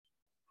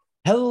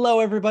Hello,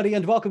 everybody,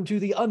 and welcome to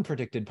the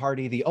Unpredicted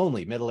Party, the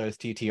only Middle-earth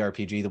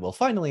TTRPG that will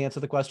finally answer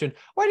the question,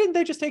 why didn't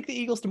they just take the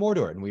Eagles to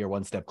Mordor? And we are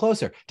one step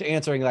closer to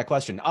answering that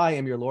question. I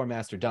am your lore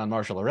master, Don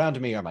Marshall. Around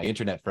me are my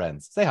internet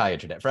friends. Say hi,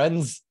 internet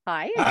friends.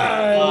 Hi.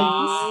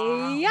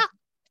 Yeah.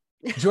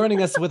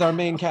 Joining us with our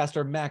main cast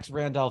are Max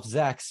Randolph,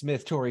 Zach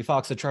Smith, Tori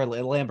Fox, and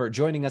Charlotte Lambert.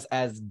 Joining us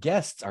as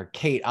guests are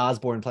Kate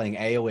Osborne playing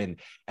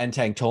Eowyn and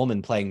Tank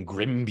Tolman playing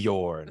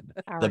Grimbjorn,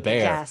 the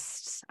bear.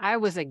 Guests. I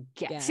was a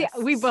guest. Yeah,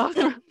 we both.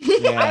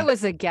 Yeah. I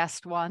was a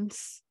guest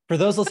once. For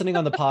those listening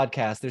on the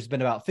podcast, there's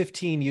been about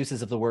 15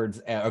 uses of the words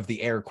of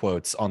the air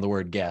quotes on the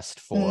word guest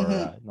for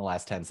in the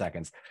last 10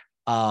 seconds.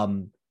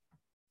 When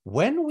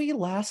we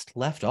last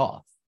left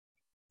off,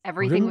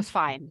 everything was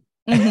fine.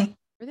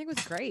 Everything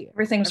was great.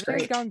 Everything's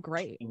going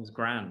great. It was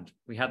grand.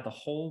 We had the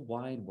whole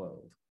wide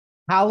world.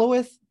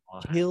 Halloweth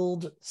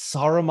killed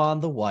Saruman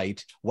the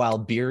White while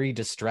Beery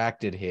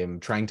distracted him,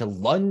 trying to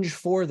lunge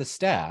for the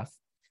staff.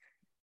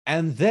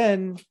 And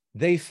then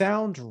they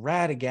found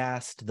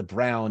Radagast the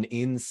Brown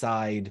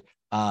inside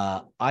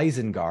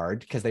Isengard,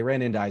 because they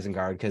ran into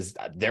Isengard because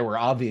there were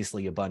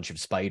obviously a bunch of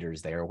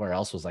spiders there. Where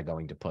else was I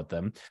going to put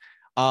them?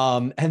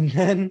 And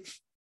then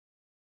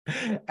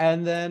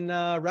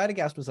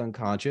Radagast was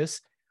unconscious,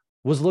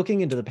 was looking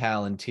into the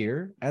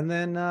Palantir, and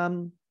then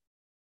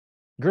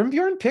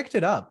Grimbjorn picked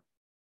it up.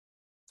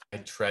 I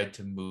tried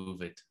to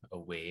move it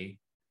away.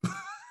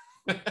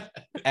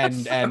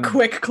 and a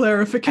quick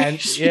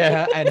clarification.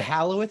 And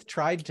Halloweth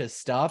tried to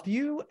stop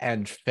you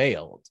and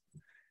failed.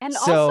 And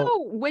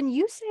also, when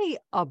you say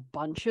a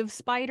bunch of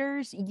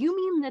spiders, you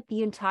mean that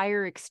the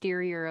entire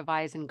exterior of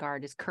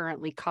Isengard is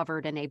currently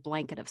covered in a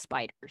blanket of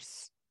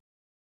spiders.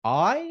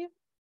 I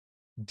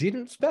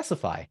didn't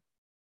specify.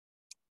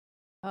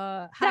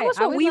 That was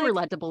what we were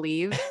led to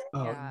believe.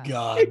 Oh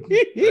God!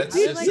 That's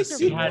like just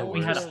to a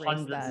we had erase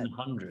hundreds that and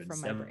hundreds.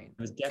 from my brain.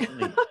 It was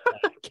definitely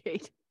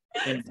Kate.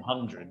 in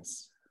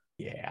hundreds.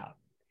 Yeah.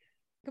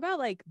 Think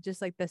about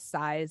just the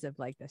size of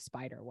the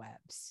spider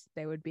webs.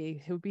 It would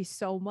be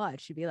so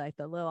much. It'd be like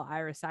the little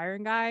Iris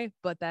Siren guy,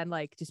 but then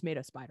just made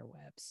of spider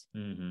webs.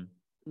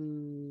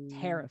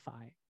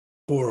 Terrifying.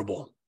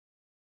 Horrible.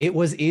 It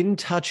was in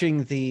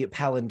touching the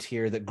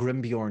Palantir that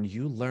Grimbjorn,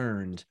 you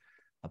learned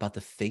about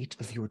the fate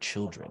of your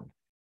children,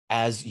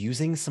 as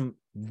using some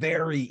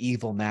very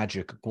evil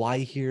magic,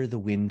 Gwaihir the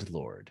Wind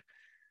Lord,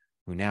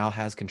 who now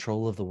has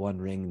control of the One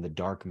Ring and the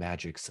dark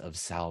magics of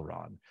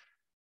Sauron,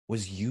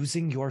 was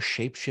using your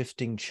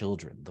shape-shifting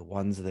children, the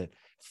ones that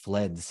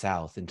fled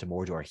south into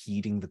Mordor,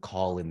 heeding the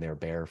call in their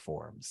bear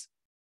forms,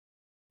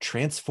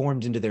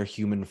 transformed into their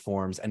human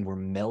forms and were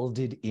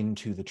melded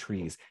into the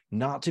trees,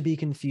 not to be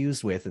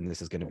confused with, and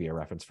this is going to be a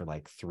reference for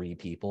 3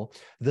 people,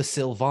 the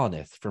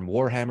Sylvaneth from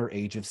Warhammer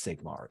Age of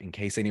Sigmar, in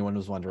case anyone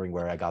was wondering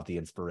where I got the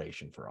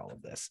inspiration for all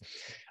of this.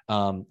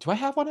 Do I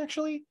have one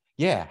actually?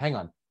 Yeah, hang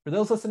on. For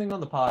those listening on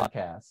the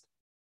podcast,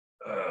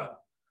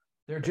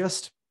 they're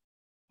just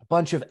a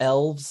bunch of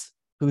elves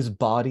whose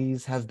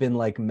bodies have been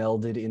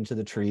melded into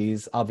the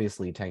trees.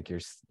 Obviously, Tank,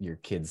 your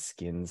kids'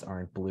 skins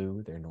aren't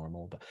blue; they're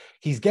normal. But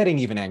he's getting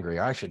even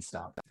angrier. I should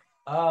stop.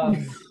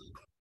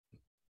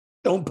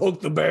 Don't poke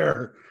the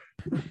bear.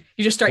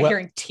 You just start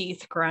hearing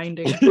teeth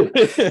grinding.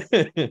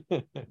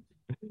 It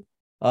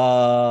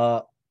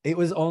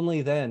was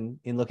only then,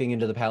 in looking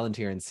into the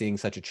Palantir and seeing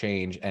such a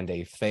change and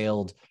a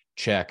failed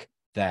check,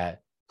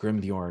 that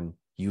Grimbjorn,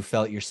 you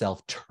felt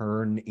yourself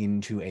turn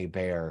into a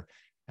bear,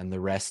 and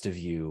the rest of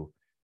you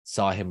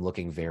saw him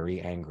looking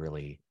very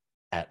angrily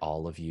at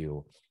all of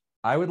you.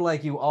 I would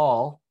like you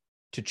all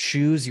to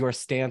choose your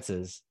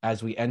stances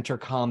as we enter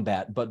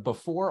combat. But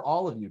before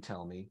all of you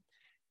tell me,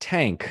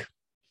 Tank,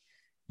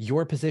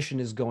 your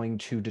position is going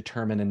to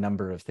determine a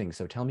number of things.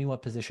 So tell me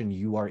what position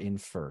you are in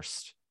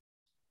first.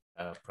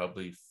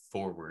 Probably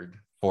forward.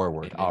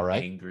 Forward, all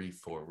right. Angry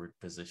forward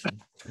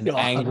position. An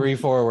angry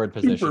forward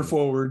position. Super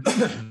forward.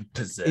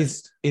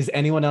 Possessed. Is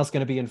anyone else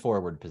going to be in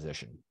forward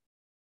position?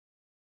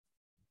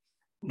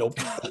 Nope.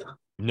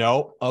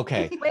 No.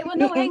 Okay. Wait, well,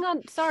 no, hang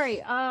on.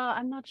 Sorry.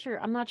 I'm not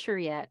sure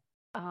yet.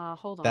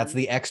 Hold on. That's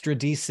the extra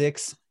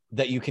D6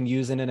 that you can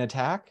use in an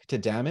attack to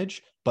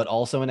damage, but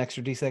also an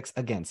extra D6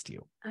 against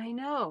you. I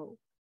know.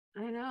 I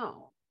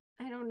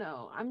don't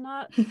know.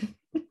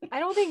 I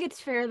don't think it's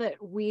fair that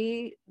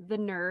we, the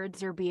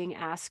nerds, are being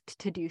asked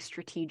to do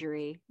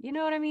strategery. You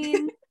know what I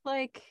mean?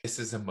 This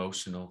is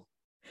emotional.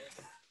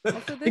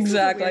 Also, this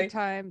Exactly. is a weird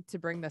time to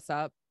bring this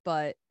up,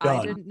 but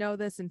I didn't know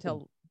this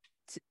until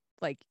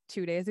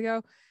 2 days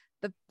ago.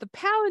 The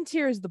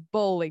Palantir is the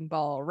bowling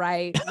ball,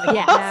 right?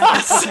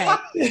 Yes. Okay.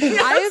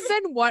 I have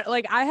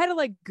been I had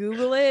to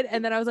Google it,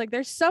 and then I was like,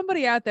 there's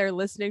somebody out there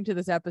listening to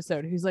this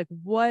episode who's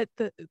what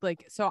the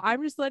so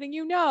I'm just letting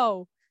you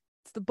know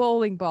it's the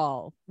bowling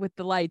ball with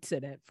the lights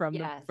in it from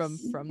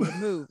the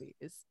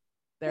movies.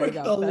 There you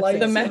go.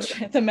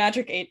 The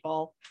magic 8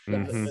 ball.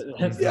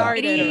 Mm-hmm.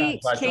 Sorry to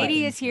interrupt.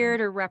 Katie is here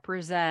to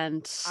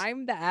represent.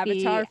 I'm the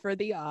avatar for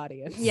the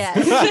audience.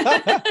 Yes.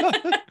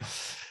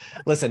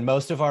 Listen,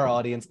 most of our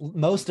audience,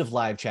 most of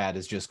live chat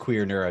is just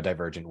queer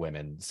neurodivergent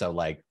women. So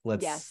like,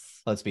 let's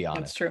be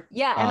honest. That's true.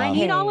 Yeah, and I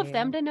need all of Hey.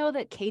 them to know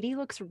that Katie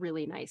looks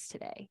really nice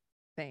today.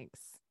 Thanks.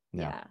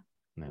 No, Yeah.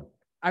 no.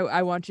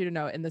 I want you to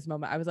know in this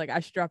moment, I was like, I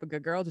should drop a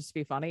good girl just to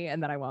be funny,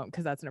 and then I won't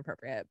because that's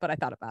inappropriate. But I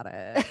thought about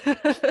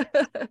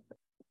it.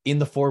 In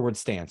the forward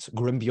stance,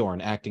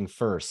 Grimbjorn acting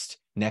first.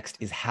 Next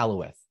is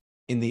Halloweth.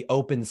 In the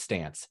open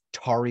stance,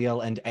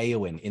 Tariel and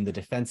Eowyn. In the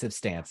defensive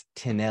stance,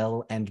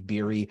 Tinel and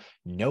Beery.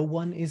 No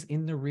one is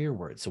in the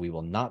rearward, so we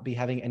will not be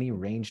having any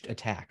ranged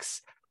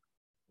attacks.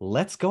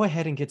 Let's go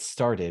ahead and get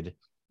started.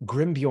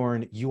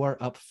 Grimbjorn, you are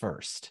up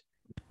first.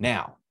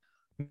 Now,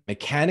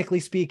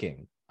 mechanically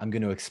speaking, I'm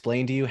going to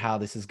explain to you how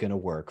this is going to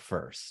work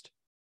first.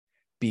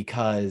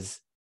 Because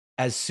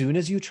as soon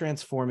as you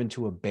transform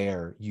into a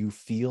bear, you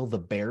feel the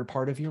bear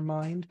part of your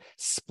mind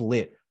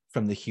split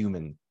from the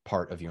human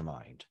part of your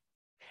mind.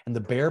 And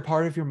the bear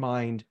part of your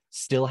mind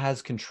still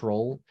has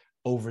control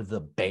over the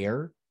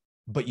bear,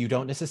 but you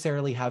don't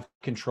necessarily have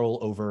control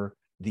over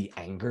the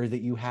anger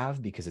that you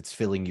have because it's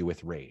filling you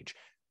with rage.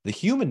 The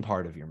human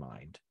part of your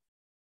mind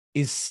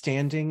is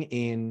standing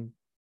in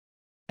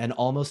an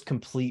almost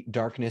complete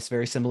darkness,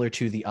 very similar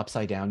to the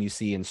upside down you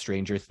see in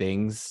Stranger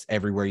Things.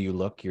 Everywhere you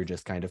look, you're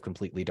just kind of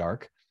completely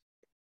dark.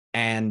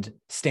 And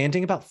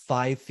standing about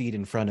 5 feet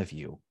in front of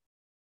you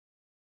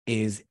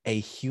is a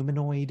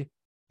humanoid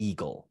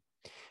eagle.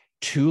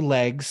 2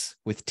 legs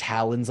with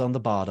talons on the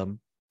bottom,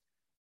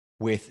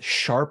 with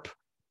sharp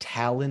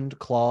taloned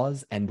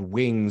claws and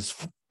wings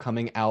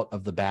coming out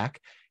of the back,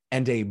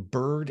 and a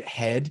bird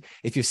head.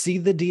 If you see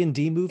the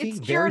D&D movie, It's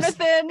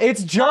Jonathan.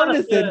 It's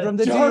Jonathan from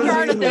the D&D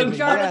movie.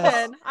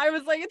 Jonathan. Yes. I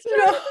was like, it's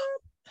Jonathan.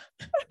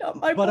 Not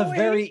my But boy. a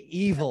very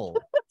evil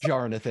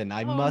Jonathan,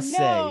 I must say.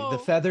 The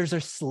feathers are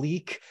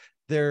sleek.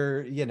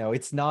 They're,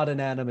 it's not an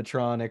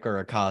animatronic or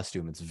a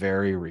costume. It's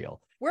very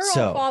real. We're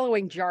So- all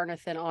following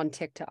Jonathan on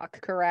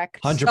TikTok,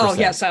 correct? 100%. Oh,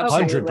 yes,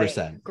 absolutely.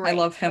 100%. Great. I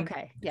love him.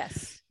 Okay.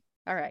 Yes.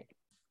 All right.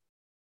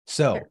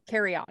 So,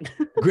 Carry on.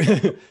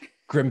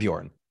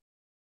 Grimbjorn,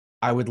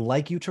 I would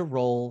like you to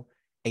roll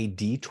a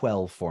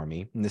d12 for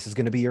me, and this is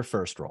going to be your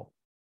first roll.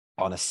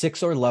 On a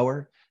 6 or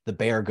lower, the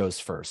bear goes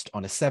first.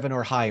 On a 7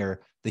 or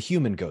higher, the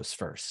human goes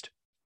first.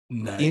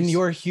 Nice. In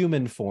your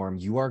human form,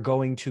 you are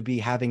going to be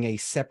having a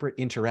separate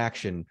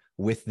interaction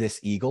with this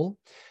eagle.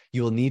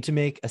 You will need to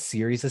make a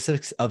series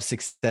of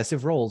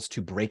successive rolls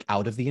to break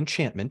out of the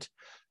enchantment.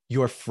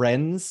 Your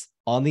friends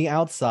on the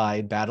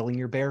outside battling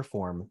your bear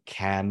form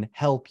can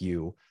help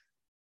you.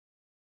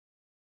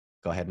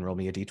 Go ahead and roll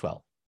me a d12.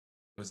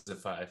 It was a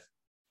 5.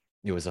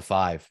 It was a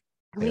 5.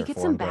 Can we Bear get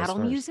form some goes battle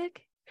first.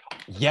 music?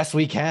 Yes,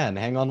 we can.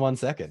 Hang on one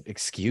second.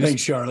 Excuse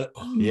Thanks, me. Charlotte.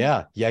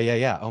 Yeah.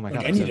 Oh my Like,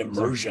 God. I I'm need so-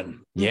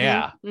 immersion.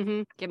 Yeah.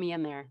 Mm-hmm. Get me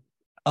in there.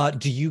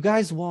 Do you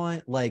guys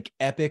want like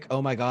epic,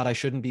 oh my God, I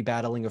shouldn't be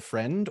battling a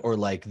friend, or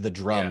like the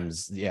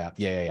drums? Yeah.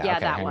 Yeah, Okay,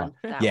 that hang one. on.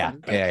 That Yeah.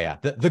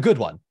 one. The good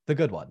one. The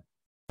good one.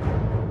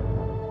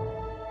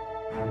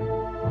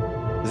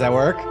 Does that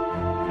work?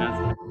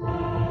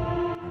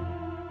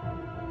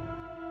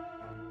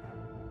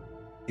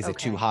 Is it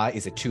too Okay. high?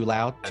 Is it too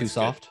loud? Too That's good.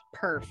 soft?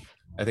 Perf.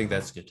 I think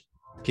that's good.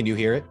 Can you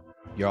hear it?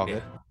 You're all Yeah.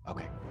 good?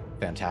 Okay.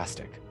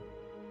 Fantastic.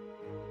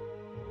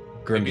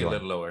 Maybe a Grimbjorn.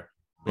 little lower.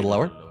 Little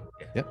lower?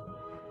 Yeah. Yep.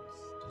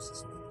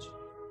 Just a smidge.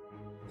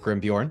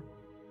 Grimbjorn.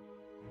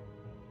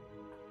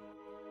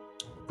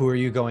 Who are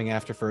you going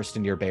after first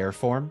in your bear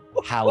form?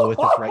 Halloweth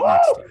is right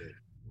next to you.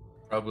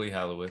 Probably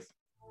Halloweth.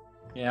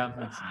 Yeah,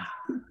 makes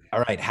sense.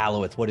 All right,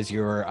 Halloweth, what is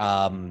your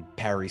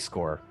parry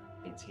score?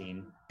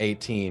 18.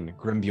 18.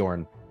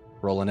 Grimbjorn,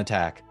 roll an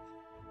attack.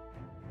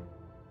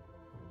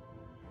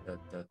 Da,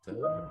 da,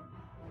 da.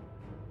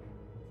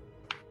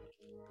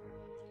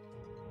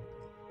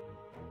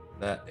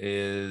 That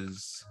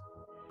is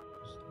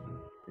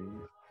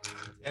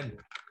 10.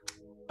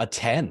 A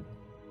 10.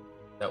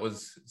 That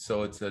was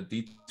so it's a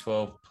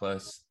D12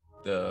 plus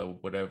the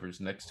whatever's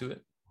next to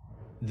it.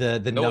 The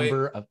No, wait.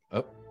 number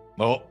of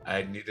oh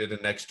I needed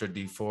an extra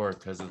D4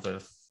 because of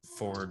the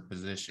forward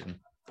position.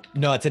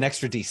 no, it's an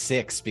extra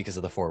D6 because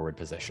of the forward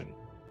position.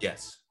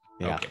 Yes.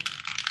 Yeah.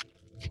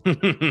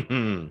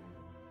 Okay.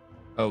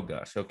 Oh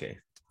gosh. Okay.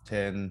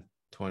 10,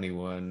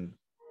 21,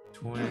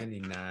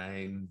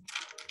 29.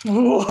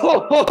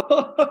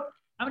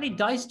 How many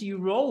dice do you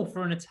roll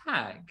for an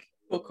attack?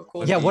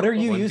 Cool. Yeah, what are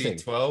you using?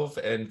 1d12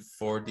 and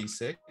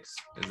 4d6.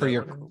 For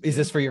your is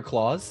this for your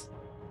claws?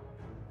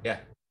 Yeah.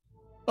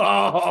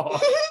 Oh,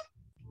 How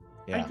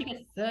Yeah. did you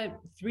get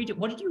 3?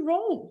 What did you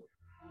roll?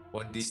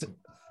 1d.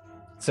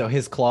 So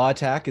his claw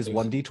attack is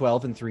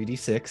 1d12 and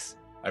 3d6.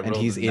 I and rolled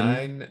he's a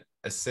in- 9,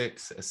 a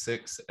 6, a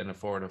 6, and a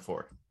 4 and a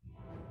 4.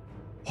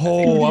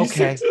 Oh,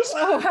 okay.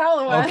 Oh,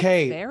 Halloween.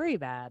 Okay. Very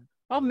bad.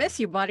 I'll miss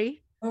you,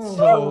 buddy.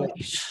 So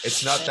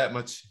It's not that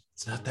much.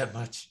 It's not that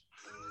much.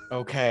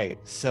 okay.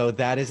 So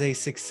that is a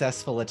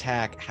successful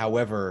attack.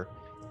 However,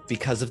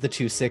 because of the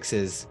 2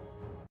 6s,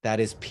 that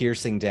is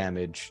piercing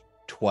damage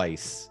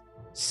twice.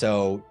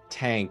 So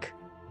tank,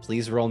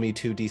 please roll me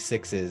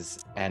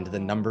 2d6s, and the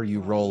number you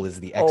roll is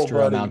the Oh, extra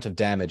buddy. amount of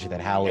damage that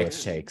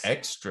Halloweth takes.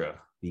 Extra.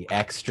 The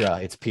extra,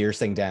 it's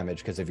piercing damage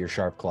because of your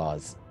sharp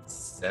claws.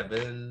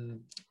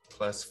 7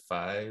 plus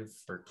 5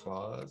 for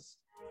claws.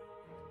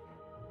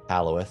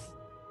 Halloweth,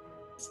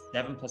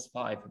 7 plus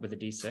 5 with a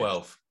d6.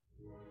 12.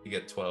 You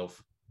get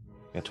 12.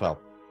 yeah, 12.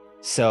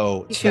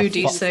 So Two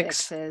the D6.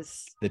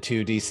 Sixes. The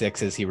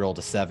 2d6s, he rolled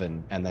a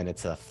 7, and then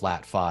it's a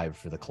flat 5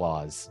 for the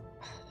claws.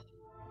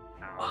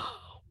 Oh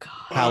God.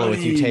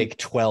 Halloweth, you Buddy. take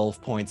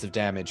 12 points of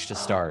damage to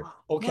start.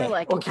 Okay. More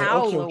like okay,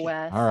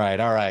 Owloweth. All right,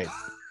 all right.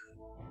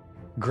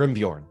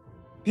 Grimbjorn.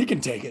 He can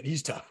take it.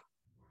 He's tough.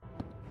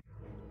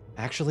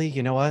 Actually,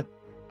 you know what?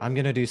 I'm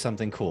gonna do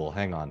something cool.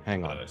 Hang on.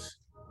 Gosh.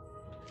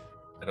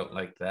 I don't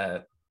like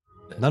that.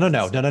 No.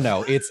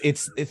 It's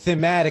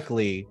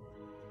thematically,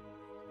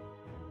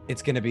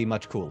 it's gonna be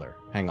much cooler.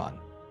 Hang on.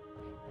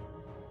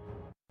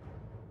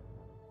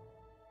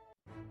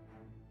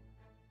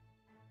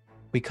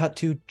 We cut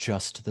to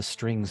just the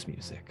strings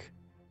music.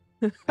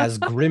 As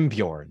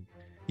Grimbjorn,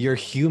 your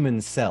human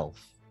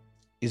self,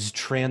 is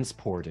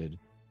transported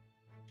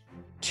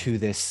to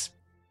this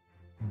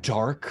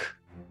dark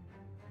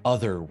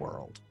other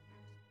world.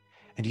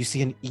 And you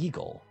see an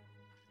eagle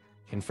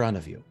in front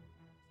of you.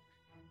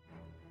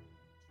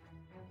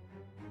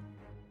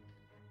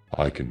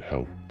 I can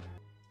help.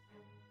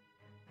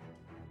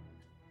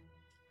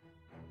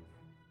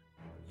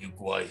 You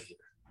Gwai here.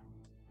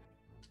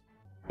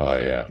 I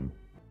am.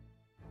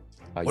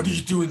 What are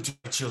you doing to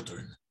my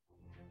children?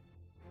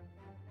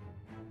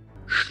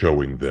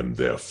 Showing them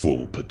their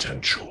full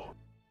potential.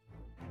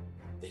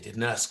 They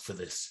didn't ask for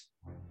this.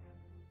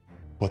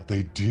 But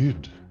they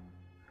did.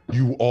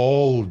 You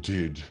all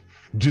did.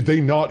 Did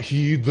they not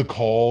heed the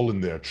call in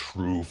their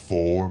true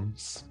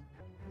forms?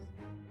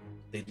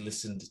 They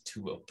listened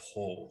to a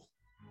poll,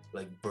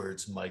 like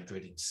birds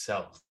migrating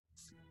south.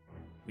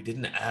 We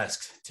didn't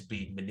ask to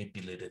be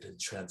manipulated and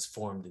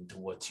transformed into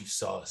what you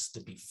saw us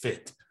to be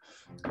fit.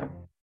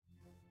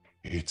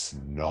 It's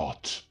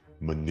not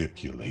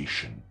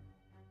manipulation.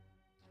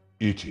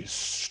 It is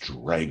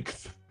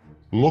strength.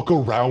 Look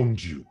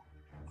around you.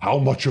 How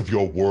much of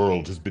your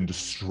world has been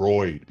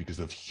destroyed because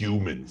of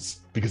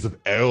humans, because of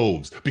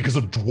elves, because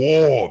of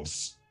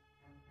dwarves?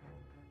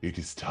 It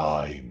is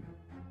time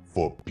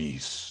for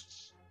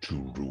beasts to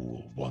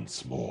rule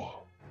once more.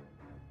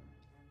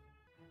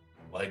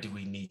 Why do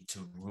we need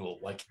to rule?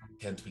 Why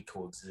can't we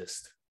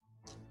coexist?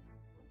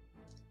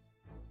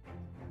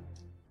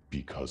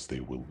 Because they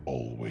will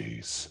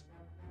always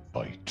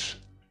fight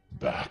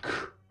back.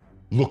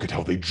 Look at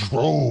how they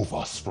drove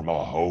us from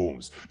our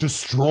homes,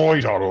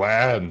 destroyed our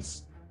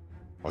lands.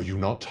 Are you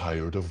not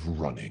tired of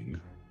running?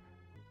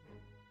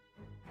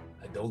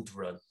 I don't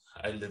run.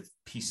 I live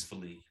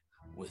peacefully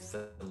with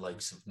the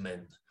likes of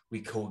men.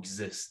 We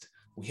coexist.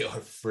 We are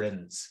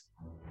friends.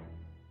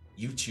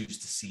 You choose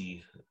to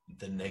see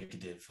the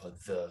negative,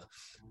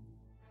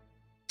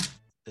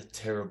 the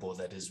terrible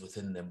that is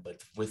within them,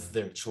 but with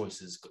their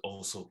choices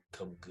also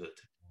come good.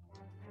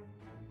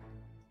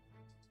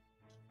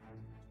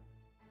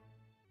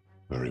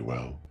 Very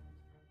well.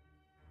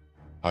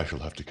 I shall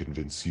have to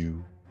convince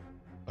you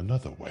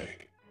another way.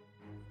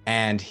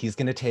 And he's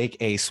going to take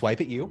a swipe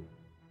at you.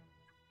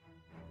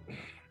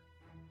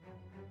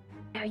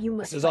 Now you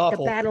must This is fight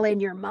awful. the battle in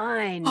your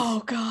mind.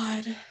 Oh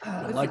God.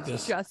 I don't like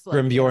this. Just like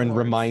Grimbjorn,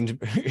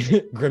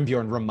 yours.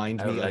 Grimbjorn,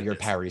 remind I me don't of like your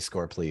this. parry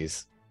score,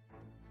 please.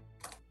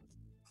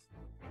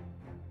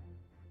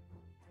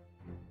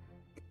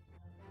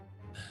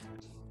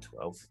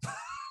 Twelve.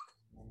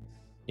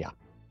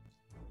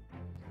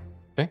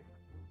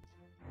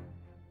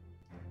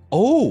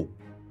 Oh,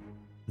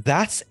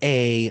 that's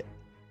an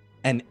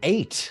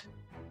 8.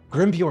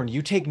 Grimbjorn,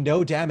 you take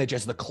no damage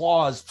as the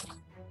claws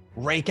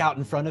rake out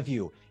in front of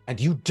you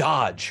and you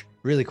dodge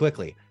really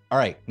quickly. All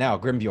right, now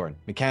Grimbjorn,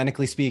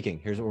 mechanically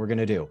speaking, here's what we're going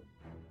to do.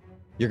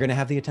 You're going to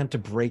have the attempt to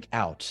break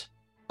out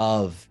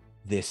of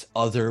this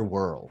other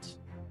world.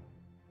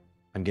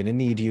 I'm going to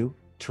need you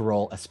to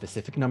roll a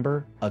specific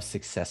number of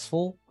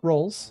successful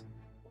rolls,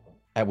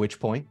 at which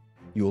point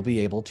you will be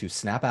able to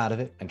snap out of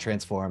it and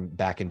transform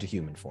back into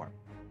human form.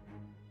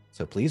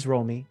 So please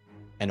roll me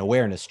an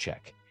awareness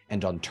check.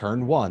 And on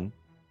turn 1,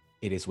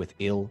 it is with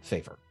ill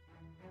favor.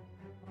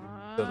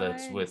 So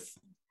that's with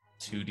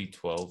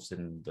 2d12s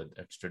and the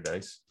extra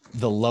dice.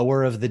 The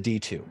lower of the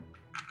D2.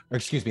 Or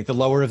excuse me, the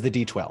lower of the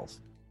D12.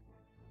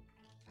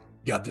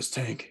 Got this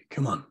tank.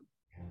 Come on.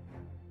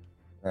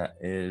 That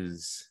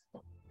is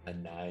a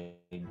 9.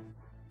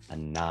 A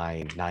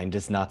 9. 9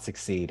 does not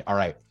succeed. All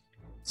right.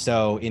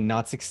 So in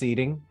not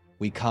succeeding,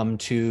 we come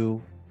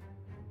to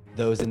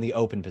those in the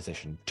open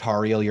position.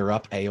 Tariel, you're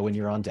up. Eowyn,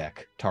 you're on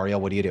deck.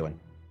 Tariel, what are you doing?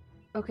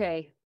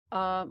 Okay.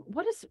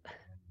 What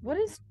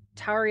is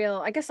Tariel?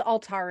 I guess all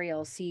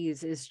Tariel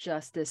sees is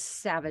just this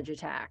savage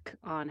attack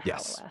on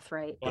Yes. Halloweth,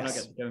 right? Why not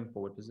Yes. get going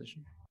forward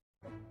position?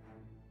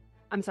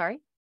 I'm sorry.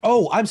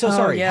 Oh, I'm so Oh,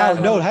 sorry. yeah.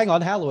 No, hang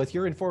on, Halloweth,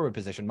 you're in forward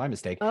position. My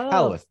mistake. Oh.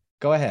 Halloweth,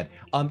 go ahead.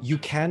 You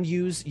can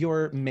use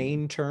your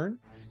main turn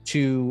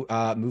to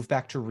move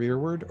back to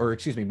rearward, or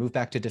excuse me, move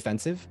back to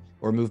defensive,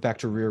 or move back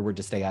to rearward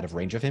to stay out of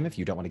range of him if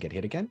you don't want to get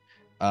hit again.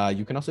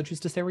 You can also choose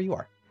to stay where you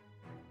are.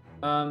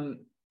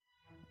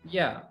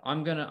 Yeah,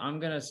 I'm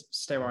gonna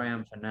stay where I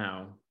am for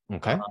now.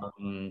 Okay.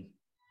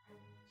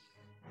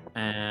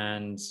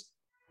 And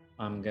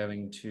I'm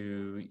going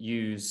to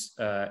use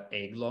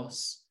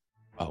Aglos.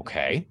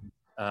 Okay.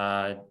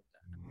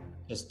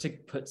 Just to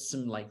put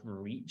some like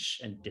reach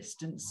and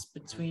distance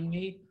between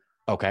me.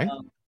 Okay.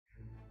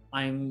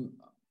 I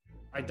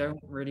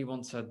don't really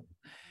want to.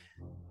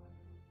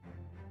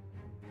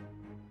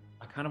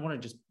 I kind of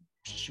want to just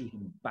shoot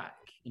him back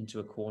into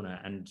a corner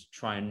and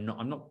try and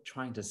I'm not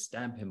trying to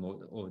stab him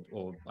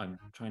or I'm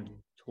trying to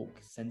talk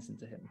sense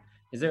into him.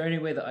 Is there any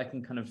way that I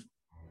can kind of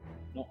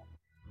not,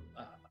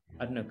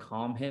 I don't know,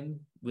 calm him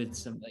with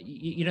some,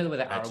 you know the way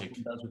that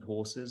Aragorn does with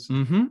horses?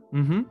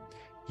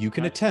 You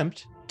can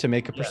attempt to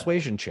make a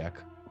persuasion check.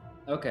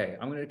 Okay,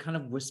 I'm going to kind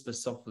of whisper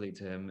softly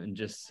to him and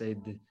just say,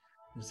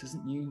 this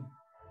isn't you.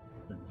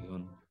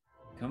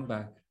 Come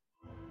back.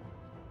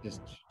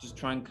 Just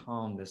try and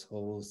calm this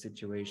whole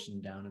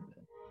situation down a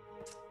bit.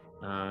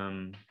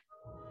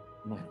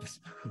 My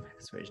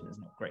persuasion is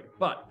not great,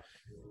 but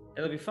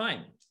it'll be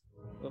fine.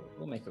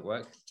 We'll make it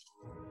work.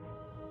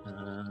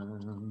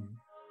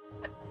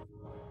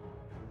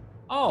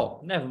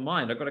 Oh, never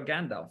mind. I got a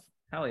Gandalf.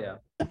 Hell yeah.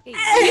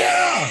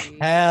 Yeah!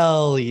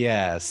 Hell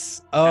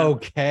yes.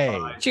 Okay.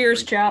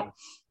 Cheers, chap.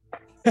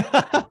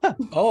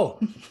 Oh.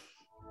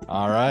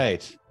 All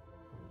right.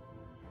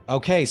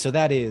 Okay, so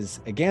that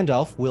is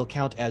Gandalf will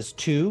count as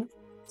 2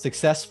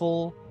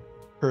 successful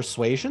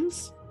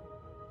persuasions.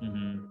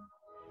 Mm-hmm.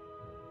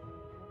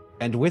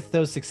 And with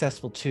those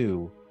successful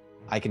 2,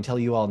 I can tell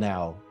you all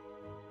now,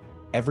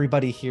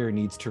 everybody here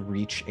needs to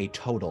reach a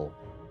total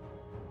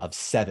of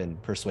 7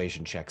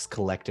 persuasion checks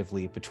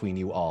collectively between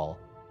you all.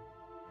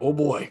 Oh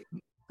boy.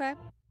 Okay.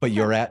 But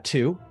you're at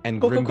 2,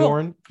 and Cool, cool, cool.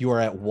 Grimgorn, you are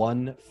at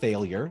 1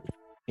 failure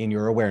in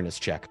your awareness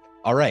check.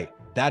 All right,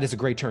 that is a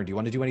great turn. Do you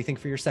want to do anything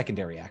for your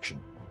secondary action?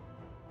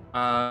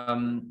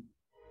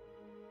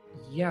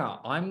 Yeah,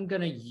 I'm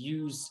gonna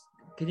use.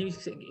 Can you?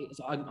 So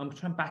I'm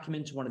trying to back him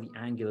into one of the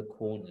angular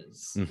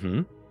corners.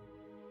 Mm-hmm.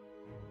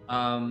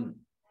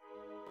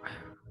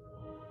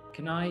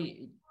 Can I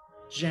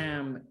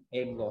jam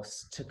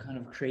Aglos to kind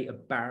of create a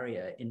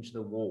barrier into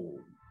the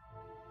wall,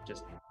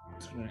 just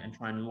and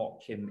try and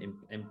lock him in,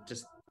 and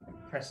just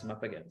press him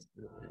up against?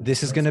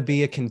 This is going to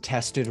be a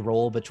contested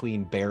roll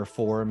between Bear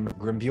Form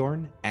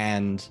Grimbjorn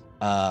and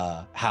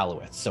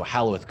Halloweth. So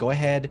Halloweth, go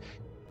ahead,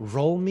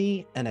 roll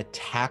me an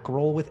attack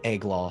roll with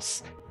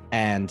Aglos,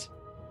 and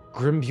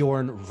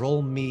Grimbjorn,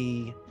 roll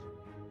me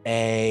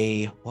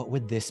what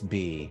would this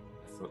be?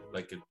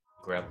 Like a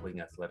grappling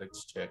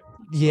athletics check.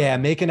 Yeah,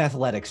 make an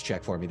athletics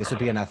check for me. This would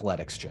be an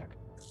athletics check.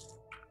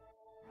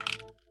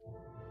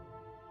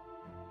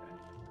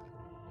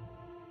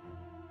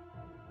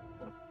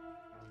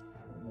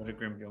 What did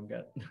Grimbjorn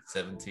get?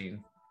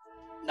 17.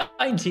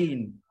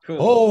 19. Cool.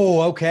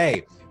 Oh,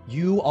 okay.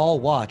 You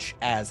all watch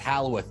as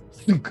Halloweth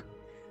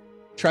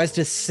tries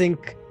to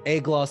sink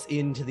Aglos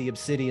into the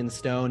obsidian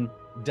stone.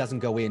 Doesn't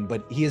go in,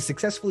 but he is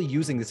successfully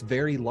using this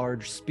very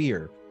large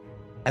spear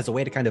as a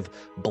way to kind of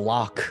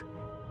block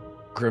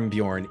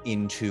Grimbjorn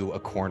into a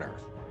corner.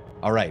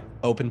 All right,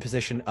 open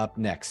position up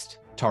next.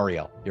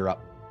 Tariel, you're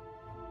up.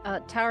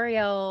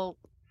 Tariel,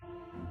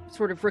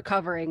 sort of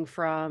recovering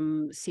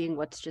from seeing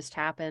what's just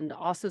happened,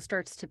 also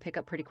starts to pick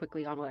up pretty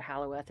quickly on what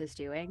Halloweth is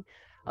doing.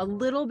 A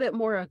little bit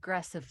more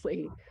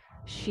aggressively,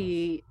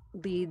 she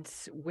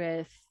leads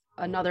with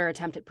another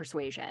attempt at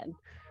persuasion,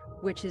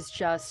 which is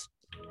just,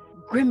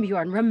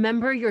 Grimbjorn,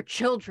 remember your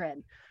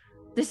children.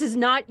 This is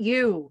not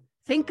you.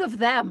 Think of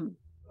them.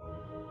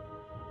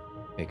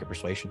 Make a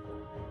persuasion.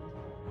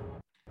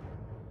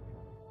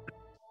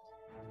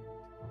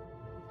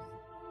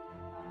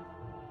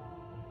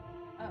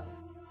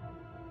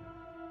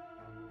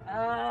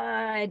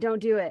 I don't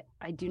do it.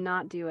 I do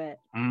not do it.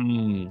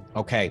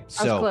 Okay, I was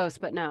so close,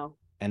 but no.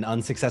 an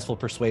unsuccessful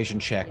persuasion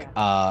check.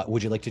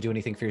 Would you like to do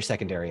anything for your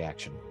secondary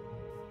action?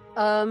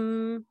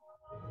 Well,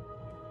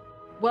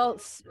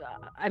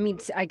 I mean,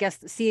 I guess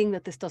seeing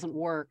that this doesn't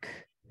work,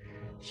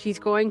 she's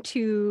going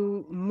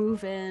to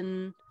move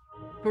in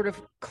sort of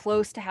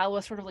close to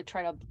Halloweth, sort of like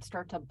try to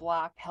start to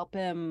help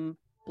him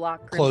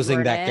block Closing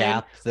Grimbjorn that in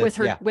gap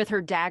with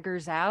her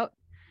daggers out.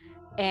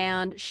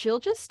 And she'll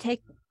just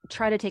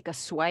try to take a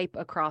swipe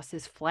across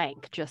his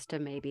flank just to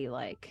maybe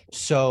like.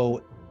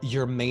 So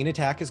your main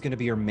attack is going to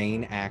be your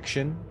main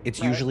action.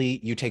 It's usually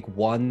you take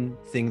one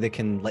thing that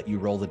can let you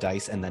roll the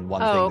dice, and then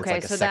one thing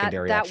that's like a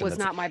secondary that action. was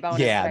not my bonus.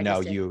 Yeah, that I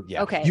no, just did.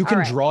 Okay, you can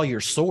all right. draw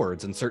your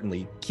swords and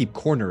certainly keep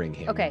cornering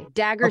him. Okay,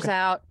 daggers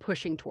out,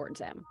 pushing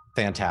towards him.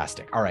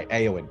 Fantastic. All right,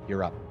 Eowyn,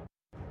 you're up.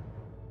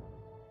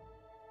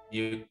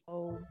 You.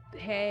 Oh,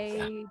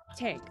 hey,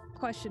 Tank.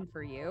 Question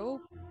for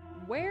you: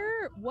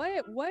 where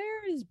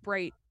is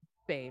Brightbane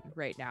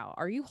right now?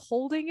 Are you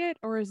holding it,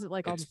 or is it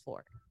like on the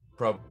floor?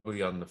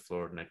 Probably on the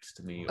floor next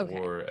to me, Okay.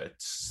 or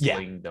it's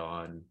slinged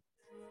on.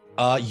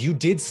 You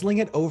did sling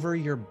it over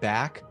your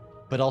back,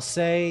 but I'll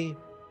say,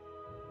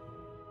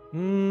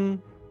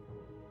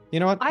 You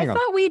know what? I Hang on.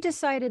 thought we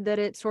decided that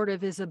it sort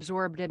of is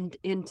absorbed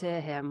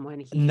into him when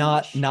he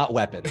Not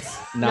weapons.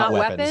 Not Not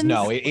weapons. weapons?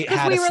 No, it because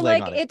had we a were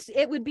sling like on it.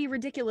 it would be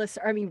ridiculous.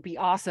 I mean, be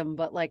awesome,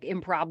 but like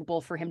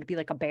improbable for him to be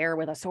like a bear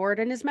with a sword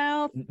in his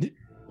mouth.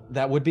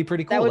 That would be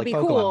pretty cool. That would like be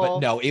Pokemon. cool. But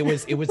no, it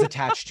was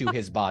attached to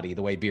his body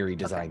the way Beery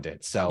designed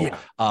it. So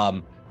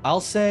Yeah. I'll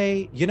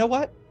say, you know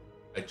what?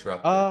 I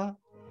dropped it.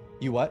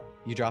 You what?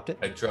 You dropped it?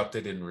 I dropped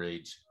it in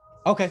rage.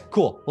 Okay,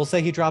 cool. We'll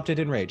say he dropped it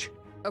in rage.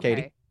 Okay.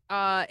 Katie?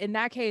 In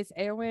that case,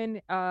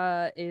 Eowyn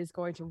is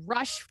going to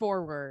rush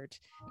forward.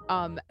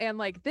 And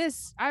like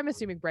this, I'm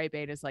assuming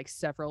Brightbane is like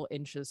several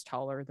inches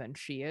taller than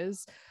she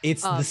is.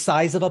 It's the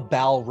size of a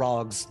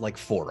Balrog's like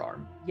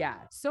forearm. Yeah,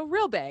 so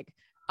real big.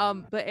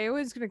 But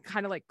Eowyn's gonna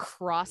kind of like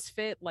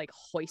CrossFit, like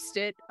hoist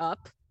it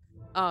up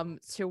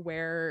to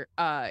where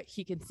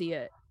he can see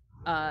it.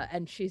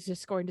 And she's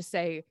just going to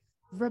say,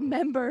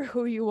 "Remember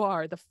who you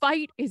are. The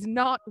fight is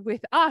not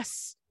with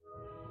us.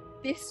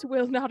 This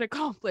will not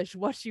accomplish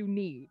what you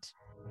need."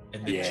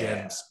 And the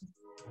gems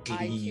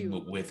I gleam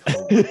too. with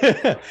hope.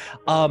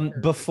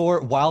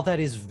 While that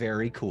is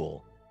very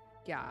cool,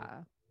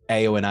 Yeah.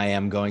 Eowyn, I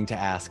am going to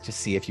ask to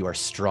see if you are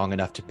strong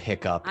enough to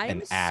pick up I'm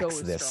an axe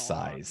so this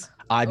strong. size.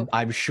 Okay.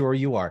 I'm sure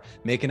you are.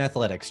 Make an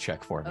athletics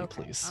check for me,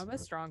 Okay, please. I'm a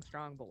strong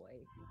boy.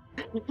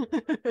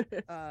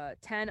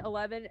 10,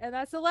 11, and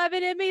that's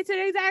 11. It meets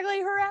it exactly.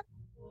 Hurrah!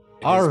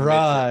 It All is mithril.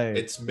 right.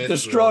 It's mithril, The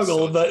struggle,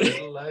 so it's but- a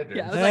little lighter.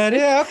 Yeah, I was like,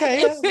 Yeah,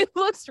 okay. It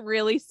looks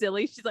really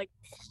silly. She's like,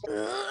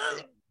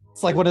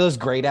 It's like one of those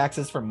great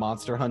axes from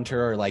Monster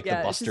Hunter, or like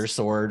Yeah, the it's Buster just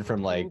Sword from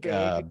too like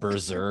big.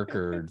 Berserk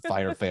or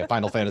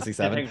Final Fantasy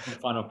I VII. think from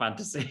Final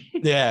Fantasy.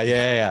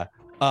 Yeah.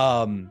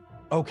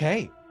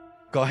 Okay.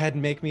 Go ahead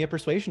and make me a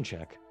persuasion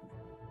check.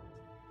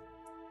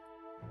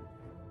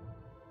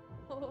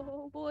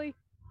 oh boy.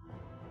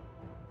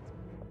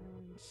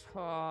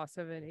 Oh,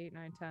 7, 8,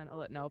 9, 10,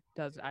 11. Nope,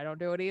 I don't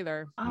do it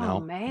either. Oh No.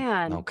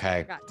 man. Okay.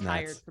 I got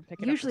tired that's- from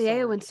picking Usually up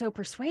the sword. Eowyn's so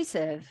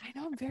persuasive. I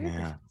know, I'm very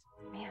Yeah.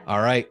 Man.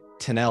 All right,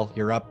 Tanel,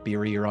 you're up.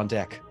 Beery, you're on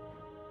deck.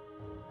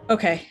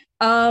 Okay.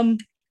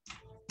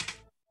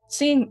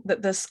 Seeing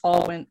that this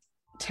all went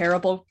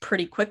terrible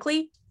pretty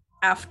quickly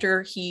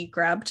after he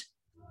grabbed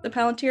the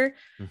Palantir,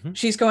 Mhm.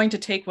 she's going to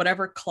take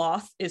whatever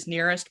cloth is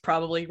nearest,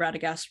 probably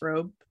Radagast's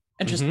robe,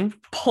 and just Mhm.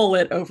 pull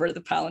it over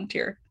the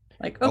Palantir.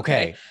 Like,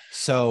 okay.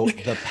 So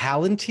the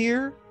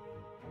Palantir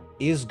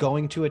is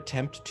going to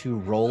attempt to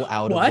roll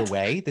out of What? the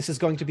way. This is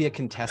going to be a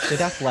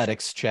contested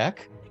athletics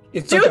check.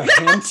 It's Do like a that!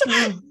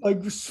 hamster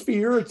like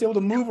sphere. It's able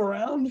to move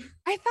around.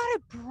 I thought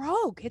it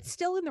broke. It's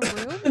still in the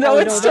room. No,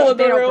 it's still in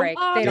the they don't room. break.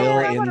 Oh, They no, don't Still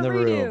I break. in want to the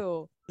room.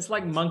 redo. It's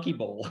like Monkey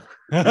Ball.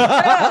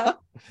 Go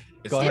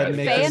It's ahead and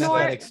like make an Feanor-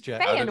 athletics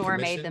check. Out of Feanor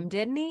made commission? them,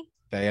 didn't he?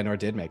 Feanor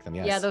did make them,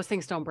 yes. Yeah, those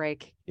things don't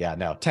break. Yeah,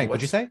 no. Tank,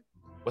 what'd you say?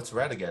 What's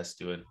Radagast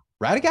doing?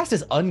 Radagast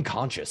is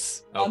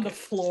unconscious On the Okay.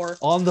 floor,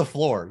 on the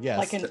floor. Yes.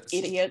 like an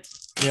idiot.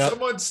 Yep.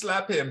 Someone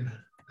slap him.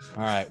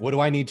 All right. What do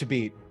I need to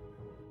beat?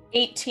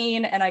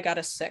 18, and I got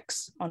a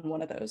 6 on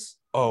one of those.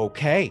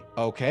 Okay.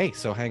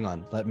 So hang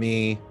on. Let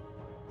me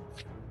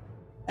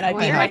And I Oh,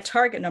 beat yeah. my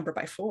target number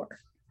by 4.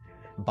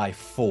 by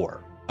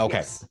 4. Okay.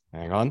 Yes.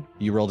 Hang on.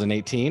 You rolled an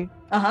 18.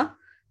 Uh-huh.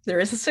 There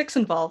is a 6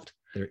 involved.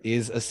 There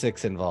is a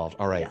 6 involved.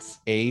 All right. Yes.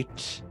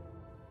 8.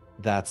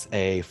 That's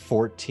a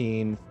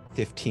 14,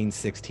 15,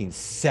 16,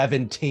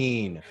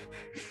 17.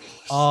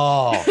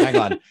 Oh,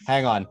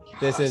 hang on.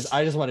 This is,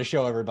 I just want to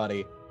show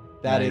everybody.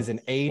 That Nice. is an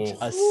 8,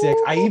 Oh. a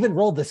 6. I even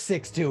rolled the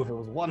 6 too if it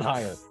was one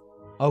higher.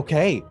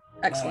 Okay.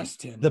 Excellent. Nice,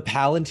 Tim. The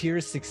Palantir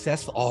is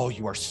successful. Oh,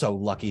 you are so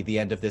lucky. The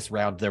end of this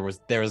round, there was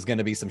going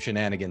to be some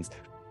shenanigans.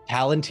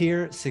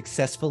 Palantir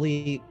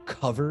successfully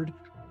covered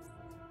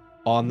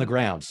on the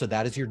ground. So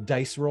that is your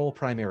dice roll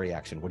primary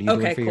action. What are you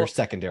doing Okay, for your cool.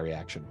 secondary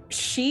action?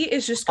 She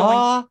is just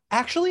going.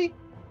 Actually,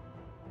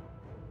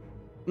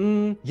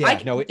 yeah, I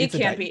c- no, it it's a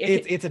can't di- be.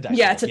 it's a dice.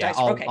 Yeah, roll. it's a dice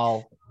roll. Okay.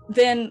 I'll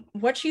Then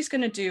what she's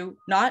going to do,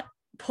 not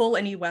pull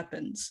any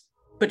weapons,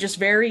 but just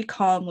very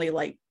calmly,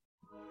 like,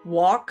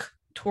 walk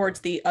towards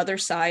the other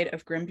side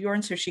of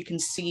Grimbjorn so she can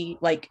see,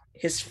 like,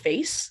 his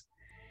face,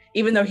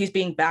 even though he's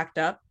being backed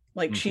up.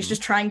 Like, she's Mhm.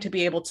 just trying to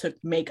be able to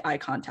make eye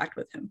contact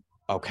with him.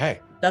 okay.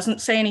 Doesn't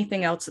say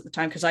anything else at the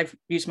time because I've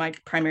used my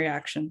primary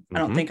action. I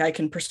don't Mhm. think I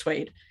can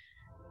persuade.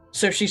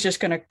 So she's just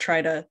going to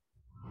try to.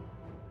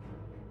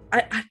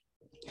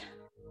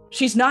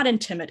 She's not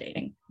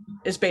intimidating,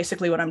 is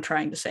basically what I'm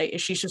trying to say.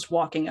 Is she's just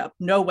walking up,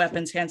 no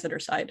weapons, hands at her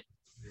side.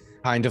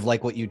 Kind of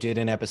like what you did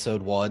in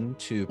episode 1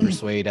 to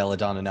persuade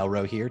Eladon and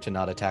Elro here to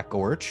not attack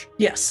Gorge.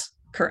 Yes,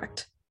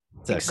 correct.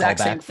 It's a Exact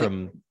same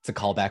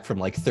callback thing. from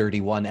like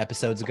 31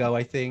 episodes ago,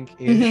 I think.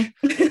 Ish.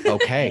 Mhm.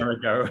 Okay. There we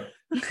go.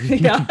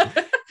 Yeah.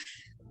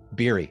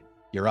 Beery,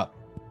 you're up.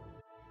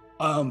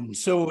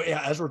 So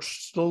yeah, as we're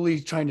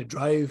slowly trying to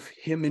drive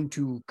him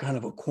into kind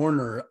of a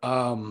corner,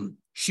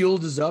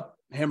 shield is up,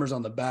 hammers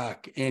on the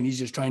back, and he's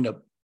just trying to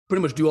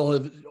pretty much do all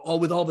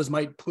of his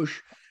might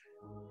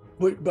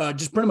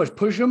just pretty much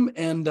push him.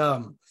 And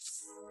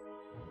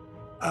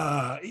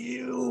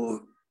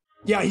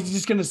Yeah, he's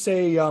just gonna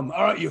say, all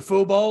right, you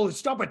football,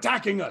 stop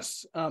attacking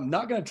us.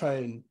 Not gonna try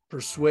and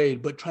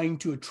persuade, but trying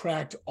to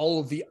attract all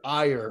of the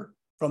ire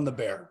from the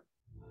bear.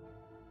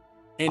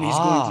 And he's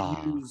going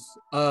to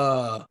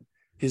use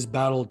his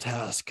battle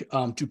task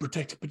to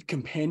protect a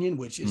companion,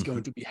 which is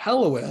going to be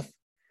Halloweth,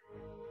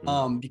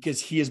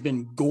 because he has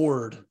been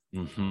gored.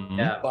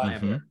 Yeah, By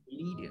I'm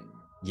bleeding.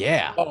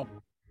 Yeah.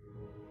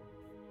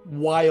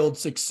 Wild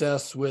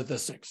success with a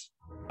 6.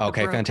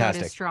 Okay, Bro code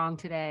fantastic. is strong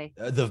today.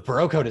 The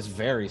bro code is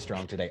very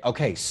strong today.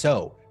 Okay,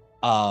 so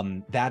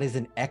that is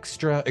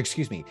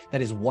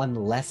that is one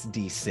less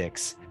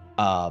d6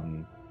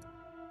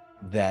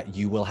 that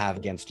you will have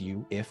against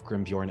you if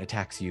Grimbjorn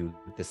attacks you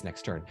this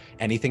next turn.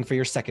 Anything for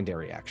your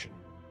secondary action?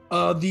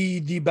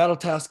 The battle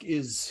task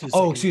is his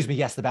Excuse me.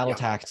 Yes, the battle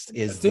task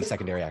is the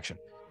secondary action.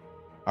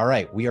 All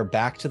right, we are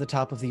back to the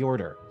top of the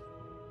order.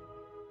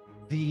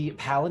 The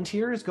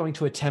Palantir is going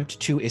to attempt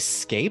to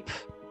escape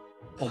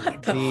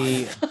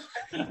the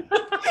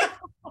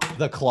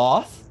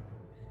cloth.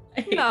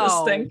 I hate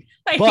this thing.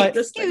 I hate But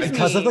this thing.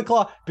 because of the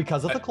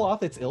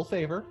cloth, it's ill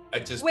favor. I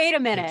just Wait a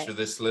minute. picture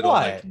this little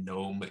What? like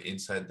gnome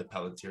inside the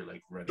Palantir,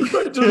 like running.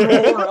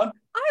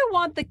 I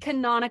want the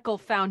canonical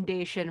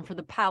foundation for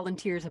the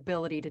Palantir's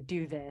ability to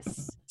do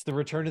this. It's the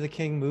Return of the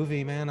King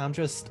movie, man. I'm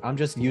just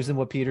using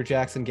what Peter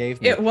Jackson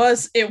gave me. It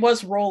was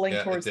rolling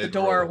Yeah, it towards the did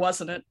door, roll.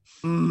 wasn't it?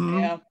 Mhm.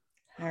 Yeah.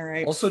 All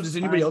right. Also, does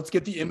anybody else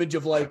get the image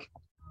of like?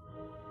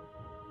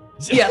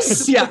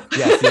 Yes. Yeah.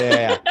 Yes,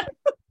 yeah.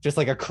 Just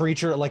like a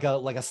creature, like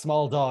a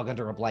small dog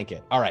under a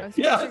blanket. All I right. was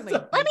Yeah. picturing,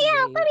 like, Let me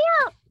out! Let me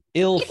out!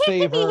 Ill You can't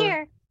get me favor.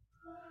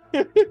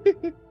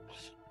 here.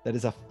 That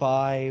is a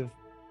 5.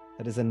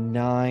 That is a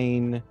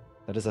 9.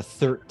 That is a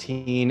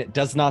 13.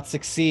 Does not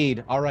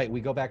succeed. All right,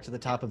 we go back to the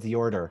top of the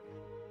order.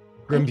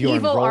 An Grimbjorn,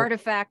 evil roll.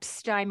 artifact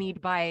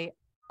stymied by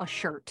a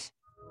shirt.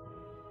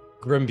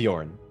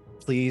 Grimbjorn,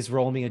 please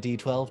roll me a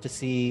d12 to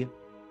see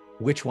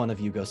which one of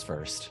you goes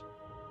first.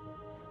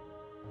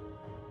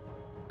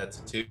 That's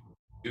a 2.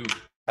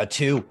 A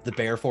 2. The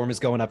bear form is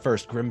going up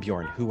first.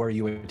 Grimbjorn, who are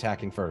you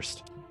attacking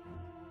first?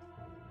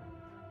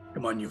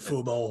 Come on, you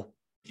football.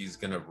 He's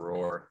gonna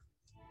roar.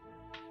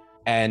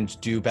 And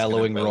do He's gonna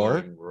bellowing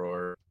roar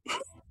roar.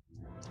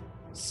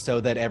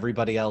 so that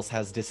everybody else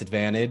has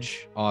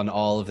disadvantage on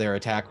all of their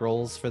attack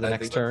rolls for the I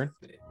next think turn.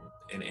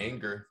 in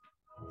anger.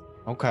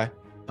 Okay.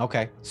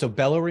 So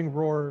bellowing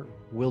roar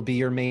will be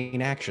your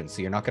main action,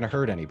 so you're not going to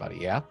hurt anybody,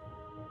 yeah?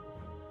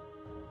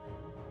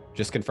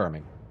 Just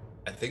confirming.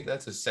 I think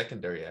that's a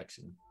secondary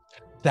action.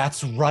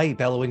 That's right.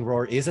 Bellowing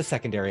roar is a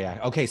secondary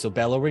act. Okay, so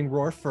bellowing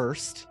roar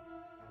first.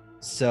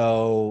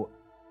 So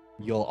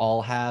you'll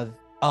all have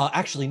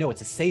actually no,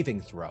 it's a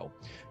saving throw.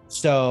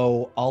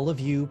 So all of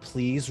you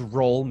please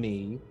roll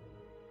me.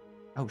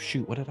 Oh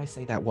shoot, what did I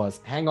say that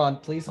was? Hang on,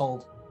 please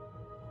hold.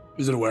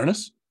 Is it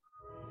awareness?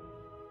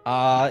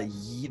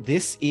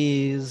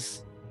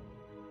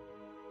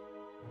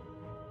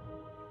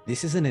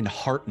 This is an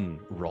enhearten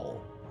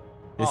roll.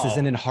 This is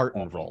an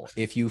enhearten roll.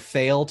 If you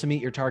fail to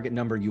meet your target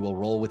number, you will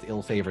roll with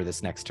ill favor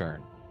this next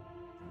turn.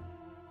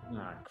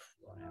 Ah,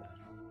 crap.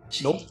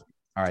 Nope.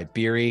 All right,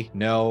 Beery,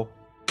 no.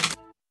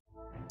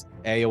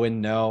 Eowyn,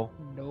 no.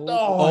 No,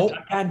 Oh.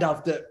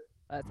 Gandalf did.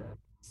 that's a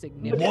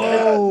significant.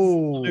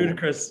 Whoa!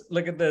 Ludicrous.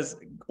 Look at this.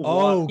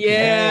 Oh,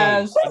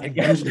 Yes.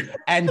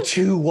 And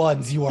 2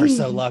 1s. You are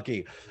so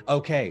lucky.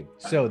 Okay,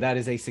 so that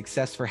is a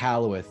success for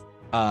Halloweth.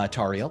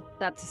 Tariel.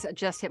 That's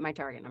just hit my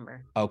target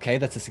number. Okay,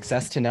 that's a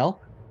success. Tanel.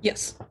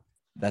 Yes.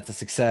 That's a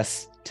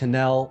success.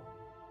 Tanel.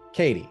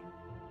 Katie.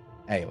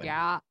 Eowyn.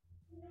 Yeah.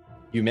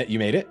 You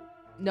made it?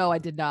 No, I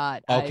did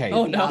not. Okay. I did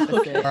Oh, the no.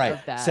 opposite All right.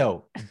 of that.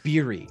 So,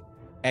 Beery,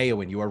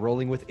 Eowyn, you are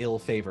rolling with ill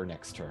favor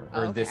next turn,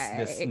 or this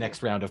Okay.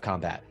 next round of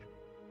combat.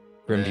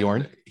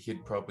 Grimbjorn. And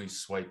he'd probably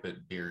swipe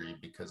at Beery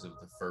because of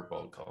the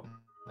furball comment.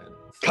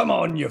 Come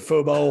on, you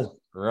football.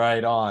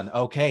 Right on.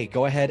 Okay,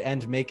 go ahead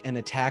and make an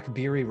attack,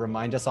 Beery.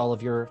 Remind us all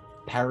of your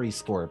parry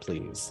score,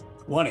 please.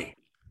 20.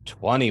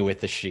 20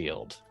 with the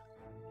shield.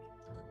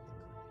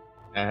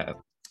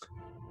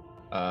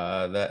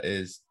 That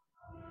is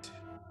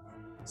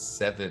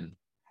 7.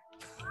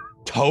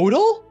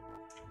 Total?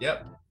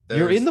 Yep.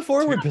 You're in there's the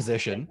forward 2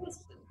 position.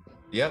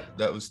 Yep,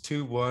 that was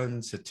 2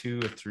 1s, a 2,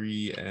 a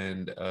 3,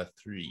 and a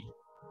 3.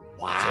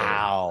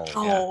 Wow.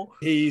 Oh.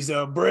 He's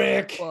a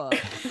brick. Fuck.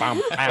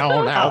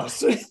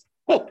 House.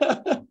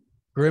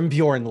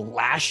 Grimbjorn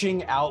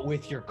lashing out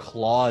with your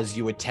claws,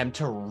 you attempt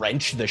to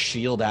wrench the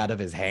shield out of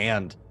his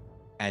hand,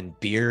 and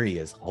Beery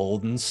is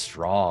holding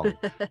strong.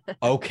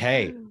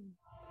 Okay,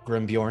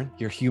 Grimbjorn,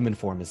 your human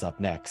form is up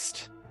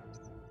next.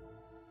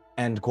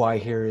 And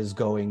Gwaihir is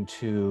going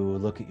to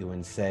look at you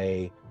and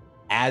say,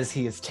 as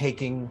he is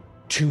taking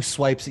 2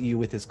 swipes at you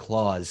with his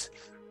claws,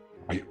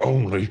 I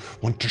only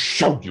want to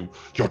show you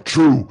your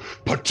true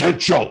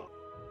potential.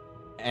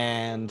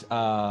 and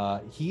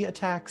he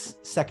attacks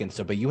second.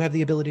 So, but you have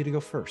the ability to go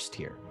first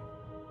here.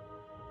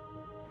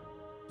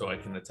 So I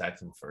can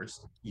attack him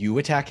first. You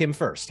attack him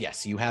first.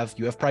 Yes, you have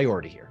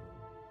priority here.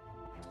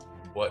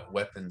 What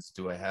weapons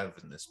do I have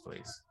in this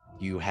place?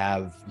 You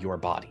have your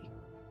body.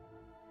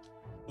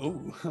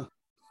 Oh.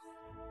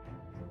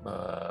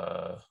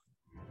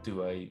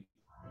 Do I?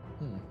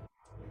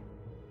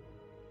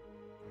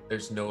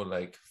 There's no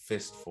like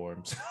fist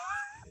forms.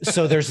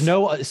 So there's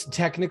no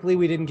technically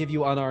we didn't give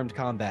you unarmed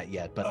combat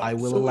yet, but I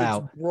will allow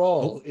It's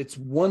brawl. Oh. It's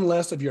one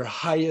less of your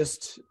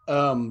highest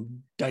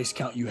dice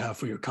count you have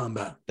for your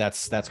combat.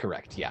 That's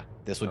correct. Yeah.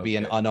 This would be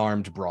an Okay.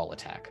 unarmed brawl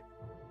attack.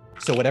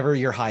 So whatever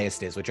your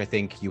highest is, which I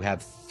think you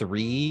have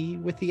 3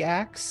 with the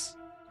axe.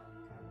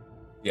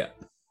 Yeah.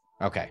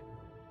 Okay.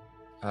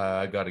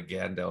 I got a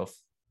Gandalf.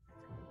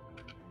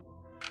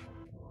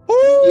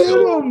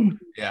 Woo!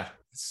 Yeah,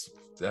 it's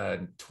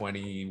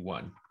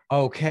 21.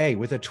 Okay,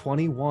 with a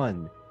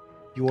 21,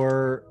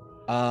 your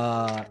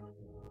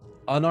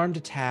unarmed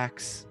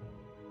attacks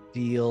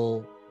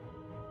deal,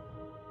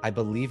 I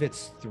believe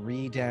it's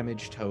 3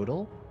 damage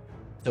total.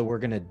 So we're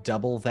gonna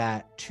double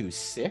that to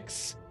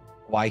 6.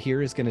 Y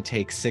here is gonna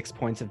take 6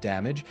 points of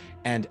damage.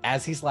 And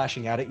as he's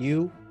lashing out at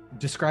you,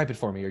 describe it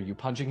for me. Are you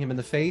punching him in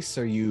the face?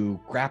 Are you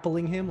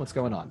grappling him? What's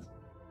going on?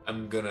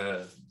 I'm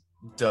gonna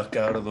duck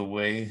out of the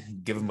way,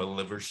 give him a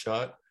liver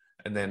shot,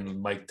 and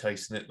then Mike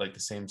Tyson it like the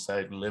same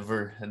side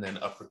liver, and then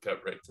uppercut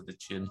right to the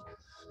chin.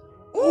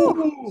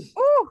 Ooh!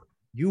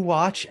 You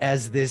watch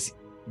as this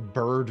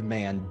bird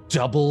man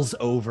doubles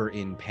over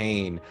in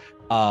pain.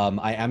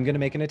 I am going to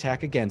make an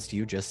attack against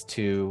you just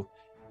to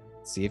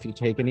see if you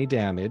take any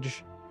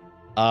damage.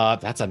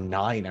 That's a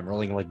 9. I'm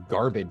rolling like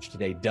garbage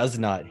today. Does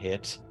not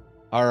hit.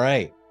 All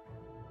right.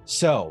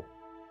 So,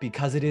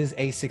 because it is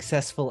a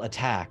successful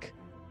attack,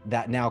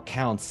 that now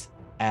counts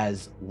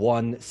as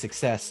 1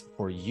 success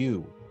for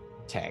you,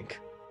 Tank.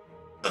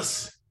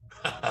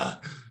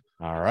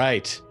 All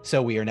right.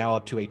 So we are now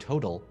up to a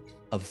total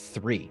of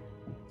 3.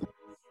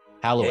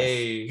 Halloweth,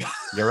 Hey.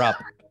 you're up.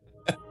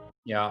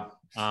 Yeah.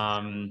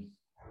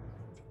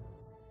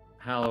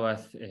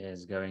 Halloweth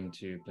is going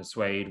to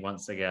persuade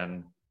once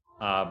again,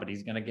 but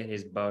he's going to get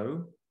his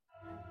bow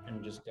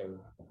and just go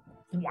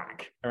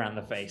whack around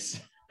the face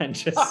and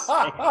just say,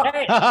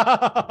 hey!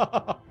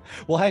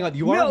 Well, hang on.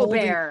 You No are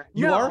holding, bear,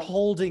 You no. are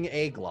holding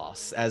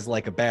Agloss as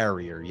like a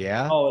barrier,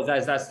 yeah? Oh,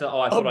 that's the. Oh,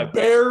 I thought A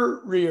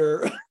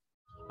barrier.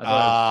 I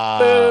thought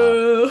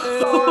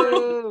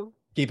Boo.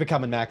 Keep it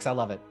coming, Max. I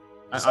love it.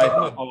 I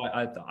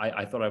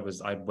thought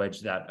I'd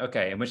wedge that.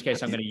 Okay, in which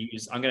case I'm going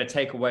to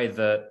take away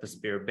the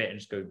spear a bit and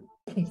just go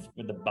poof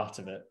with the butt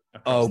of it.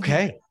 across the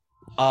Okay. head.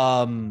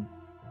 I'm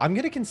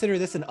going to consider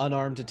this an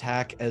unarmed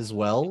attack as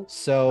well.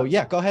 So,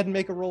 yeah, go ahead and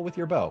make a roll with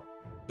your bow.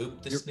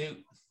 Boop the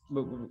snoot.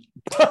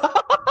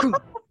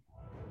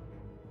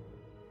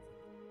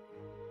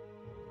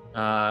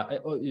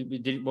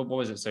 What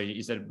was it? So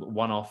you said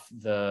 1 off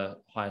the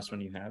highest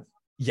one you have.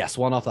 Yes,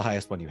 1 off the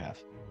highest one you have.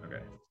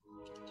 Okay.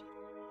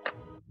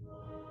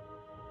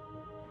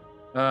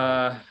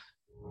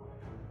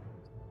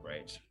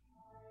 Great.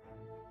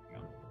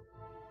 Hang on.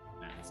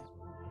 Maths.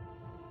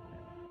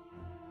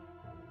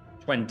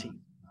 20.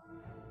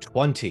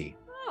 20.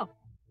 Oh.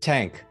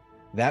 Tank,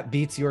 that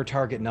beats your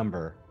target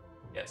number.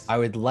 Yes. I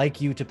would like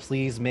you to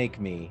please make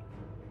me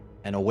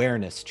an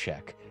awareness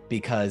check,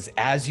 because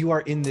as you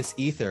are in this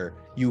ether,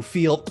 you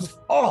feel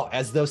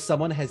as though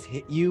someone has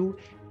hit you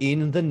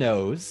in the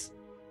nose,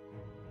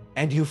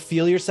 and you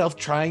feel yourself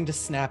trying to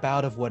snap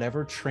out of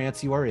whatever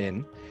trance you are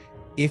in.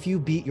 If you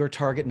beat your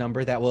target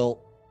number, that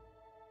will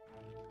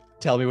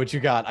tell me what you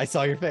got. I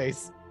saw your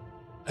face.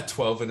 A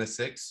 12 and a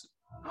 6.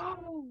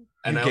 You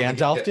And I only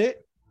Gandalfed get-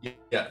 it?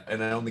 Yeah,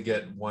 and I only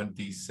get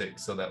 1d6,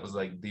 so that was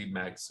like the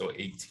max, so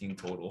 18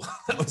 total.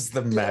 That was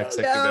the max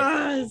I could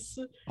have. Yes.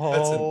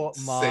 Oh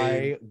my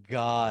insane.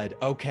 god.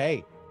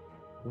 Okay.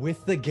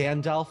 With the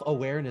Gandalf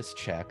awareness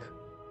check,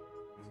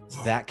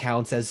 that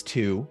counts as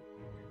 2.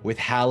 With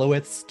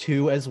Halloweth's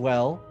 2 as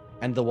well,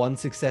 and the 1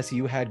 success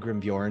you had,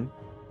 Grimbjorn,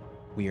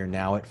 we are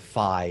now at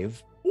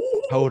 5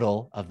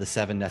 total of the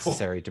 7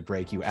 necessary to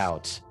break you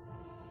out.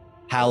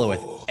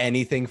 Halloweth, Oh.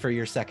 anything for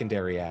your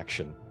secondary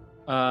action?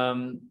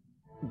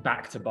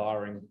 Back to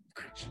barring,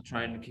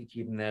 trying to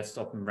keep them there,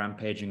 stop them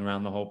rampaging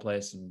around the whole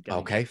place. And getting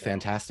Okay, them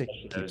fantastic.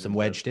 especially Keeps those them in the-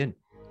 wedged in.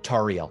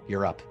 Tariel,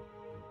 you're up.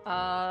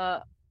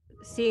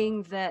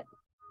 Seeing that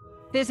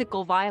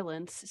physical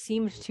violence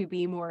seems to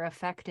be more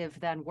effective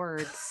than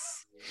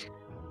words,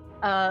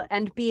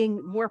 and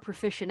being more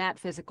proficient at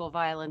physical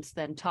violence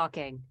than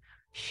talking,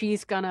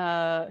 she's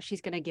gonna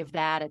give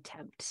that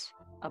attempt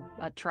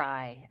a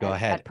try. Go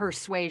ahead. At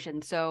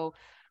persuasion. So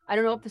I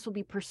don't know if this will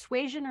be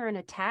persuasion or an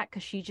attack,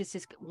 because she just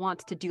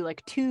wants to do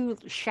like 2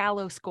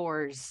 shallow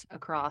scores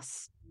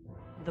across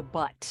the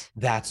butt.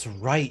 That's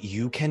right.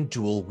 You can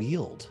dual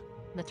wield.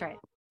 That's right.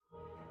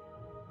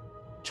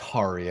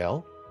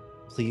 Tariel,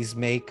 please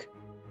make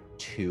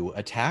 2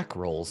 attack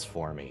rolls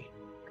for me.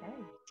 Okay.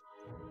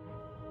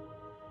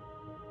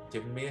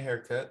 Giving me a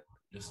haircut.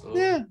 Just a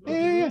Yeah,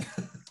 yeah.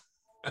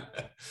 A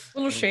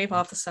little shave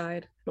off the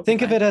side. It'll be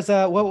Think of fine. it as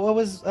what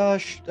was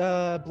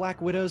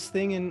Black Widow's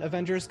thing in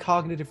Avengers?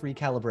 Cognitive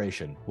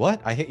recalibration. What?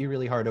 I hit you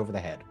really hard over the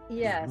head.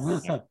 Yes.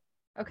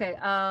 Okay.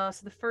 So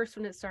the first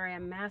one is, sorry,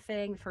 I'm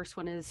mathing. The first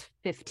one is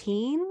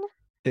 15.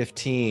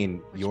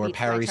 15. Which Your beats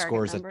my parry target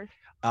scores. number.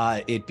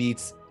 It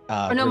beats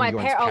Oh no, my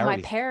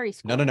Grimbjorn's parry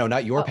score. No,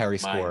 not your Oh. parry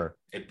Mine. score.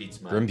 It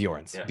beats mine.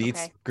 Grimbjorn's Yeah.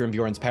 beats Okay.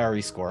 Grimbjorn's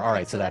parry score. All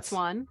right, so that's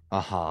one.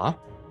 uh-huh.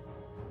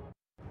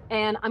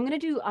 And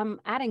I'm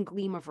adding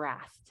Gleam of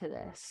Wrath to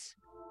this.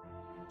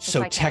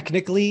 So I can.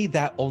 technically,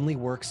 that only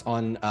works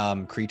on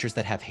creatures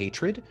that have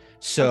hatred.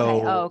 So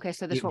Okay. Oh, okay.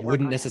 So this it won't work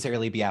wouldn't on him.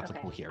 necessarily be Okay.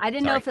 applicable here. I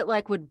didn't know Sorry. if it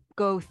like would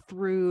go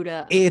through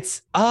to.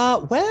 It's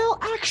well,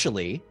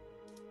 actually,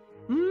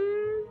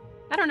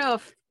 I don't know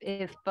if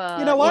You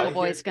know what? Evil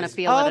Boy's gonna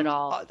feel it at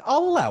all.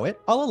 I'll allow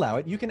it. I'll allow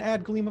it. You can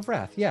add Gleam of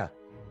Wrath. Yeah.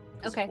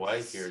 Okay. Why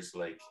here is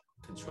like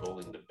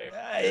controlling the bear.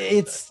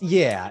 It's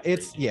yeah.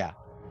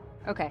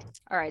 Okay.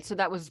 All right. So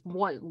that was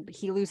one.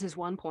 He loses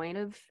 1 point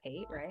of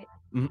hate, right?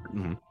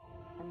 Mm-hmm.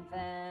 And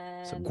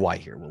then So Gwai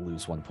here will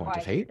lose 1 point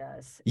of Gwai hate.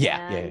 does.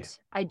 Yeah, yeah. And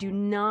I do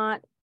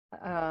not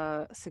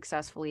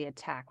successfully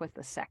attack with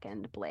the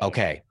second blade.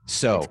 Okay,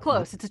 so It's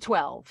close. It's a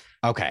 12.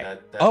 Okay.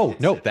 That Oh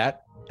hits no, it.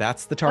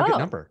 that's the target Oh.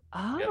 number.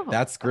 Oh.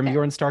 That's okay.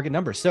 Grimbjorn's target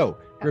number. So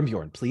Okay.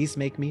 Grimbjorn, please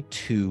make me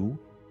 2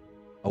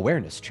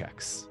 awareness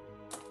checks.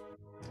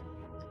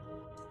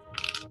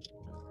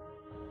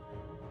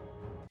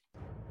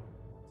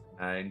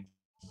 9.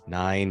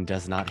 9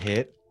 does not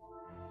hit.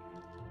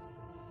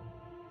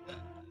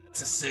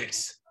 It's a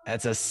 6.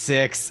 That's a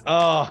 6.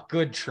 Oh,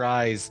 good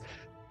tries.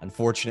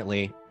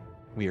 Unfortunately,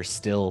 we are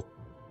still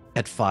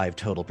at 5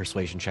 total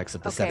persuasion checks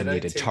of the Okay. 7 Did I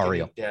needed. take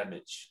Tariel. any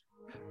damage?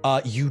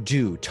 You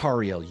do.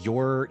 Tariel,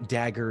 your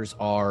daggers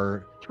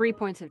are 3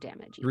 points of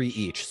damage. 3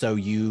 each. So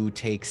you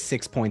take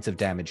 6 points of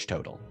damage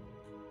total.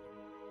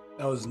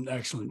 That was an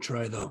excellent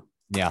try, though.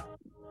 Yeah.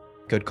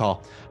 Good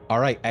call. All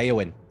right,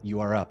 Aowen, you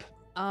are up.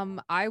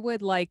 I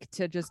would like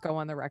to just go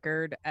on the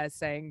record as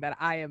saying that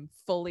I am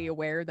fully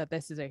aware that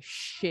this is a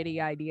shitty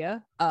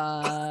idea.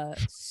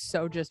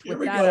 So just Here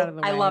with we that go. out of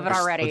the way, I love it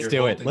already. Let's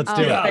do it. Let's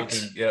do Yeah.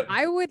 it. Yep.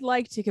 I would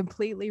like to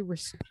completely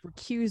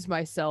recuse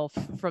myself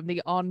from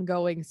the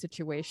ongoing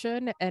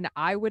situation, and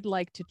I would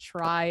like to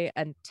try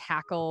and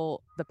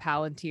tackle the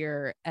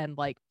Palantir and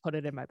like put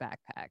it in my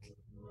backpack.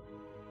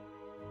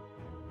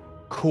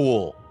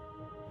 Cool.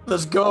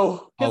 Let's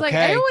go. Because like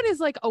Okay. Eowyn is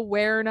like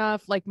aware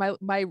enough, like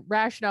my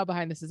rationale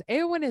behind this is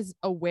Eowyn is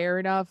aware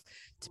enough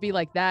to be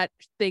like that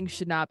thing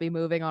should not be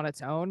moving on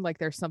its own. Like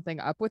there's something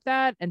up with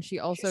that. And she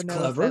also She's knows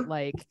clever. that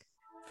like,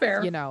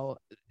 Fair. you know,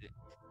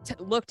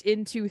 looked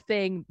into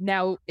thing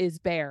now is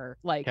bear.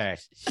 Like Okay.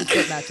 she's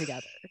putting that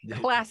together.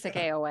 Classic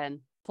AON.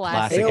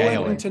 Classic Aowen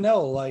Aowen. and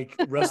Tanel like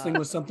wrestling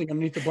with something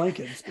underneath the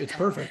blanket. It's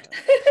perfect.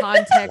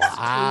 Context clues, Eowyn.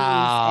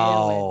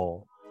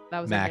 Wow. That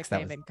was Max, a that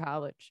nickname in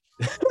college.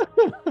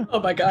 Oh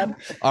my god.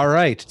 All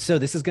right. So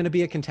this is going to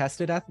be a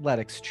contested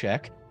athletics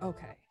check.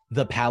 Okay.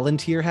 The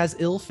Palantir has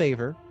ill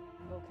favor.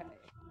 Okay.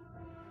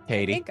 I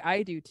Katie, think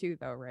I do too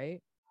though, right?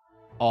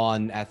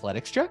 on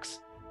athletics checks?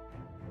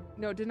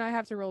 No, didn't I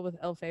have to roll with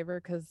ill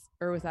favor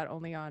or was that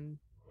only on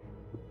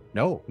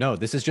No,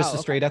 this is just Oh, a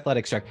okay. straight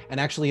athletics check. And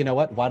actually, you know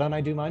what? Why don't I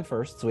do mine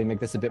first so we make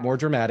this a bit more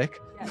dramatic?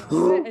 Yeah,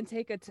 do it and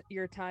take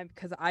your time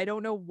because I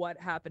don't know what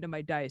happened to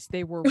my dice.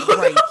 They were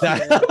right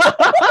here.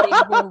 They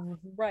were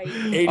right.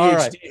 ADHD All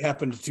right.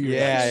 happened to your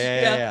Yeah,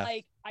 dice. yeah.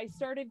 Like I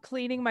started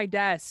cleaning my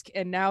desk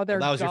and now they're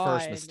Well, that was your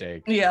first gone,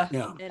 mistake. Yeah.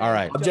 Yeah. and All I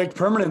right. Object don't-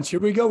 permanence. Here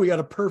we go. We got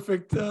a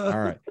perfect. All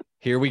right,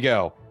 here we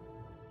go.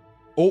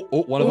 Oh,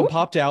 one of them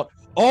popped out.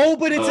 Oh,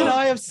 but it's an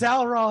Eye of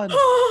Sauron.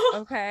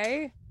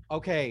 Okay.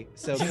 Okay,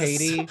 so Yes.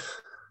 Katie,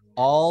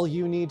 all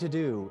you need to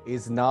do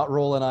is not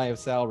roll an Eye of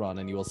Sauron,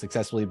 and you will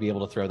successfully be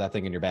able to throw that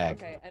thing in your bag.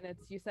 Okay. And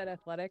you said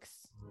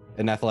athletics.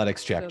 An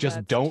athletics check. So Just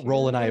that's don't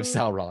roll an Eye of 2.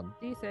 Sauron.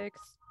 D6.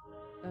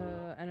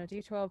 And a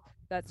D12.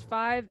 That's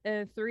 5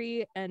 and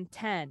 3 and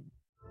 10.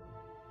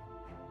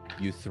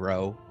 You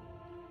throw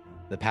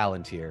the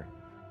Palantir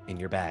in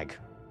your bag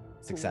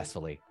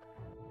successfully.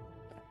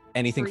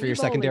 Anything for Free your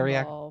secondary bowling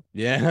action? ball.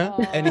 Yeah.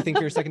 Aw. Anything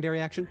for your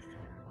secondary action?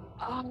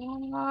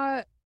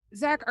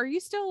 Zach, are you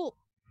still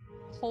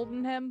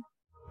holding him?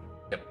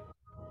 Yep.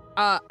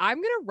 I'm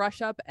gonna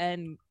rush up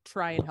and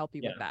try and help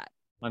you with Yeah. that.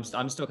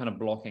 I'm still kind of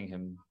blocking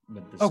him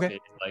with the Okay. spear,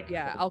 like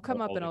Yeah, I'll come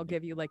up and I'll holding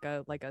him. give you like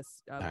a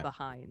Alright.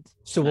 behind.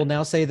 So we'll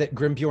now say that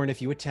Grimbjorn,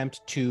 if you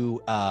attempt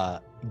to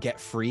get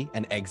free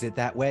and exit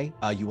that way,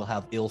 you will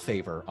have ill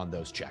favor on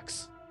those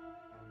checks.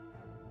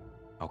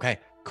 Okay,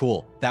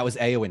 cool. That was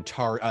Eowyn.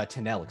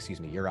 Tanel, excuse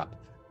me. You're up.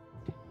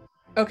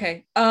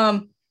 Okay.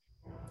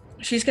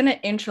 She's gonna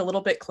inch a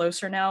little bit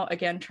closer now,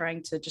 again,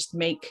 trying to just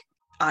make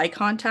eye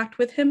contact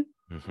with him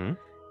Mm-hmm.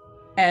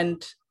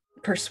 and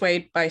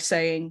persuade by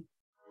saying,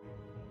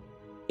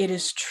 "It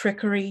is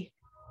trickery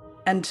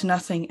and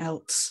nothing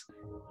else.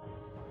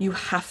 You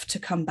have to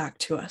come back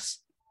to us."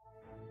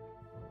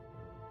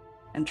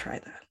 And try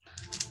that.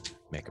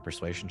 Make a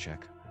persuasion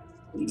check.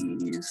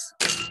 Please.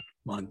 Come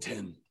on,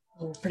 10.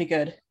 Oh, pretty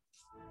good.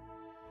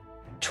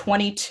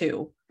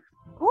 22.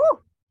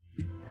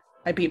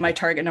 I beat my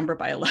target number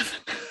by 11.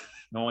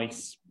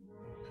 Nice.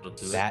 It'll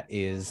do it. That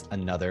is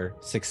another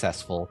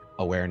successful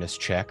awareness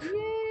check.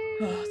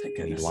 Oh, thank Need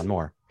goodness. one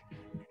more.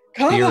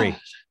 Come Beery. on.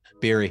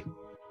 Beery,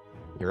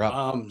 you're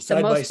up. The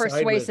Side by most side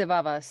persuasive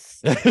of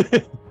us.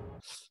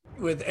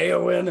 with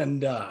Aowen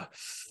and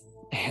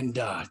And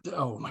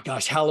oh my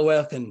gosh,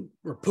 Halloweth, and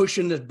we're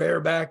pushing this bear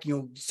back,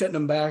 setting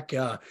him back.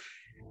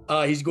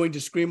 He's going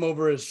to scream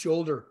over his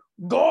shoulder,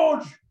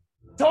 Gorge,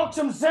 talk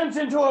some sense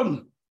into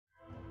him.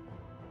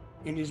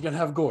 And he's gonna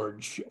have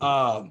Gorge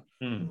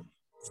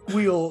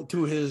squeal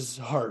to his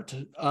heart.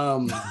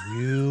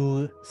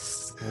 You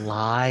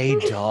sly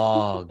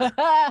dog.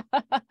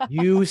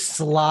 You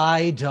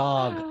sly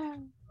dog.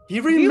 He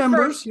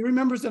remembers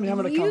them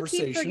having a You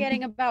conversation. keep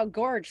forgetting about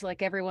Gorge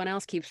like everyone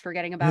else keeps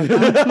forgetting about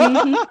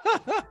God.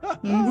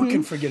 Who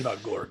can forget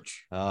about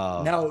Gorge?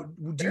 Oh. Now,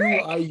 do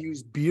I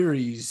use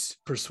Beery's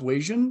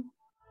persuasion?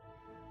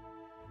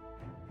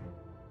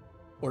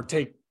 Or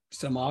take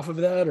some off of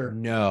that? Or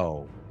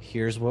No.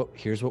 Here's what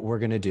we're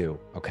gonna do,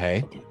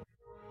 okay?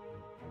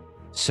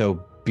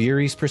 So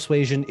Beery's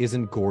persuasion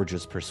isn't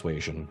Gorge's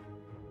persuasion.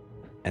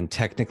 And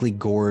technically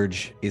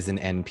Gorge is an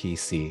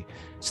NPC.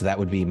 So that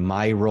would be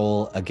my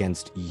roll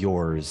against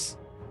yours,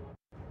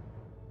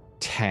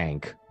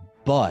 Tank.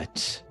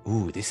 But,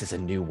 ooh, this is a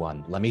new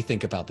one. Let me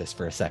think about this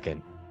for a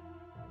second.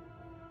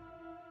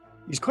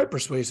 He's quite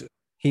persuasive.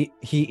 He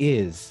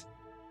is.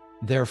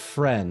 They're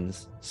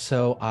friends,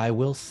 so I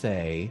will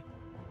say.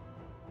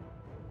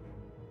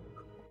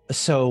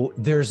 So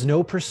there's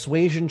no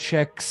persuasion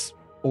checks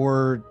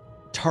or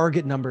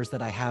target numbers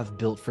that I have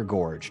built for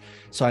Gorge.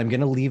 So I'm going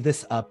to leave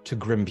this up to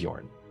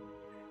Grimbjorn.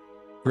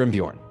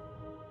 Grimbjorn,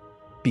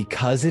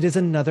 because it is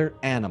another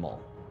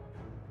animal,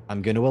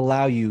 I'm going to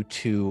allow you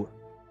to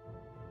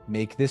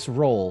make this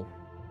roll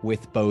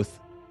with both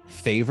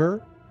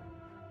favor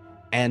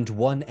and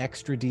 1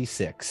 extra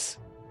d6.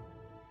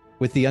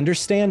 With the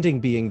understanding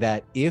being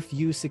that if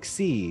you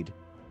succeed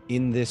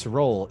in this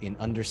roll in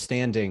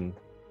understanding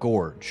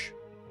Gorge,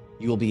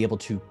 you will be able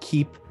to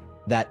keep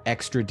that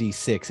extra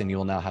d6 and you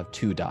will now have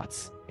 2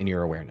 dots in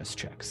your awareness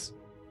checks.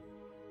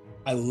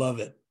 I love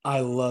it. I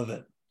love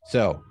it.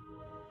 So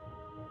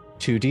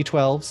 2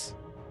 d12s,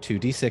 2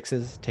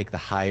 d6s, take the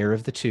higher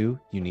of the 2.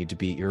 You need to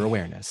beat your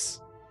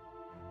awareness.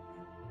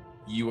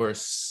 You are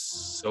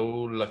so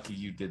lucky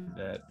you did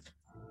that.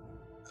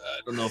 I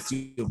don't know if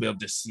you'll be able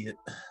to see it.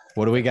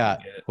 What do we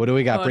got? What do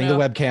we got? Oh, Bring no.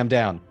 the webcam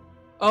down.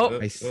 Oh,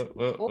 Nice.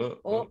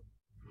 Oh.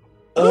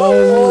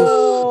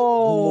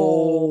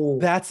 Oh,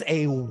 that's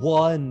a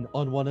 1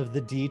 on one of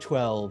the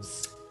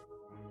d12s.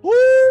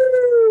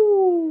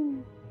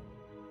 Woo!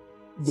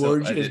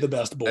 Gorge So I is did- the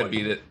best boy. I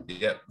beat it.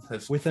 Yep.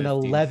 That's With an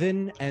 15.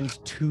 11 and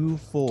 2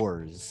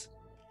 4s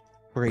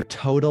for a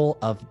total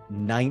of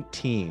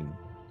 19.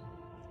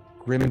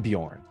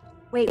 Grimbjorn.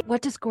 Wait,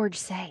 what does Gorge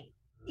say?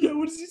 Yeah,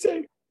 what does he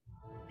say?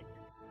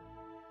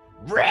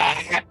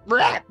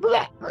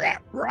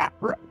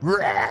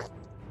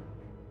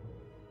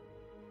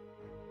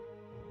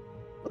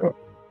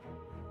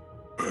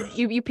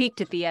 You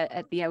peeked at the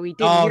we didn't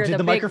Oh, hear did the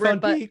big microphone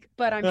but, peak?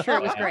 but I'm sure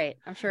it was great.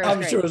 I'm sure it was I'm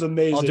great. sure it was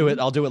amazing.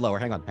 I'll do it lower.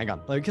 Hang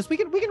on. Because we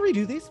can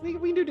redo these. We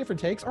can do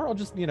different takes, or I'll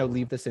just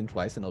leave this in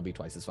twice and it'll be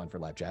twice as fun for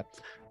live chat.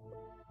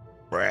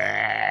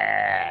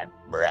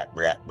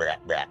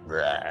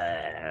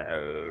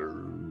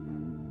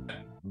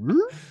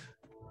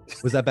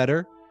 Was that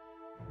better?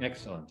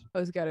 Excellent. It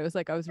was good. It was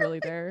like I was really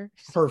there.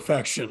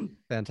 Perfection.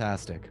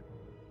 Fantastic.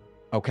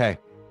 Okay.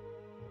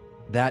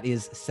 That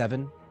is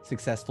 7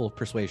 successful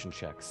persuasion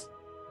checks.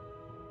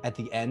 At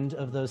the end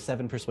of those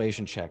 7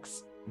 persuasion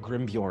checks,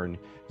 Grimbjorn,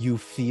 you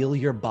feel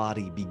your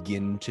body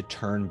begin to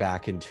turn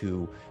back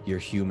into your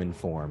human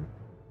form.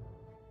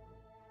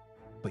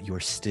 But you're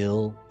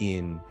still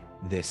in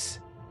this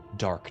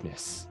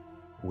darkness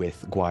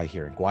with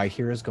Gwaihir.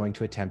 Gwaihir is going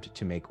to attempt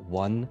to make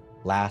one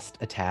last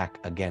attack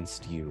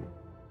against you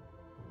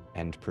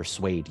and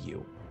persuade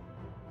you.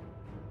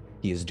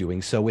 He is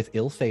doing so with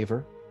ill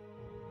favor,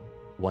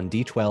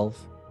 1d12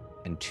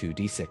 and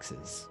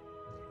 2d6s.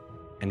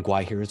 And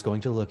Gwaihir is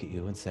going to look at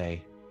you and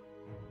say,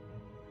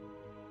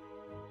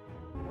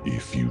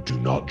 If you do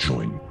not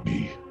join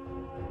me,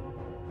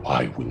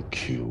 I will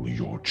kill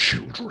your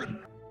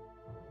children.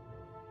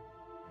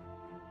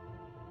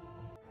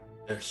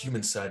 Their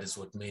human side is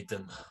what made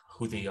them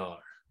who they are.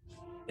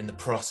 In the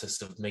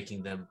process of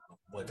making them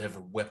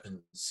whatever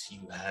weapons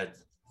you had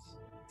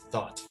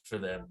thought for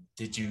them,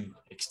 did you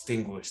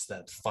extinguish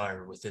that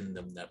fire within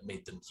them that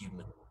made them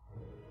human?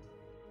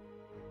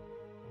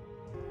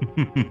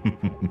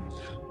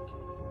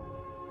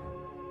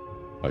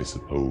 I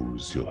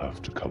suppose you'll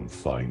have to come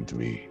find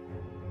me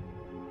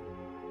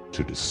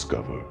to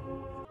discover.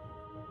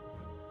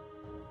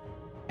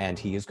 and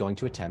he is going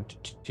to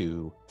attempt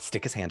to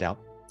stick his hand out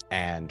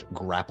and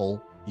grapple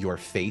your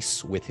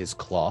face with his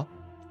claw.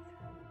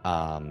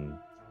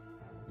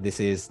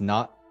 This is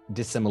not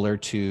dissimilar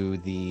to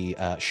the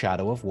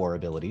Shadow of War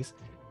abilities,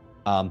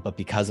 but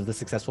because of the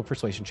successful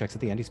persuasion checks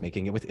at the end, he's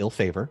making it with ill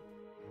favor.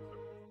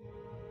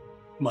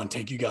 Come on,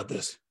 Tank, you got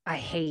this. I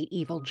hate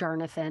evil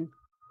Jarnathan.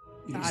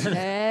 Got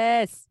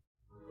this.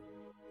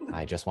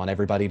 I just want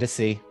everybody to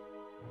see.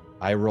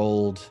 I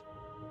rolled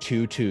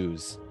 2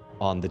 2s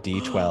on the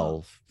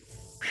D12,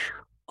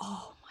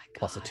 Oh my god.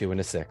 plus a 2 and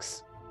a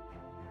 6.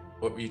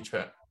 What were you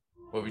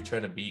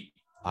trying to beat?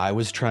 I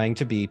was trying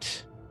to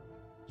beat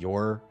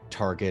your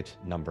target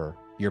number,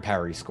 your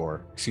parry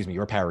score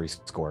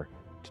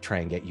to try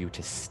and get you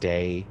to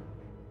stay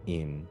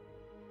in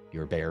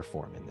your bear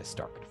form in this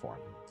darkened form.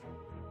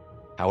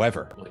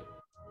 However,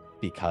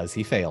 because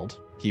he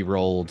failed,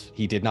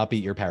 he did not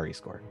beat your parry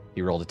score.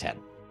 He rolled a 10.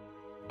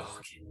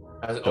 Okay.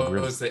 It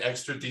was the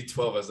extra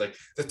D12. I was like,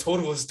 the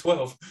total was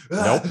 12.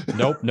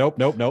 Nope.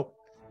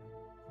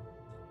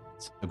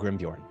 So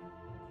Grimbjorn,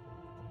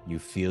 you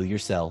feel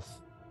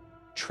yourself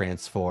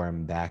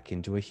transform back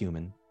into a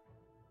human.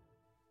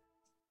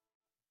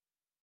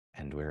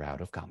 And we're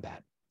out of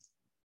combat.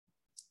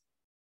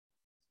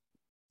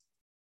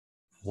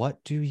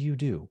 What do you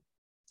do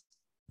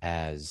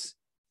as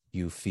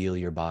you feel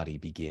your body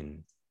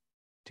begin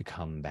to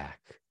come back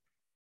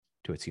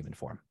to its human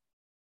form?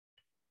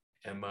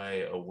 Am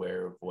I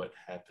aware of what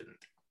happened?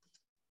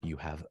 You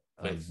have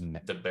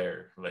the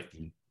bear, like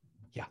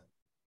yeah.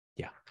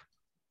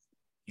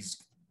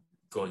 He's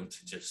going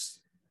to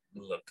just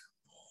look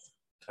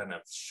kind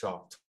of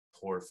shocked,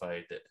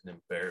 horrified, and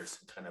embarrassed,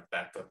 and kind of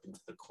back up into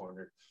the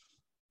corner,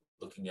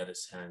 looking at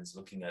his hands,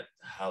 looking at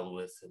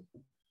Halwith, and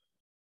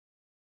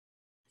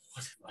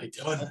what have I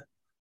done?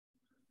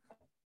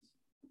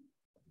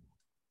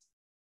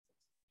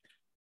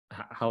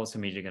 How's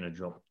immediately going to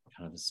drop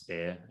kind of a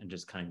spear and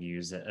just kind of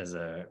use it as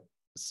a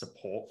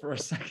support for a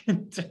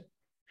second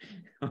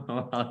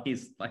while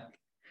he's like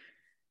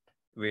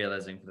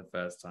realizing for the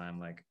first time,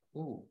 like,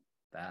 ooh,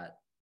 that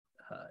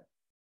hurt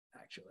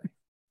actually.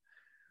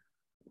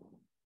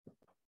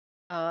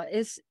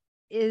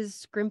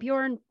 Is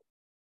Grimbjorn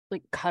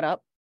like cut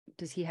up?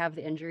 Does he have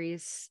the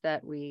injuries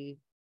that we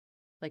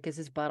like? Is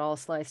his butt all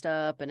sliced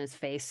up and his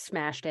face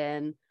smashed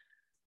in?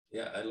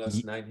 Yeah, I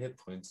lost 9 hit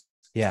points.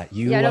 Yeah,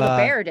 no, the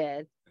bear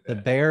did. The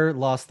bear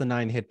lost the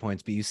 9 hit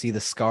points, but you see the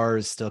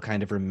scars still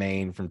kind of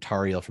remain from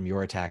Tariel from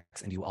your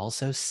attacks, and you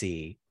also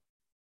see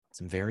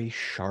some very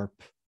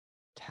sharp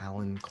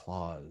talon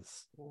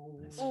claws.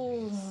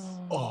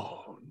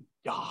 Oh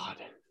God.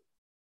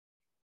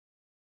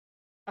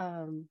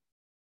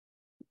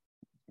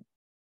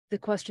 The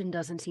question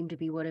doesn't seem to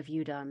be what have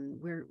you done?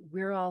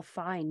 We're all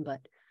fine,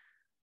 but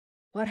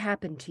what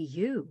happened to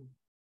you?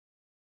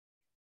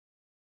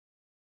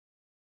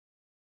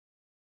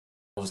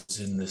 I was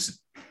in this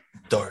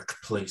dark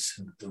place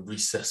in the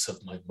recess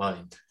of my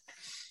mind.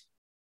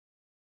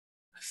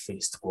 I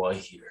faced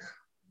Gwaihir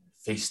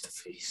face to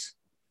face.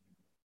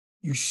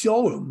 You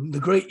saw him, the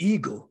great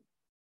eagle.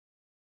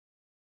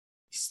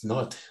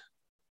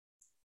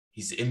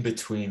 He's in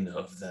between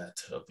of the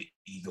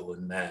eagle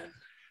and man.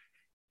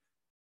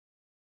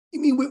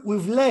 You mean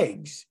with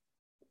legs?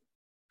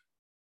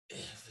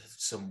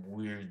 Some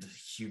weird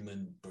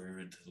human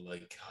bird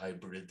like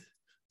hybrid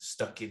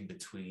stuck in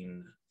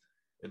between,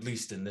 at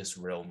least in this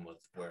realm of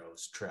where I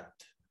was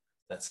trapped.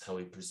 That's how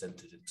he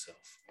presented himself.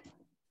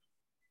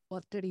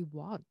 What did he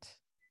want?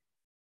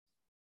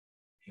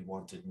 He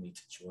wanted me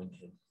to join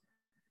him.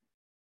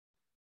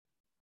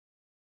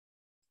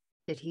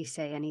 Did he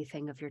say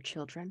anything of your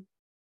children?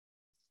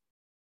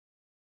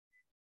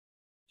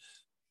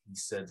 He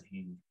said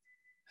he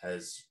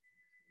has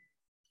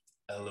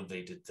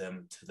elevated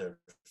them to their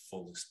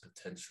fullest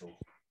potential.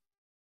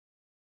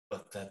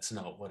 But that's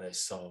not what I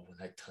saw when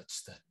I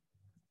touched that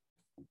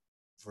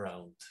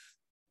round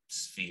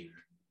sphere.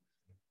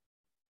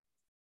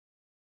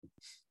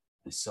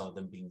 I saw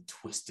them being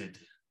twisted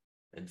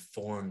and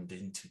formed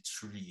into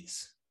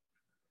trees.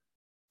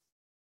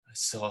 I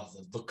saw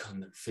the look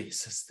on their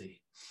face as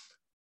they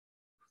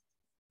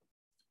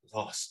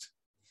lost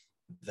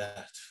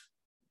that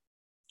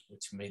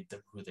which made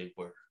them who they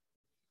were.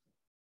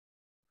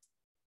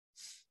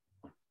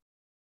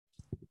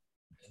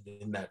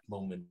 And in that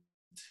moment,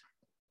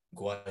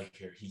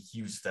 Gwaihir, he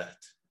used that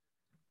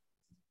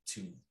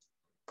to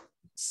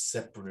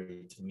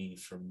separate me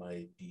from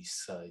my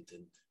beast side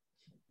and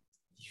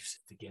use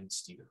it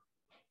against you.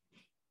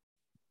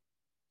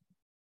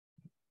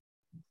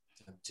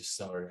 I'm just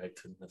sorry I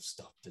couldn't have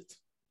stopped it.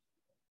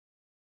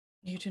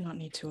 You do not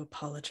need to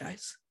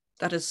apologize.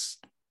 That is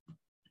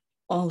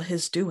all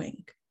his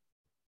doing.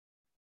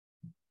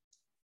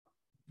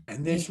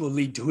 And this will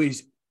lead to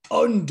his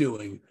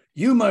undoing.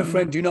 You, my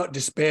friend, do not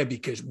despair,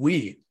 because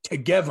we,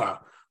 together,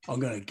 are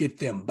going to get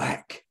them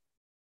back.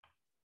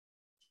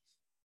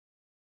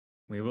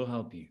 We will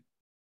help you.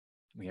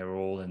 We are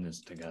all in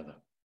this together.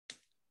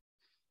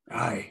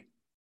 Aye.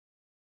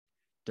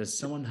 Does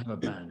someone have a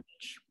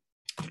bandage?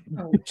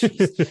 Oh,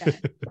 jeez.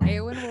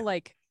 Eowyn will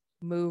like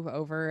move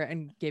over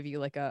and give you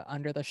like a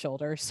under the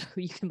shoulder so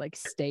you can like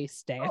stay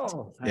stand.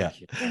 Oh,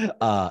 thank you.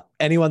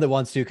 Anyone that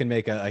wants to can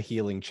make a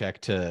healing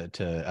check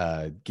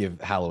to give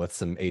Halowith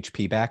some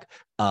HP back.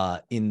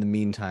 In the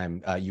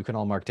meantime, you can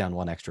all mark down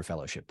 1 extra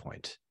fellowship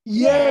point.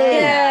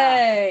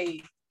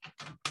 Yay!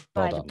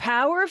 Well By the done.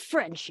 power of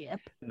friendship.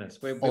 Goodness,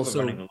 we Also-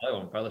 were running low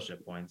on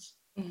fellowship points.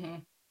 Mm-hmm.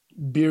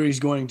 Beery's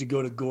going to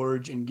go to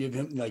Gorge and give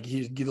him, like,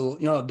 he's give a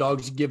little, you know,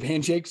 dogs give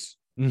handshakes.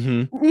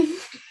 Mm-hmm.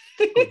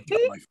 Good job,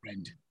 my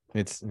friend.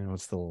 It's, you know,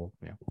 it's the little,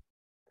 yeah.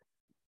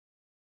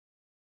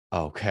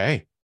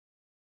 Okay.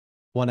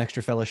 1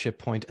 extra fellowship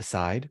point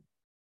aside,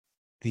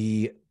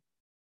 The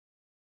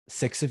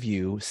 6 of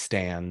you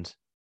stand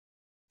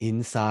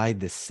inside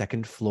the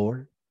second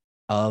floor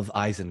of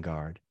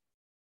Isengard,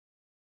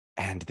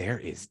 and there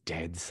is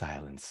dead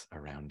silence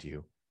around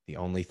you. The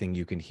only thing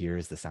you can hear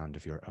is the sound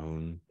of your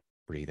own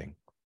breathing.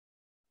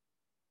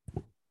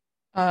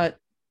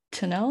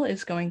 Tanel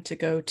is going to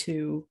go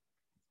to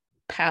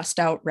passed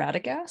out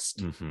Radagast,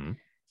 Mm-hmm.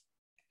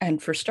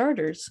 and for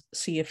starters,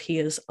 see if he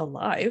is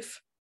alive.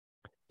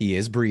 He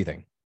is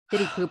breathing.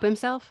 Did he poop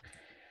himself?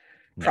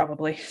 No.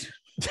 Probably.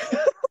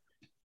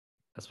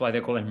 That's why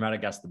they call him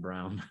Radagast the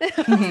Brown.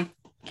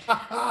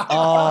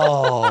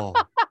 Oh,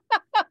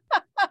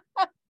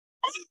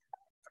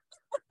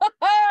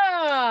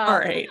 All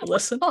right,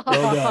 listen.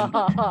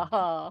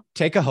 Well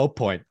take a hope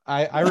point.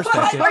 I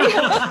respect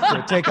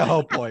it. Take a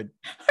hope point.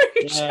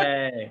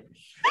 Yay.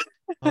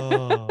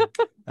 Oh,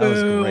 that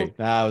was Boo. great.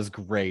 That was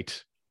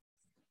great.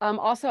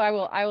 Also,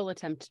 I will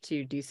attempt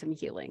to do some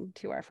healing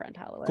to our friend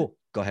Halloween. Cool.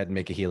 Go ahead and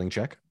make a healing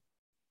check.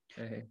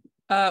 Okay.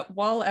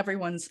 While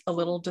everyone's a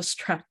little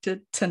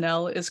distracted,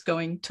 Tanel is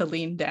going to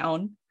lean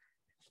down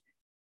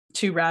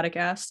to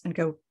Radagast and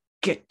go,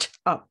 "Get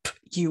up,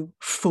 you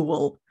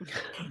fool."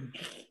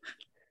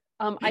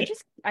 I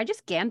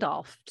just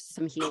Gandalfed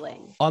some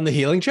healing. On the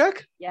healing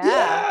check?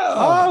 Yeah.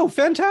 Oh,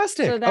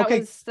 fantastic. So that Okay.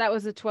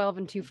 was a 12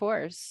 and 2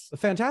 4s.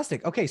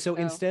 Fantastic. Okay, so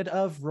So- instead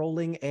of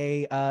rolling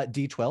a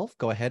d12,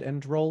 go ahead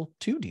and roll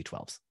 2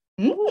 d12s.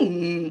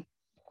 Mm.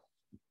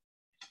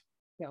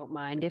 Don't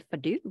mind if I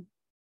do.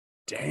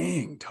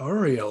 Dang,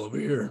 Tariel over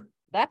here.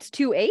 That's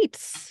 2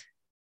 8s.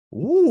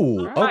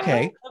 Ooh, Alright.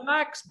 okay. The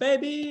max,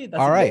 baby. That's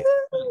All a- right.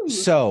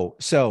 So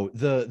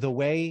the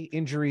way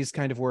injuries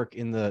kind of work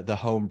in the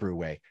homebrew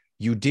way,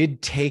 you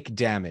did take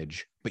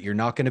damage, but you're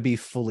not going to be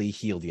fully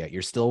healed yet.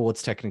 You're still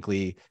what's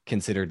technically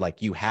considered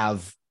like you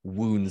have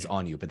wounds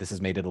on you, but this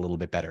has made it a little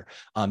bit better.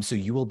 So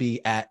you will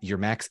be at your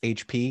max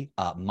HP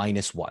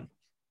 -1.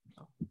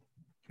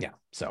 Yeah.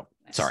 So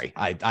Nice. sorry,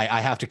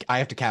 I have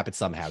to cap it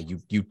somehow.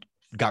 You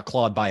got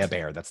clawed by a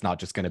bear. That's not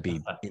just going to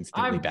be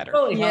instantly I'm better.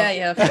 fully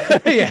Yeah,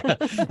 healthy. yeah. Yeah,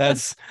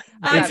 that's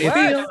I it's-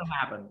 feel What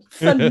happened?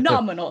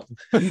 phenomenal.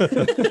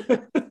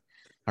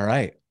 all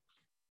right.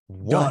 Don,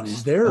 What?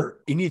 is there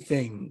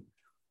anything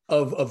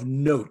of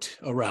note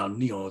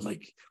around,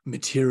 like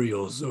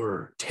materials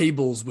or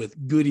tables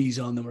with goodies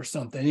on them or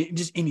something?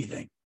 Just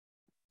anything.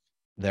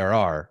 There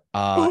are.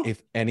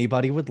 If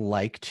anybody would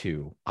like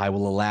to, I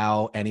will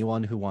allow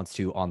anyone who wants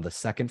to on the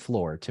second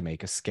floor to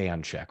make a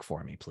scan check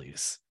for me,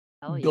 please.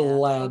 Hell yeah.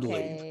 Gladly.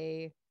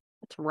 Okay.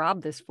 Let's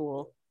rob this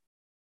fool.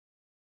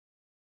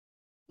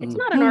 It's Mm.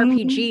 not an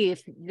RPG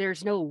if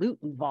there's no loot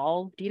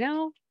involved, you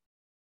know?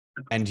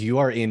 And you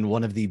are in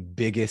one of the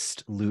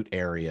biggest loot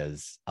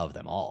areas of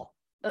them all.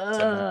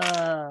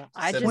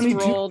 I just 22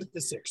 rolled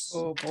to 6.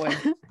 Oh boy.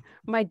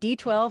 my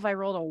D12. I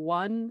rolled a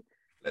 1,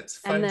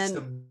 Let's and find then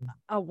some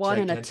a 1,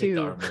 and a gigantic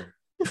 2.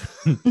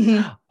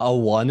 armor. A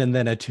 1 and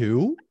then a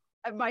 2?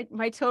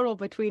 My total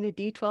between a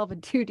D12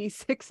 and 2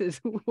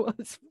 D6s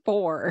was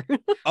 4.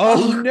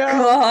 Oh, no.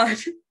 God.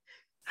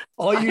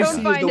 All I you don't see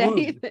is find the wound.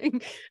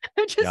 anything.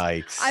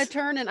 Yikes. I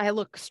turn and I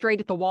look straight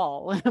at the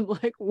wall, and I'm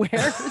like, "Where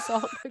is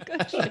all the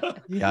good shit?"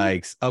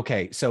 Yikes.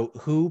 Okay, so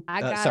who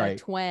I got sorry. a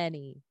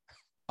 20.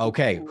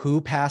 Okay, Ooh. who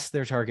passed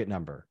their target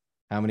number?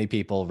 How many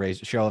people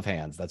raised show of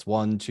hands? That's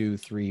 1, 2,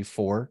 3,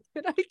 4.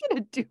 Did I get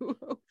a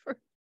do-over?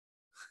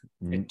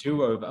 A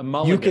do-over. A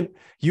mulligan.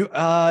 You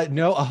can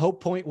no, a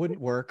hope point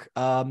wouldn't work.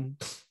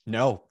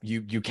 No,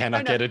 you cannot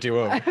know. get a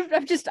do-over.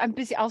 I'm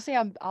busy. I'll say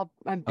I'm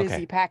busy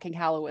Okay. packing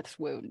Hallowith's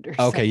wound. Or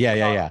Okay, something.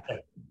 yeah.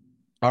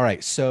 All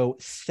right, so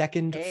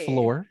second Hey.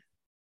 floor.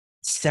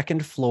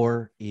 Second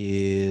floor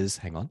is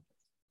hang on.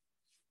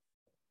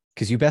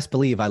 Because you best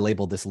believe I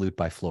labeled this loot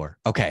by floor.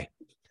 Okay.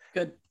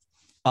 Good.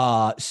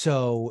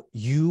 So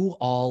you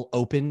all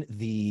open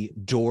the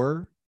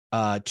door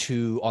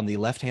to on the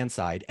left-hand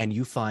side, and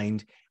you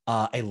find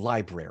a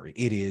library.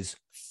 It is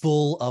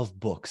full of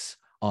books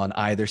on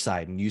either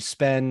side, and you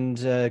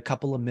spend a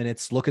couple of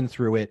minutes looking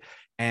through it,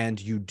 and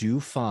you do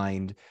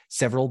find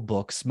several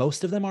books.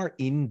 Most of them are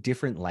in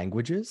different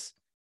languages,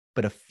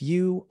 but a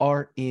few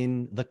are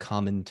in the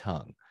common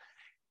tongue.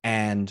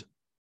 And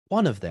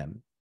one of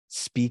them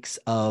speaks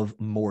of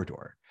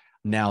Mordor.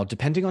 Now,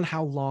 depending on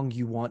how long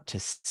you want to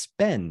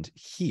spend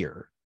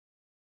here,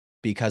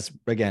 because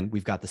again,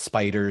 we've got the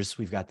spiders,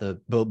 we've got the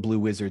blue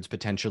wizards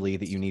potentially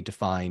that you need to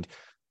find.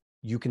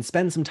 You can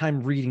spend some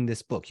time reading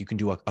this book. You can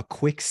do a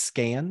quick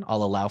scan.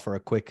 I'll allow for a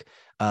quick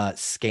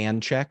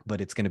scan check,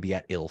 but it's going to be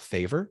at ill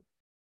favor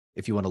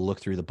if you want to look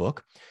through the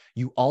book.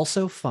 You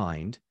also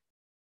find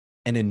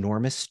an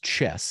enormous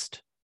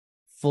chest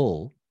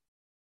full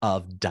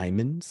of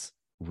diamonds,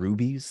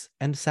 rubies,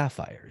 and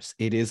sapphires.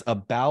 It is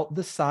about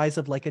the size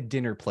of like a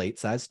dinner plate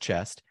sized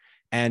chest.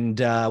 And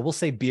we'll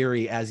say,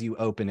 Beery, as you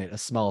open it, a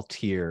small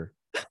tear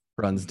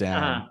runs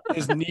down.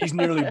 His knees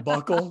nearly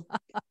buckle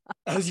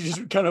as you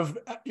just kind of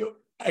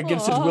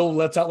against his Aw. will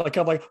lets out like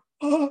I'm like,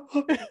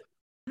 oh.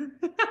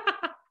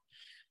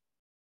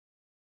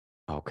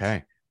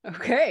 Okay.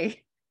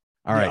 Okay.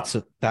 All right, Yeah.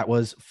 so that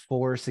was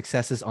 4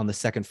 successes on the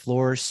second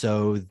floor.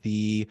 So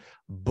the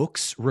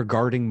books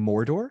regarding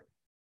Mordor,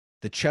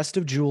 the chest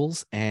of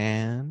jewels,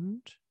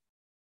 and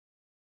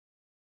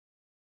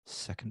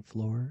second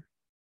floor.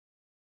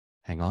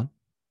 Hang on.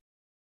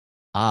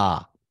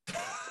 Ah,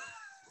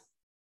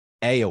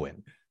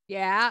 Eowyn,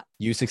 Yeah.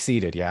 you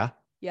succeeded, yeah?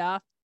 Yeah.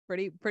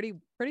 Pretty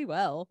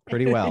well.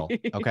 Pretty well.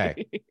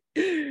 Okay.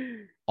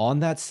 On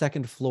that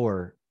second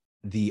floor,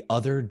 the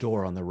other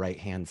door on the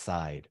right-hand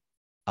side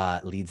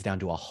leads down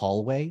to a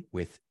hallway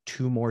with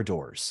 2 more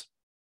doors.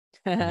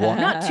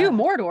 Not 2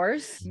 more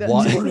doors.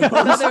 One- No,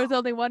 there was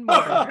only one more.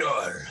 door.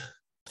 Mordor.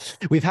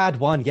 We've had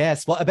one,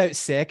 yes. What about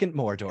second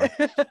Mordor?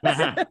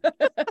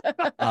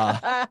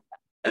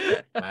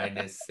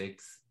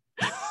 -6.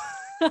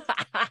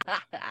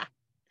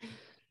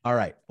 All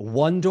right.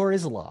 One door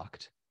is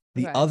locked.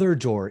 The Okay. other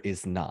door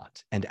is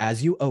not. And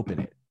as you open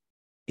it,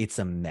 it's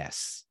a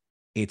mess.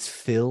 It's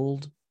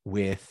filled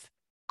with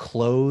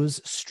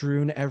clothes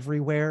strewn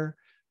everywhere,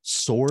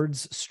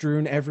 swords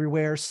strewn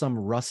everywhere, some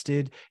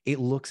rusted. It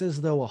looks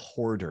as though a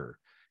hoarder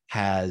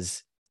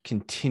has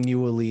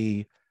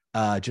continually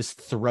just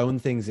thrown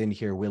things in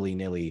here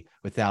willy-nilly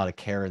without a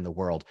care in the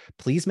world.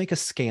 Please make a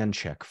scan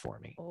check for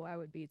me. Oh, I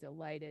would be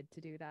delighted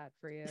to do that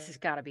for you. This has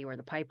got to be where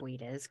the pipe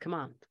weed is. Come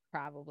on.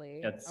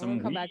 Probably. Get I'm gonna some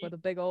come back weed. with a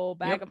big old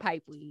bag Yep. of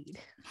pipe weed.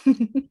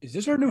 Is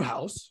this our new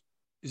house?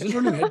 Is this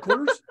our new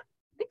headquarters?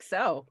 I think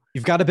so.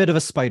 You've got a bit of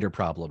a spider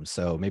problem,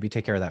 so maybe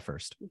take care of that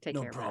first. You Take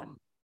No care of that.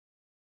 problem.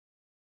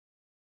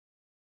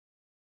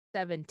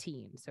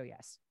 17. So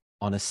yes.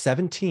 On a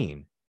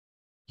 17,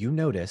 you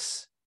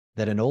notice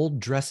that an old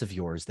dress of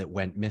yours that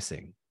went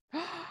missing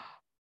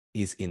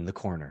is in the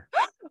corner.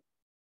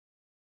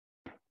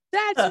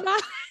 That's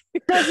not.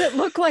 Does it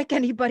look like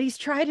anybody's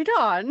tried it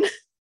on?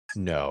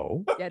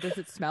 No. Yeah. Does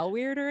it smell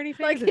weird or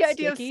anything? Like Is the it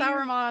idea sticky? of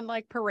Saruman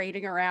like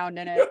parading around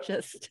in it.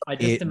 Just I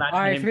just It- imagine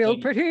I him feel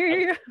being-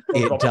 pretty.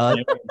 It Robert does.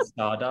 De Niro in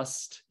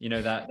Stardust. You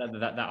know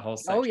that whole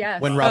section. Oh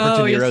yes. When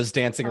Robert Oh, De yes. Niro's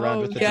dancing around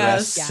Oh, with the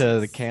yes. dress to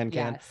the can.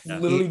 Yes. Yeah.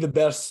 Literally the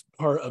best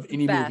part of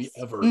any movie Best.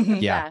 ever.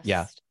 Mhm. Yeah,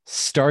 yeah. Best.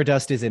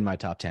 Stardust is in my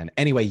top 10.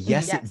 Anyway,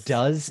 yes, Yes. it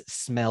does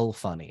smell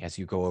funny as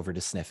you go over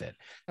to sniff it.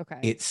 Okay.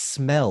 It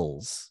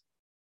smells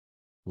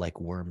like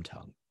worm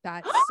tongue.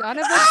 That son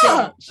of a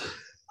bitch.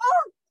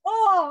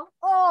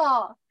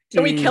 Oh.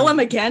 Can we kill Dude. him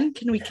again?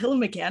 Can we kill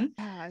him again?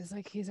 Yeah, I was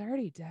like, he's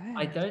already dead.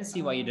 I don't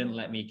see why you didn't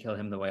let me kill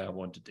him the way I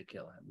wanted to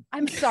kill him.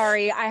 I'm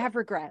sorry. I have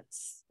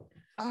regrets.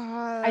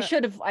 I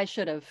should have.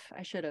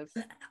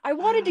 I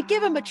wanted to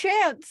give him a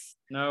chance.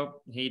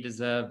 No, he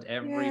deserved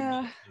every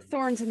Yeah. bit of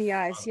Thorns in the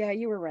eyes. fun. Yeah,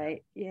 you were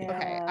right. Yeah.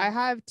 Okay, I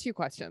have 2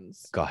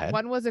 questions. Go ahead.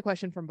 One was a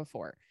question from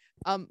before.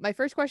 My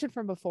first question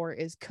from before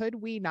is, could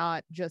we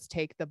not just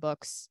take the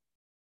books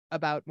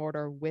about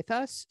Mordor with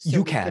us? so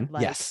You we can, could,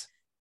 like, yes.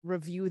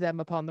 review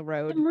them upon the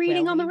road. I'm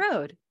reading while on the we-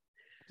 road.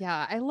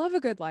 Yeah, I love a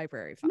good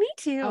library. find. Me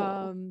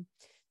too.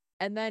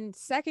 And then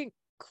second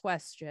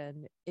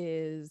question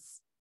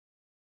is,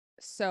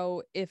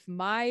 so if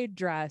my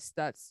dress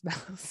that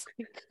smells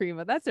like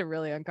Crema, that's a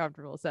really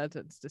uncomfortable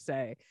sentence to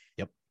say.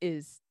 Yep.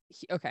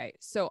 Okay,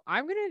 so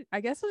I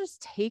guess I'll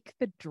just take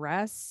the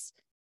dress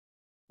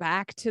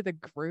back to the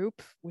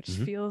group, which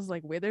Mhm. feels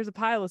like weird. There's a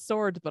pile of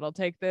swords, but I'll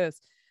take this.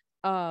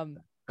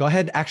 Go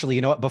ahead. Actually,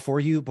 you know what? Before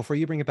you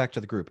bring it back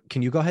to the group,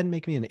 can you go ahead and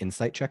make me an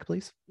insight check,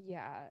 please?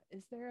 Yeah,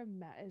 is there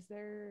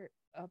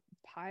a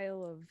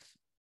pile of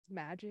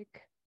magic?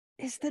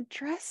 Is the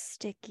dress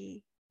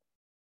sticky?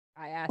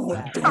 I asked Oh,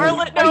 that.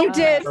 Charlotte, no, you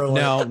did. Or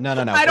No, like- no,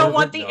 no, no. I don't We're-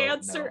 want the no,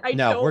 answer. no. I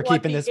No, don't we're want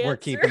keeping the this. We're answer.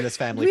 keeping this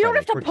family. You don't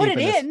have friendly. to We're put it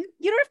keeping this- in.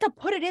 You don't have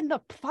to put it in the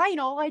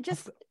final. I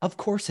just. Of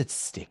course, it's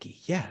sticky.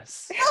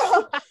 Yes.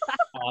 Oh, I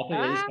thought you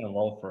were just gonna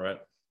roll for it.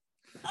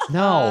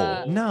 No,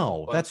 Uh,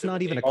 no, that's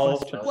not even a Oh,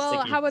 question. well, Well,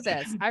 sticky. how about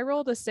this? I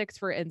rolled a 6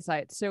 for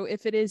insight, so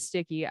if it is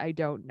sticky, I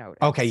don't notice.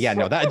 Okay, yeah,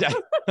 no,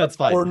 that's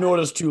fine. Or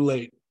notice too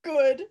late.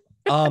 Good.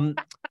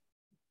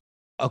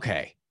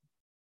 Okay.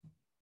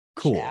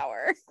 Cool.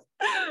 Shower.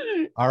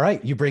 All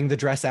right, you bring the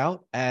dress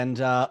out and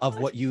of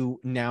what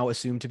you now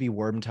assume to be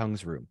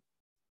Wormtongue's room.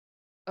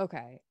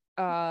 Okay.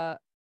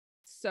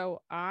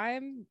 So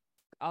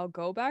I'll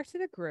go back to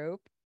the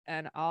group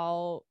and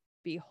I'll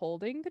be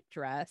holding the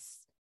dress.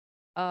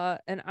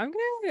 And I'm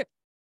gonna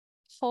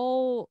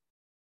pull,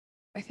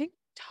 I think,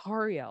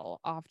 Tariel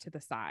off to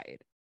the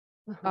side.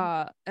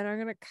 And I'm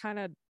gonna kind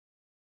of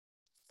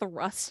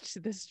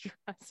thrust this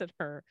dress at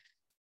her.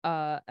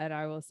 And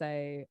I will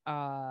say,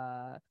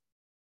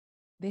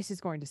 this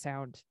is going to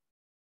sound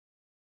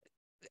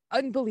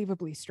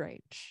unbelievably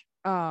strange.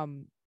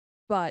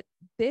 But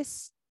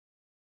this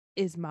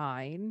is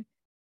mine.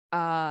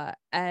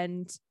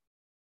 And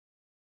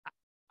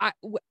all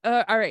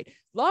right.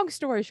 Long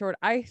story short,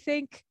 I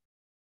think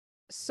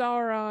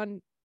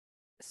Saruman,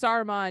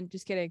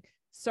 just kidding.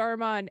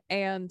 Saruman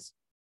and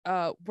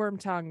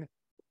Wormtongue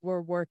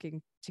were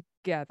working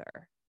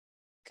together.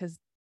 Because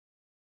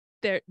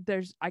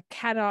I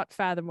cannot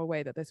fathom a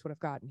way that this would have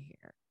gotten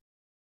here.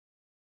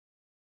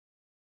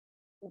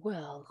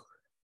 Well,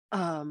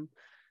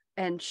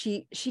 and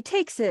she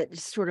takes it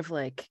just sort of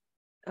like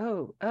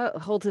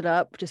holds it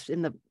up just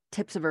in the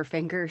tips of her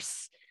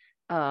fingers.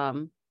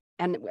 And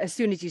as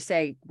soon as you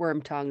say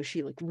worm tongue,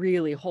 she like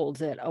really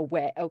holds it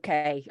away.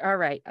 Okay, all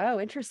right. Oh,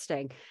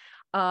 interesting.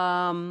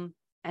 And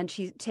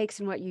she takes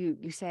in what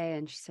you say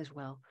and she says,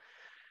 well,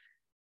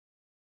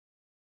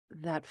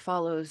 that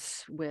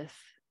follows with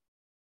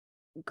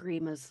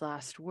Grima's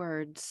last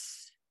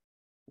words,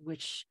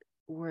 which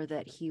were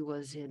that he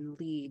was in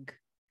league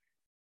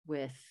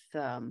with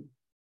the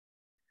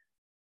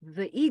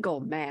Eagle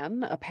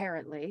Man,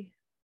 apparently.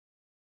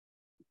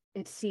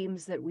 It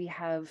seems that we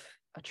have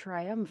a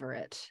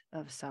triumvirate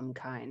of some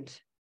kind.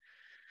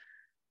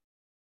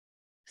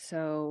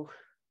 So,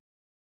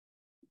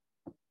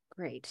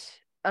 great.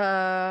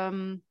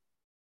 What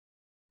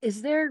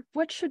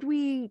should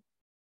we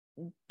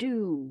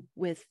do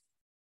with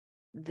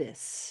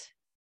this?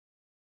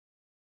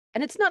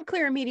 And it's not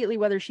clear immediately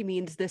whether she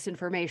means this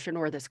information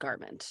or this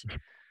garment.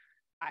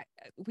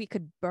 We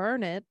could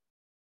burn it.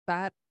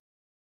 That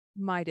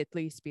might at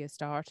least be a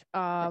start.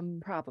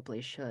 Probably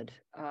should.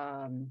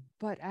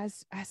 But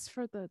as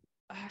for the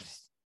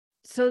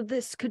so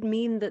this could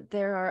mean that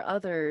there are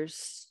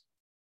others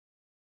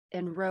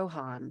in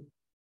Rohan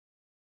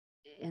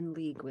in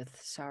league with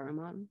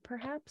Saruman,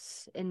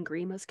 perhaps, in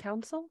Grima's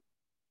council?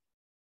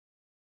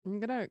 I'm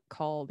gonna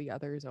call the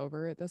others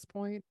over at this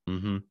point.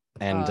 Mm-hmm.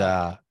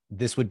 And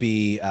this would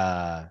be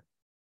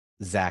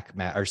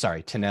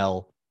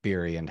Tanel,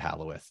 Beery, and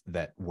Halloweth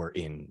that were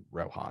in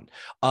Rohan.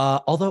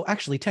 Although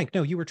actually, Tank,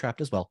 no, you were trapped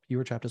as well.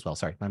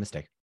 Sorry, my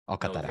mistake. I'll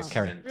cut that out.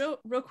 Carry on.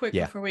 Real quick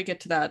Yeah. before we get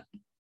to that.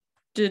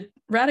 Did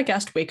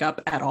Radagast wake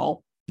up at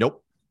all?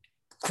 Nope.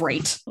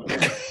 Great.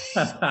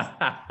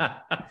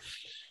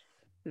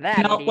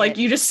 That No, idiot. like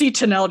you just see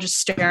Tanel just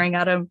staring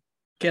at him,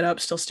 get up,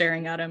 still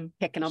staring at him,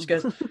 Kicking She him.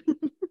 goes,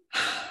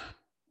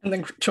 and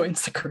then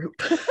joins the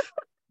group.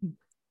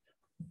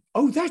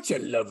 Oh, that's a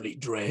lovely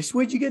dress.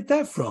 Where'd you get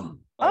that from?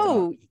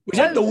 Oh, Was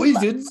that the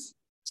wizards?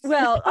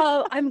 well,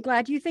 I'm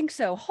glad you think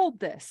so. Hold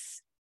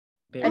this.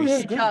 And yeah,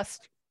 she great.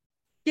 just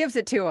gives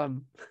it to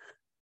him.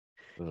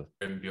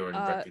 Grimmbjorn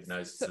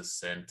recognizes the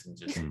scent and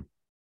just Do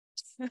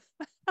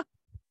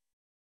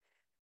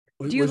you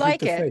Was with like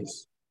the it?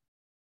 face?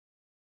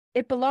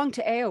 It belonged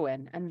to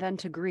Eowyn and then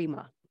to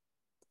Grima.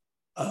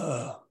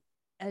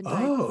 And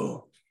I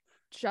Oh,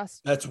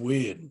 just that's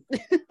weird.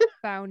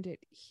 found it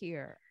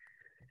here.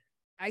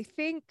 I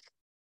think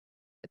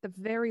at the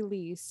very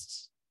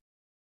least,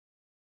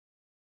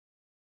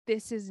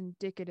 this is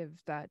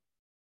indicative that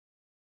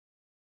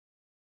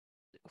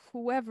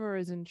whoever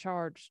is in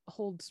charge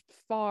holds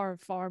far,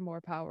 far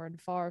more power and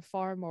far,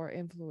 far more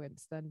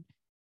influence than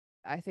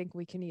I think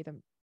we can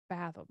even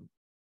fathom.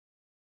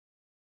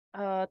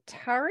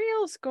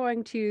 Tariel's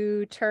going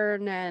to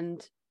turn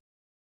and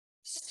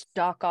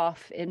stalk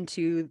off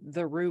into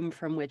the room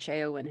from which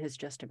Eowyn has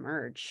just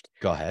emerged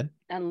Go ahead.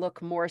 and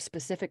look more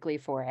specifically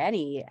for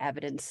any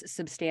evidence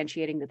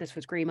substantiating that this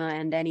was Grima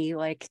and any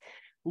like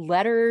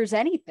letters,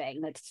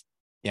 anything that's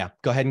Yeah,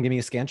 go ahead and give me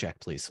a scan check,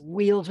 please.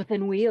 wheels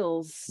within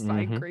wheels.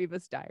 Find Mhm.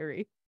 Grievous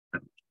diary.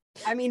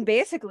 I mean,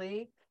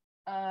 basically,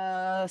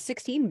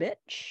 16,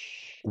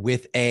 bitch.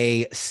 With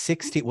a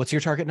 16, what's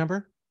your target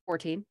number?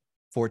 14.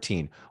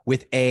 14.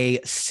 With a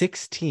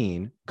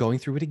 16, going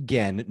through it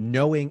again,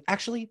 knowing,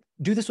 actually,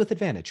 do this with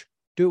advantage.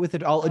 Do it with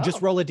it. I'll just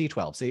Oh. roll a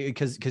d12,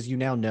 because you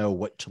now know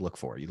what to look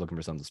for. You're looking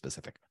for something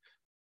specific.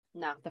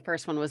 No, the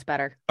first one was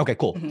better. Okay,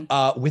 cool.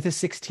 Mhm. With a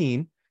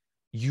 16,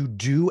 you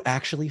do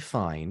actually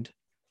find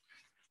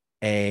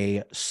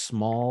a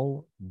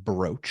small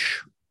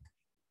brooch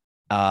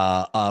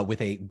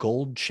with a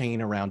gold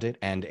chain around it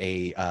and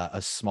a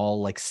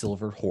small like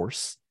silver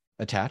horse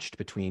attached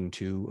between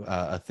two,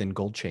 a thin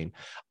gold chain,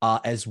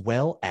 as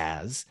well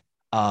as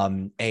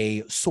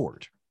a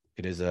sword.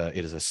 It is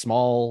a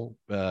small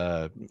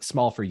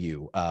for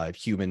you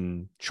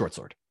human short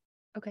sword.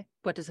 Okay.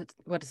 What does it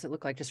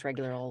look like? Just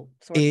regular old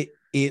sword?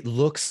 It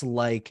looks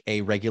like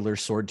a regular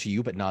sword to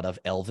you, but not of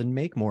elven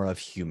make, more of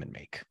human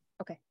make.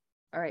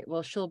 All right.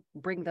 Well, she'll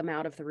bring them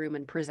out of the room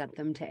and present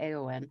them to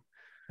Eowyn.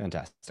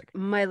 Fantastic.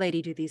 My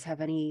lady, do these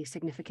have any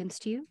significance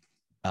to you?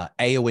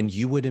 Eowyn,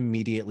 you would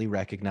immediately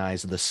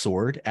recognize the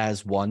sword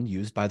as one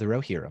used by the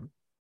Rohirrim.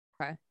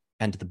 Okay.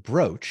 And the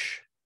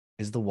brooch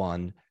is the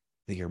one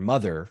that your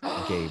mother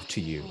gave to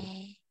you.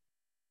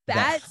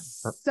 That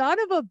son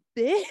of a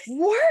bitch.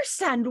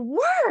 Worse and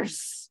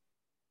worse.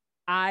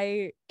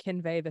 I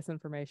convey this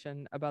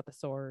information about the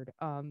sword,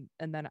 and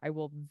then I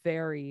will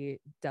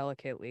very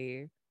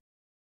delicately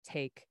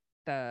take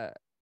the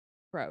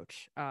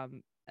brooch,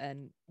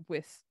 and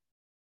with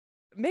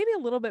maybe a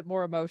little bit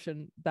more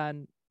emotion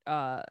than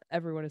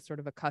everyone is sort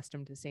of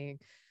accustomed to seeing,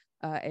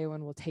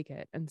 Eowyn will take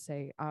it and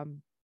say,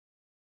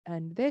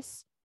 and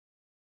this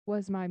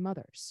was my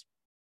mother's,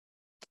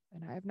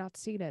 and I have not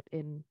seen it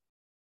in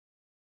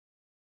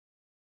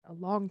a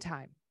long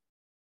time.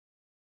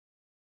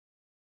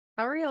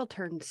 Ariel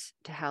turns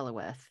to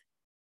Halloweth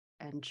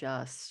and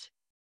just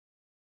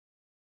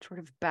sort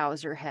of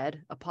bows her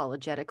head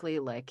apologetically,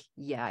 like,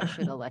 yeah, I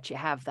should have let you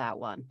have that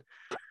one.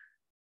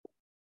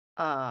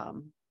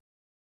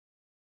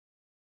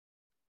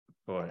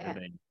 for Yeah.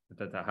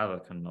 that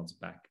Haloth kind of nods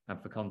back.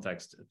 And for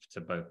context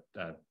to both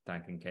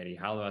Dank and Katie,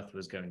 Haloth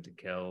was going to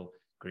kill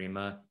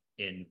Grima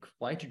in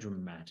quite a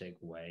dramatic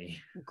way,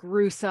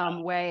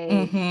 Gruesome way.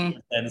 Mhm.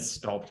 then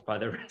stopped by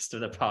the rest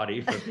of the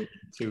party for being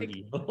too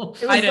evil.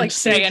 It I was didn't like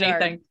say too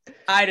dark. anything.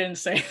 I didn't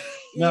say.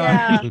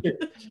 Yeah.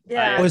 That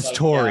Yeah. was Like,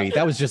 Tori. yeah.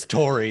 That was just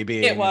Tori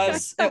being. It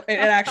was. It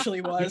actually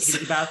He was.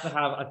 was about to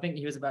have, I think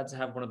he was about to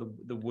have one of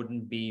the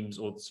wooden beams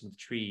or some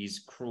trees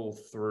crawl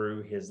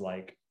through his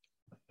like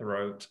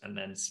throat and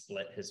then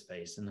split his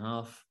face in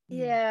half.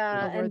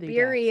 Yeah. A And worthy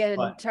Beery and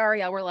But-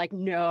 Tariel were like,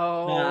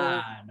 no.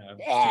 No,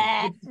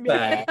 Eh, it's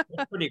bad.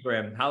 It's pretty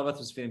grim. Halveth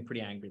was feeling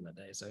pretty angry that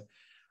day, so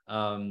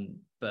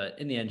but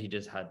in the end he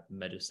just had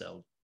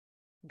Medusel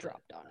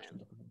Dropped on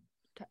him.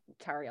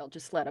 Tariel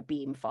just let a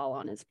beam fall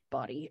on his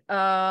body.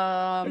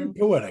 Very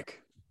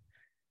poetic.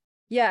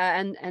 Yeah,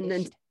 and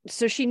then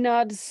so she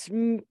nods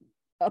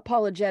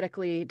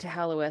apologetically to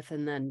Halloweth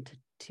and then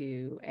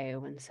to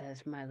Eowyn,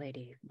 says, "My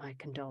lady, my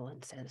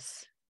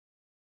condolences."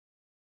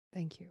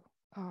 Thank you.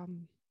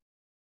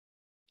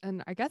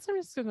 And I guess I'm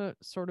just gonna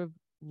sort of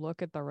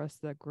look at the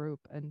rest of the group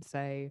and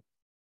say,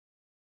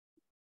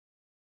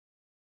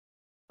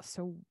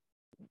 so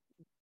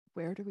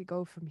where do we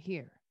go from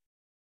here?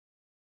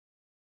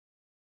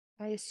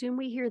 I assume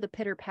we hear the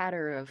pitter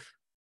patter of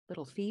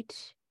little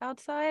feet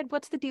outside.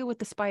 What's the deal with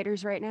the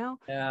spiders right now?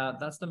 Yeah,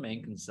 that's the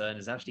main concern,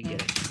 is actually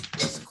getting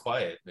It's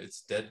quiet.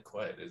 It's dead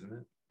quiet, isn't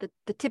it?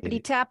 The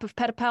tippity tap of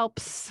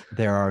pedipalps.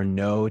 There are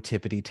no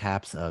tippity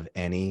taps of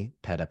any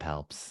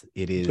pedipalps.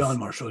 It is. John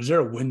Marshall, is there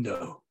a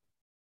window?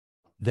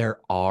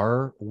 There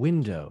are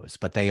windows,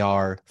 but they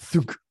are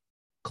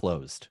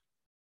closed.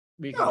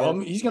 we No, I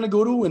mean, he's gonna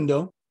go to a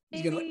window.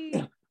 He's gonna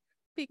Maybe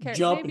be careful.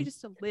 jump Maybe and-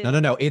 just a little.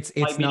 No. It's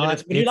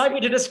not. Would you like me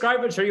to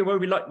describe it to you?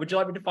 Would you like me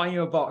to find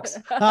you a box?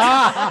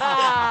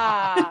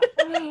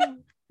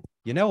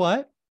 You know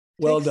what?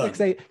 well Take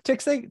done.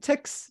 Take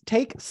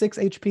 6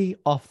 HP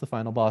off the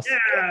final boss.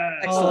 I'll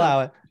Excellent.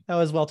 allow it. That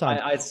was well timed.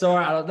 I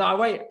saw it. No,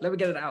 wait, let me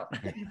get it out.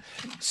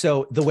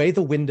 So the way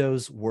the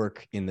windows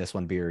work in this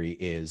one, Beery,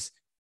 is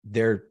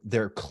they're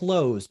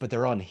closed, but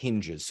they're on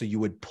hinges. So you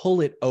would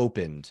pull it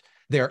opened.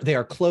 They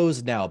are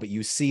closed now, but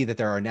you see that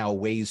there are now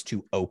ways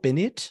to open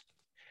it,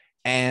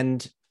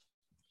 and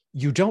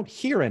you don't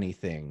hear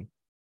anything.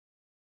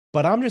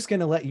 But I'm just going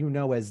to let you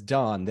know as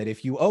Don that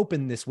if you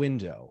open this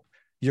window,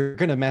 you're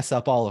going to mess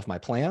up all of my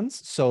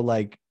plans. So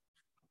like,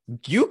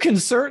 you can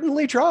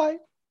certainly try.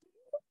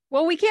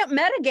 Well, we can't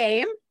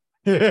metagame.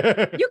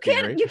 You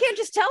can't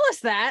just tell us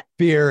that.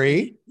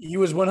 Beery. He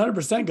was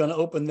 100% gonna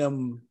open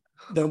them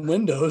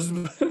windows.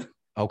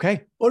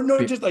 Okay. Or no,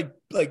 Be- just like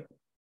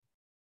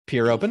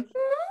Peer open.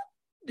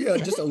 yeah,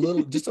 just a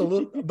little.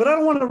 But I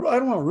don't want to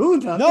ruin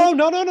that. No. I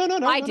no,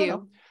 do.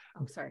 no.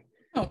 Oh, sorry.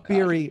 Oh, God.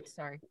 Beery,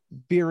 Sorry.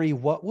 Beery,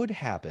 what would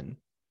happen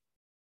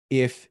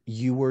if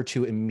you were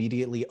to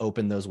immediately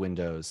open those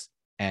windows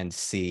and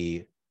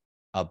see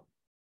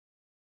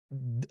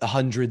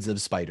hundreds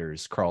of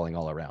spiders crawling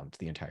all around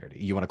the entirety?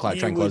 You want to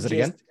try and close it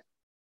again?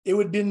 It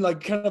would have been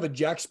like kind of a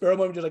Jack Sparrow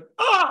moment, just like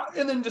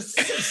and then just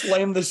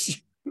slam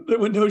the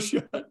window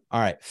shut. All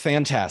right,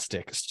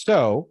 fantastic.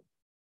 So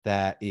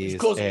that is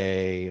close it.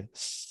 a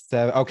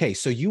 7. Okay,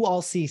 so you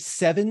all see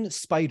 7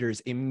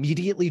 spiders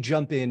immediately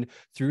jump in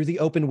through the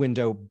open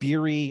window.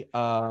 Beery,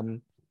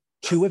 2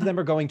 of them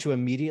are going to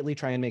immediately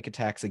try and make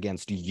attacks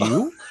against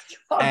you,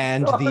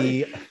 and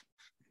the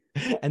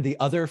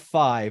other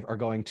 5 are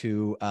going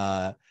to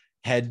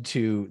head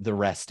to the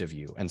rest of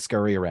you and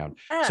scurry around.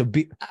 So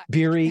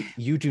Beery,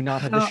 you do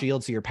not have the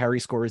shield, so your parry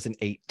score is an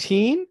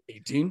 18.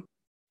 18.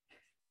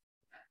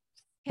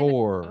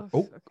 Oh,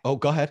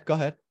 go ahead.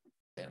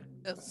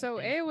 So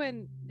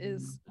Eowyn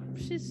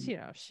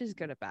she's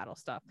good at battle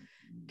stuff.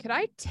 Could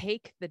I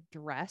take the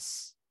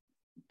dress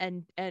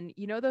and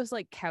you know those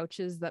like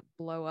couches that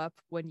blow up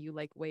when you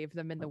like wave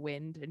them in the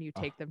wind and you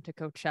take them to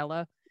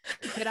Coachella?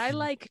 Could I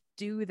like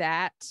do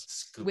that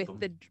Scoop with 'em.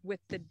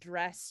 the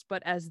dress,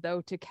 but as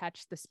though to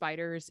catch the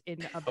spiders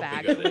in a big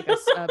bag, are they?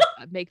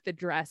 make the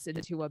dress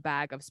into a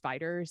bag of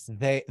spiders?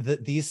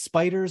 These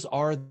spiders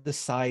are the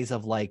size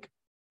of like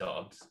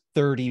Dogs.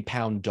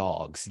 30-pound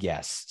dogs.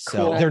 Yes.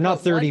 So Cool. they're not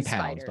Put 30 one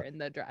pounds, spider but in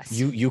the dress.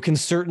 you can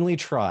certainly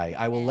try.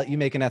 I will let you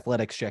make an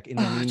athletics check. In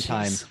the Oh,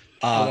 meantime, jeez.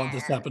 I want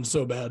this to happen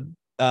so bad.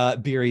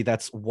 Beery,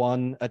 that's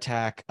 1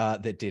 attack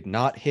that did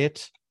not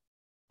hit.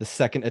 The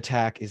second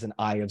attack is an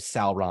Eye of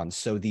Sauron.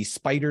 So the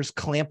spiders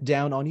clamp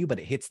down on you, but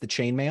it hits the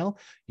chainmail.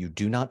 You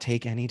do not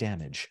take any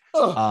damage.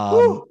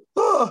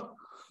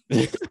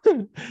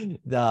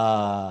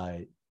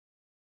 The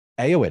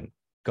Eowyn,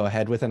 go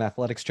ahead with an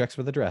athletics checks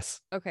for the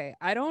dress. Okay,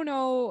 I don't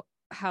know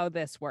how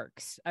this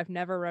works. I've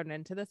never run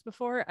into this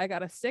before. I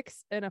got a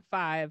 6 and a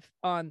 5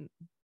 on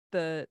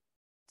the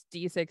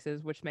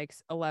D6s, which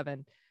makes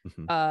 11.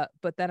 Mhm.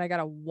 But then I got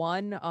a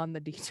 1 on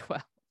the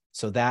D12.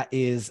 So that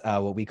is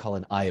what we call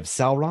an Eye of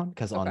Sauron,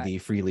 because on Okay. the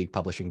Free League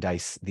Publishing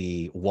dice,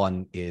 the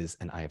 1 is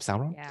an Eye of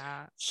Sauron.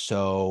 Yeah.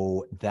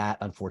 So that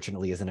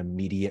unfortunately is an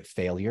immediate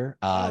failure.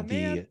 Oh,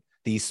 man.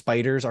 the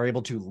spiders are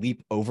able to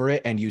leap over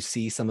it, and you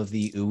see some of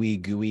the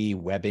ooey gooey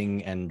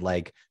webbing and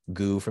like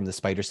goo from the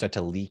spider start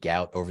to leak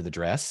out over the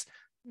dress.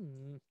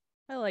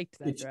 I liked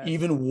that It's dress.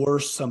 even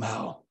worse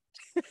somehow.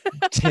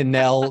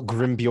 Tinel,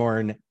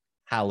 Grimbjorn,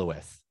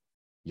 Halloweth,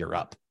 you're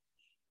up.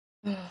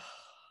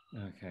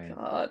 Okay.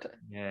 God.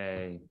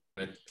 Yay.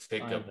 Let's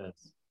take Find up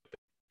this.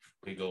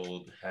 big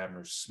old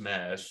hammer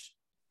smash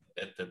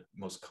at the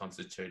most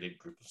concentrated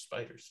group of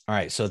spiders. All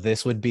right, so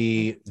this would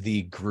be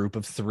the group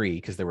of 3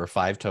 because there were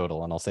 5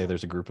 total, and I'll say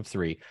there's a group of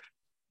 3.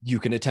 You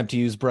can attempt to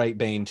use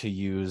Brightbane to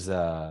use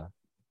to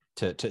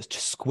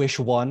squish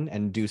one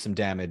and do some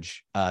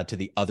damage to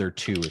the other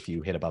 2 if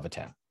you hit above a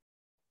 10.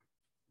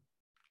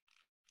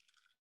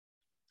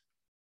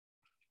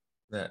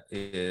 That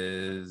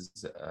is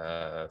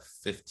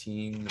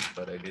 15,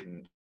 but I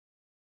didn't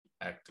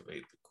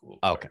activate the cool.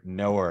 Okay,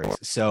 no worries.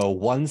 So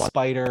one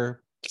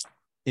spider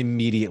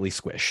immediately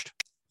squished.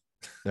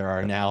 There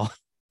are now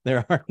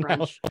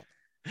Crunch.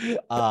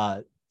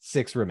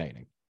 6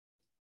 remaining.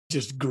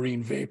 Just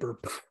green vapor.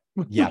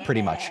 Yeah,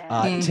 pretty much.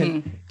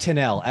 Mhm.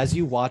 Tinel, as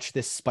you watch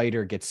this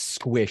spider get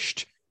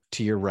squished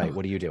to your right,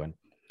 what are you doing?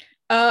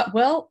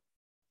 Well,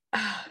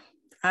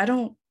 I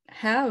don't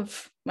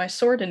have my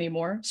sword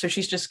anymore, so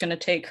she's just gonna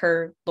take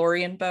her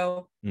Lorien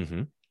bow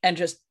Mm-hmm. and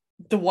just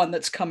the one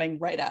that's coming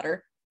right at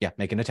her. Yeah,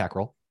 make an attack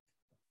roll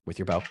with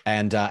your bow.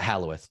 And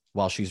Halloweth,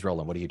 while she's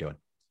rolling, what are you doing?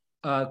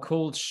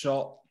 Cold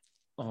shot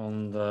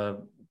on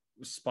the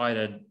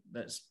spider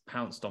that's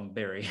pounced on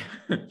Berry.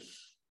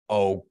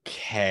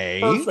 Okay.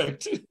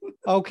 Perfect.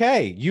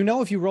 Okay. You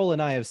know, if you roll an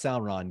Eye of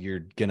Sauron,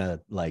 you're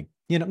gonna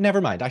never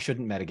mind. I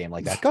shouldn't metagame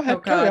like that. Go ahead. Oh,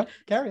 Carry God. on.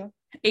 Carry on.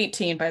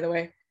 18, by the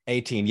way.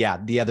 18. Yeah,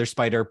 the other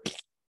spider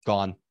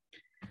gone.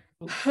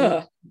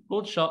 Huh.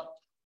 Cold shot.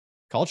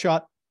 Called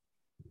shot.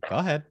 Go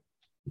ahead.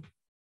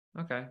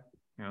 Okay.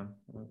 Yeah.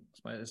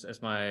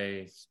 It's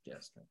my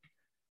yes.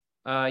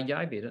 Yeah,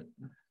 I beat it.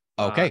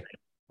 Okay.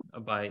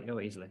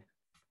 Easily.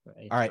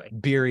 All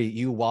right, Beery,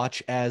 you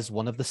watch as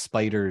one of the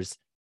spiders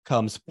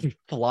comes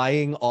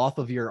flying off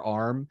of your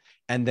arm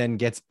and then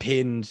gets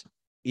pinned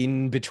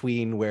in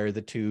between where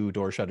the 2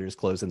 door shutters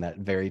close in that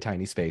very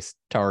tiny space.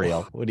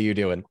 Tariel, what are you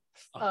doing?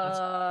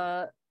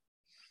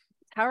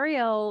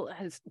 Tariel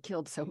has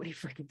killed so many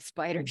freaking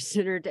spiders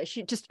in her day.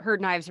 Her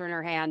knives are in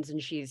her hands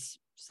and she's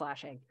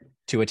slashing.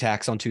 2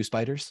 attacks on 2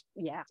 spiders.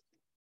 Yeah.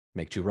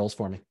 Make 2 rolls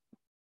for me.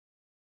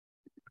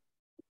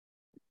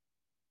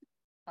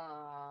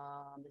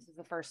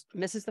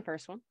 Misses the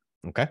first one.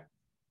 Okay.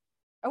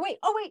 Oh wait.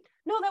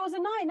 No, that was a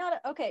 9.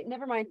 Okay,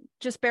 never mind.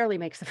 Just barely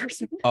makes the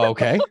first one.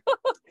 Okay.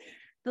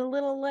 The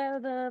little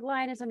the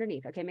line is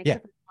underneath. Okay, makes Yeah.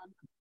 the first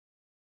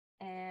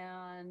one.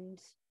 And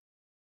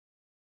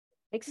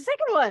makes the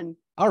second one.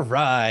 All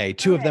right.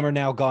 2 of them Okay. are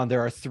now gone.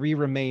 There are 3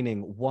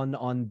 remaining. 1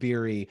 on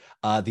Beery.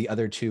 The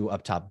other 2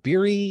 up top.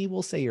 Beery,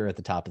 we'll say you're at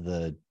the top of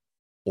the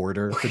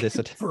order for this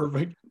attack.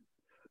 Perfect.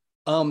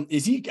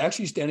 Is he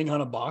actually standing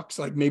on a box,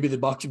 like maybe the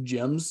box of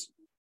gems?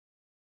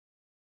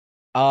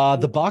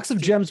 The box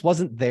of gems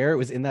wasn't there. It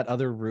was in that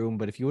other room.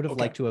 But if you would have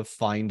Okay. liked to have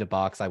found a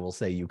box, I will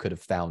say you could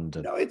have found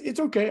it. No, it's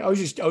okay. I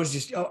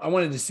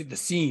wanted to see the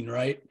scene,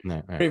 right?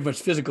 Right. Very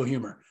much physical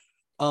humor.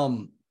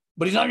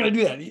 But he's not going to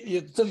do that.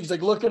 He's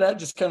like looking at it,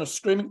 just kind of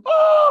screaming,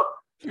 "Oh!"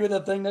 You hear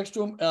that thing next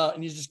to him,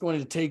 and he's just going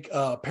to take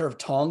a pair of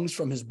tongs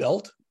from his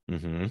belt,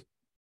 Mm-hmm.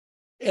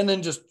 and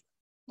then just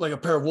like a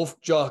pair of wolf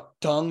jaw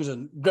tongs,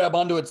 and grab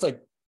onto its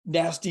like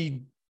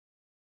nasty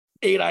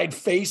 8-eyed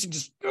face and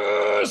just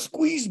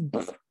squeeze.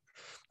 Ooh,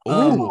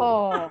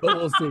 Oh. But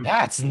we'll see.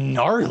 that's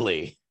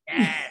gnarly.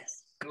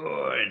 Yes.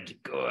 Good.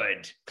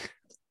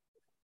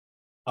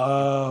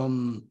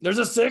 There's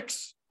a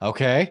 6.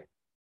 Okay.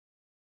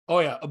 Oh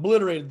yeah,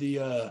 obliterated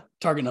the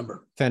target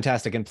number.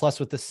 Fantastic. And plus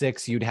with the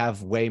 6, you'd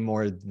have way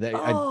more.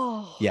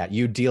 Oh. Yeah,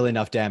 you deal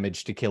enough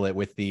damage to kill it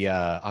with the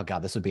oh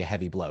god, this would be a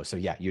heavy blow. So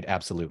yeah, you'd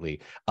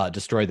absolutely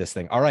destroy this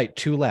thing. All right,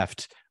 2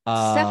 left.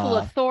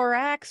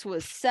 Cephalothorax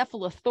was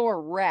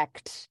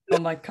cephalothoract. Oh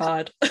my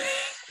God.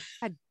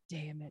 God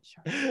damn it,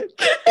 Charlotte.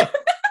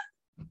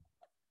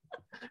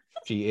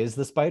 She is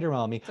the spider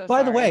mommy. So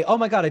By the sorry. way, oh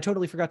my god, I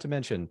totally forgot to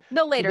mention.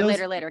 No, later.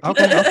 Keep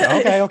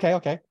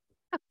Okay.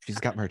 She's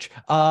got merch.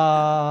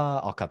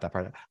 I'll cut that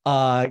part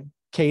out.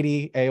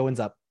 Katie, Aowen's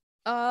up.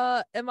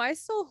 Am I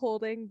still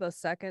holding the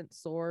second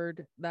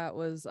sword that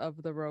was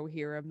of the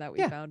Rohirrim that we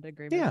Yeah. found in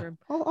Grayman's Yeah, room?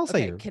 I'll say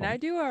Okay, you're can I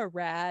do a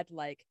rad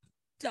like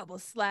double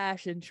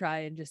slash and try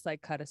and just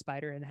like cut a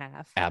spider in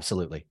half?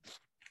 Absolutely.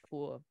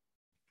 Cool.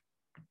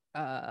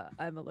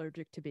 I'm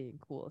allergic to being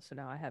cool, so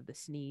now I have the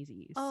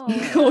sneezies.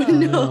 Oh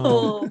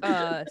no.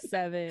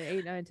 7,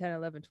 8, 9, 10,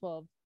 11,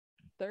 12,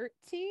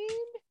 13?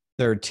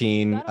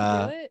 13.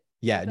 That'll do it.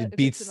 Yeah, If it it's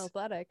beats. in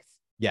athletics.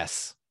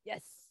 Yes.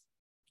 Yes.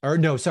 Or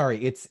no,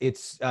 sorry, it's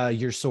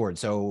your sword.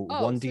 So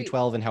Oh,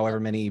 1d12 and however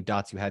many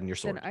dots you had in your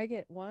sword. Then I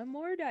get one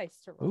more dice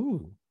to roll.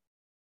 Ooh.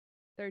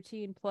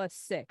 13 plus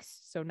 6,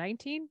 so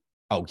 19.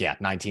 Oh yeah,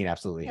 19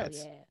 absolutely Hell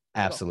hits. yeah.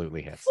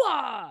 Absolutely hits.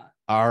 Flah!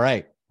 All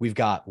right, we've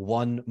got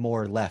 1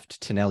 more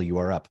left. Tinel, you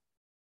are up.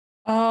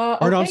 Or no,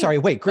 I'm Okay. sorry.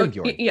 Wait, Oh,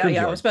 Grimbjorn. yeah, I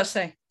Grimbjorn. was about to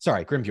say.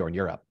 Sorry, Grimbjorn,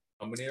 you're up.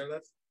 How many are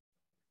left?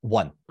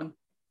 1.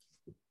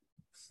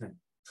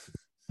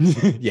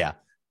 Yeah.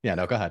 Yeah,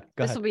 no, go ahead.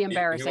 Go This ahead. will be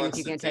embarrassing if wants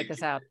you to can't take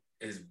this out.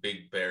 His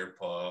big bear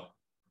paw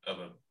of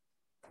a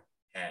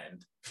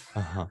hand,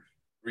 Uh-huh.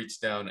 reach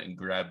down and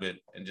grab it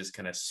and just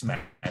kind of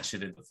smash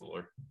it in the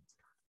floor.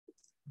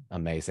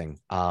 Amazing.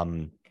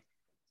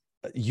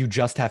 You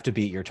just have to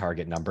beat your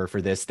target number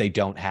for this. They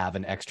don't have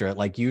an extra,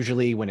 like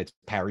usually when it's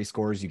parry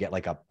scores, you get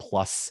like a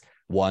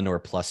 +1 or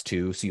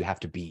 +2. So you have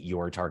to beat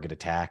your target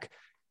attack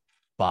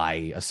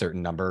by a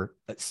certain number.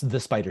 The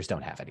spiders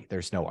don't have any.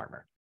 There's no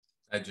armor.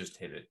 I just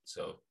hit it,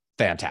 so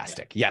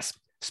Fantastic. Yes,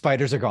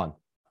 spiders are gone.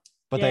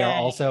 But they are Yay.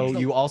 also,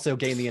 you also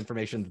gain the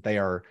information that they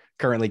are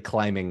currently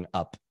climbing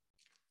up.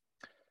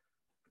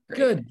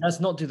 Good. Let's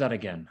not do that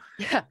again.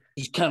 Yeah.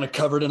 He's kind of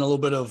covered in a little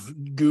bit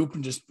of goop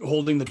and just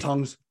holding the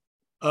tongues.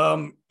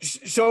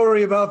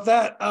 Sorry about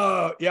that.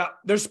 Yeah,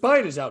 there's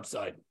spiders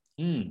outside.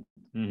 Mm.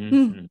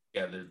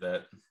 yeah, there's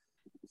that.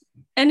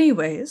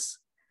 Anyways,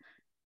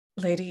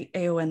 Lady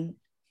Eowyn.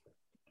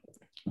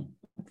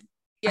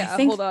 Yeah,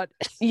 think- hold on.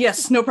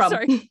 Yes, no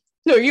problem. Sorry.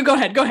 No, you go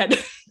ahead. Go ahead.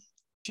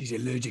 She's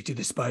allergic to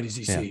the spiders,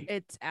 you Yeah. see.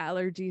 It's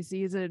allergy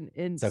season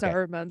in It's okay.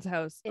 Saruman's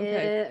house.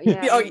 Okay.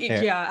 Yeah. Oh,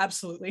 Here. yeah,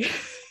 absolutely.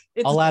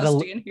 It's I'll add a-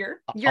 dusty in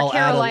here. Your I'll add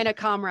a- Carolina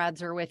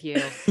comrades are with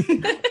you.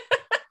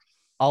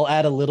 I'll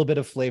add a little bit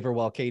of flavor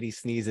while Katie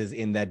sneezes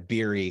in that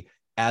beery.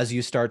 As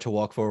you start to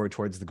walk forward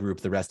towards the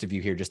group, the rest of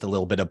you hear just a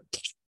little bit of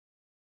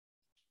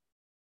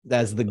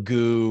as the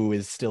goo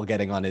is still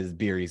getting on his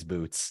beery's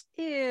boots.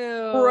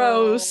 Ew.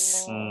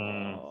 Gross.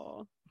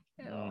 Ew.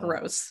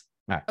 Gross.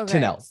 All right, Okay.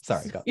 Tanel,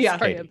 sorry. Go. Yeah.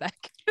 Sorry, Katie. I'm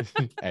back.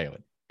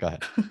 Eowyn, go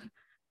ahead.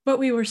 What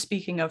we were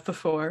speaking of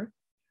before,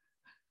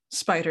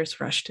 spiders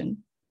rushed in.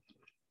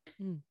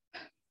 Hmm.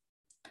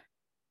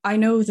 I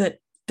know that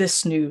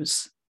this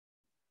news,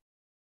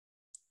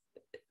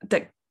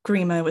 that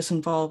Grima was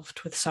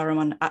involved with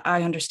Saruman,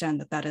 I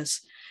understand that that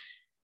is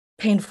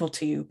painful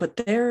to you, but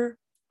there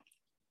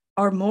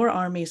are more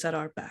armies at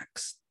our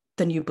backs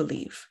than you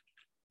believe.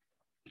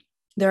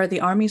 There are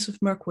the armies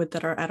of Mirkwood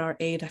that are at our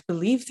aid. I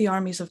believe the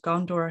armies of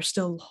Gondor are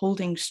still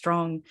holding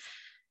strong.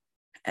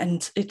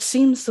 And it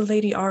seems the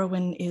Lady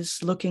Arwen is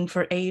looking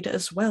for aid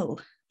as well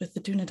with the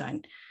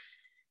Dunedain.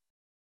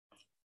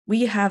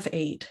 We have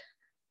aid,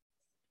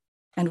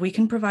 and we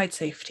can provide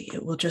safety.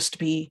 It will just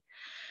be,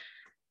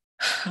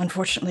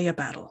 unfortunately, a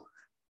battle.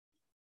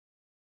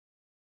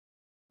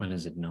 When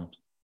is it not?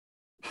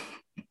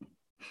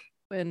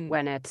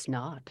 When it's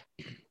not.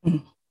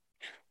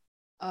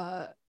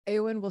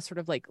 Eowyn will sort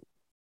of like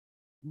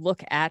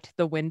look at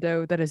the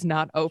window that is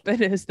not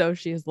open as though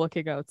she is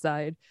looking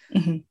outside.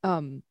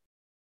 Mhm.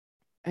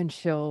 And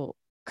she'll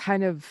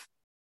kind of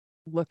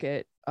look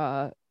at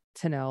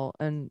Tanel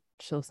and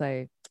she'll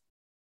say,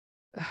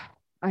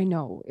 I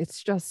know,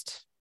 it's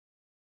just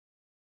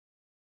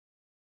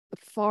the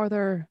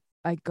farther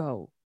I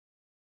go,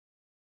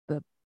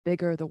 the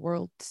bigger the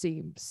world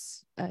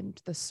seems and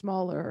the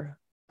smaller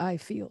I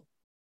feel.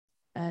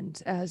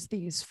 And as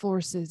these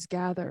forces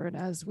gather and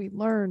as we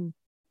learn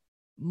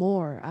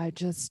more,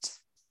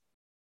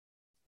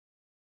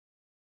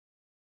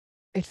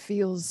 it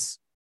feels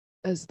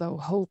as though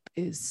hope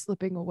is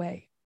slipping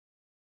away.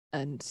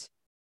 And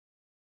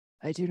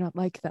I do not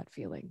like that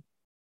feeling.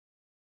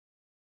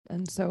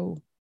 And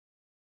so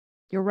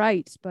you're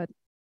right, but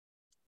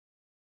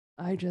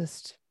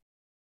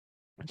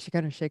she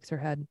kind of shakes her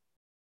head.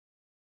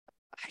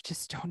 I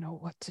just don't know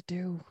what to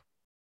do.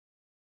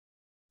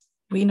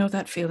 We know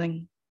that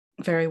feeling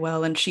very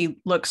well. And she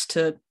looks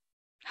to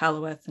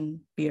Halloweth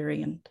and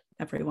Beery and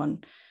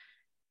everyone.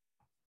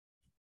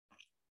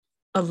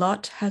 A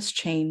lot has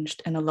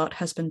changed and a lot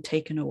has been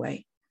taken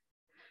away.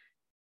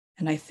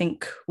 And I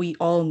think we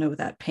all know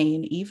that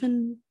pain.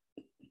 Even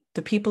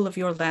the people of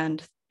your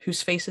land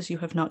whose faces you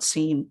have not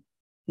seen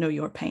know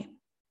your pain.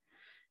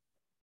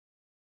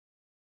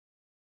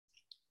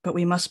 But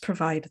we must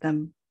provide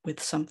them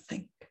with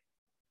something.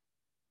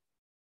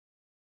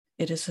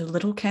 It is a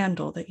little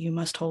candle that you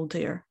must hold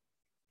dear.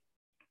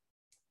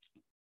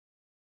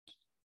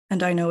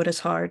 And I know it is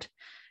hard.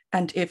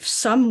 And if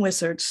some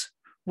wizards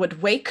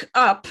would wake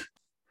up,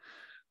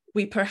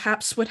 we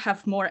perhaps would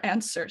have more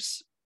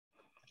answers.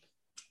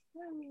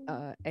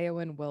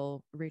 Eowyn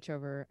will reach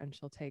over and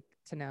she'll take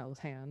Tanel's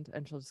hand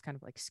and she'll just kind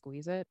of like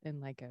squeeze it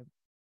in like a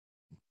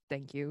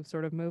thank you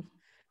sort of move.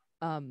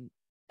 And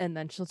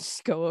then she'll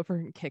just go over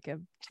and kick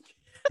him.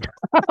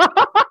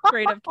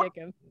 Straight up kick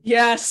him.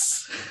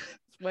 Yes.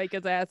 Wake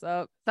his ass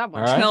up.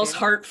 Someone. All right. Chanel's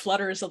heart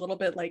flutters a little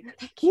bit like,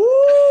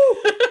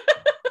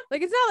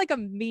 Like it's not like a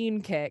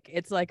mean kick.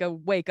 It's like a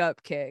wake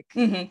up kick.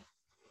 Mhm.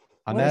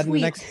 I'm What if adding the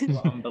we- next.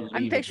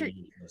 I'm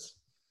picturing-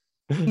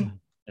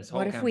 This whole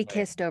What if we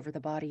campaign. kissed over the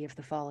body of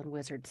the fallen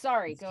wizard?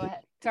 Sorry, go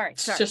ahead. Sorry.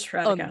 It's just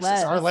Radagast.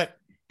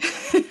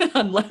 Unless-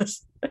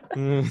 Unless.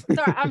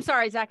 Sorry, I'm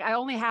sorry, Zach. I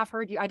only half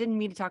heard you. I didn't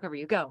mean to talk over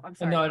you. Go. I'm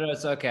sorry. No,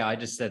 it's okay. I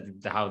just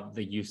said how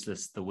the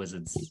useless the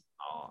wizards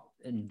are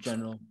in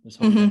general. This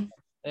whole Mhm.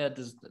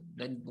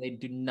 campaign. They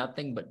do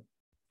nothing but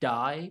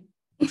die.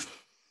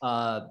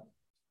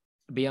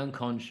 be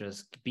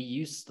unconscious, be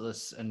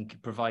useless,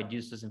 and provide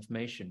useless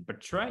information,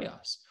 betray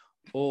us,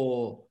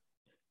 or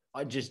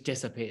just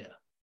disappear.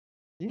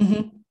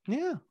 Mhm.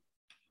 Yeah.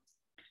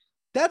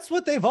 That's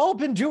what they've all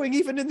been doing,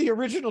 even in the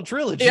original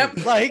trilogy.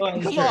 Yep. Like,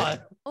 Well, come sure. on.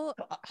 Well,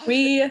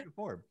 We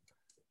Perform.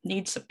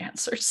 need some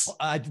answers.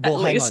 Well, hang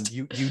on. least.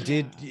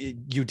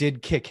 You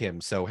did kick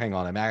him, so hang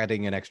on. I'm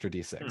adding an extra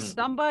d6.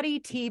 Somebody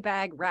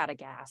teabag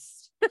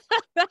Radagast.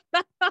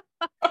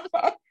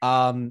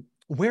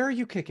 Where are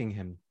you kicking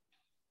him?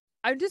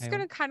 I'm just Hang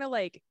gonna on. kind of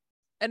like,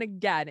 and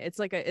again, it's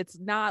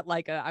not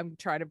like I'm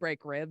trying to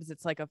break ribs.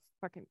 It's like a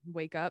fucking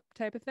wake up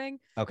type of thing.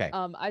 Okay,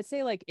 I'd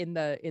say like in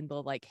the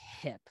like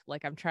hip,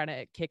 like I'm trying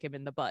to kick him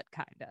in the butt,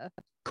 kind of.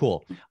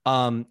 cool.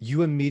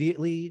 You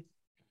immediately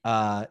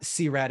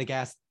see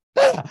Radagast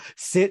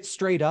sit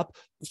straight up,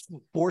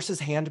 force his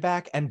hand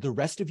back, and the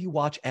rest of you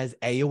watch as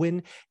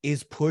Eowyn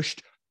is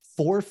pushed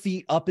 4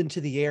 feet up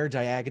into the air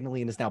diagonally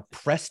and is now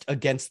pressed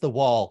against the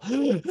wall.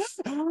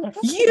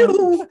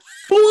 You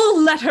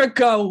fool, let her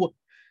go.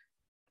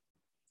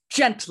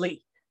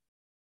 Gently.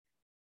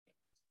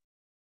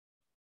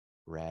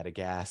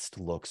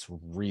 Radagast looks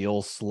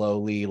real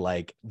slowly,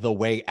 like the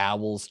way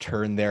owls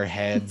turn their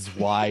heads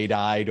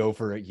wide-eyed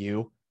over at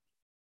you.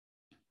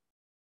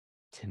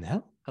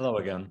 Tinel? Hello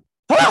again.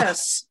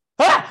 Yes.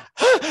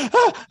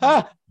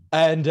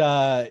 And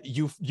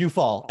you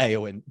fall,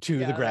 Eowyn, to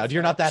Yeah, the ground. that's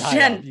You're right. not that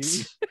high up.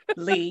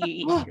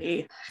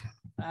 Gently.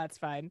 That's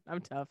fine.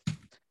 I'm tough.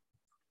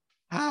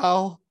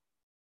 How?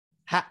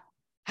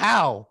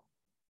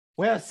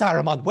 Where's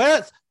Saruman?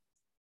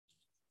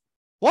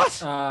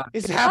 What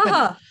is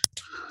happening?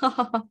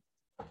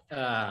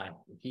 Ah.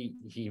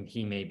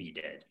 He may be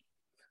dead.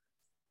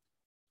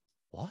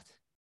 What?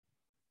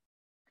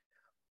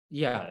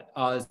 Yeah,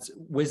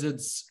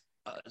 wizards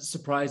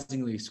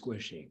surprisingly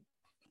squishy.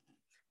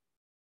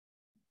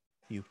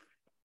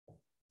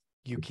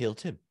 You killed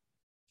him.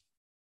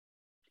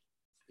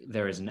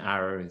 There is an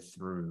arrow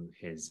through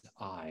his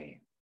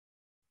eye.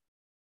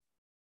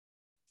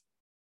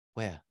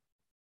 Where?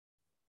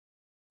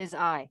 His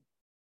eye.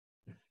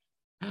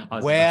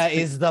 Where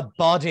is the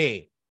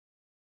body?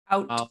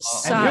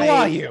 Outside. And who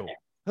are you?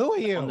 Who are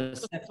on you? the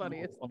steps,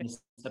 funniest on the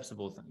steps of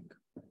Orthanc?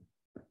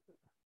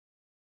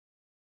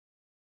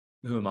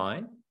 Who am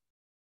I?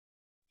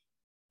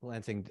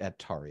 Glancing at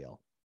Tariel.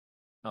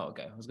 Oh,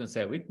 okay. I was gonna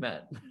say we've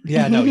met.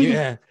 Yeah, no,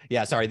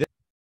 yeah, sorry.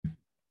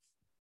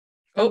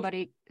 Oh.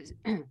 Somebody,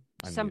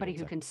 somebody muted,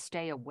 who sorry. can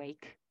stay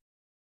awake.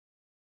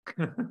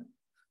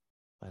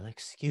 Well,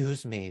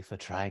 excuse me for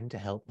trying to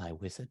help my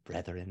wizard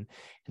brethren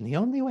in the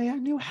only way I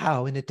knew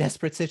how in a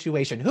desperate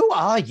situation. Who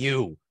are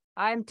you?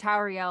 I'm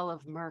Tauriel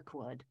of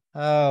Mirkwood.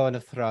 Oh, and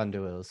of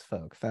Thranduil's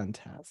folk.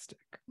 Fantastic.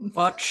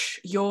 Watch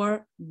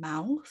your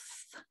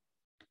mouth.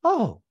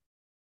 Oh,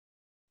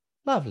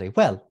 lovely.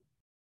 Well,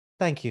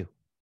 thank you.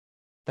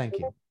 Thank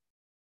you.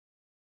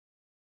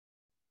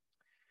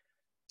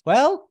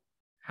 Well,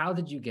 How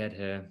did you get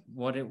here?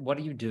 What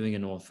are you doing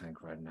in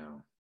Orthanc right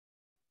now?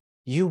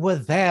 you were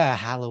there,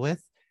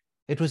 Halloweth.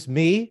 It was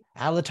me,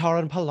 Alatar,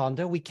 and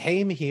Palander. We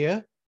came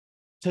here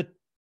to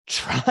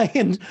try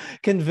and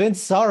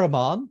convince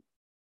Saruman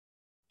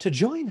to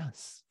join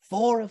us.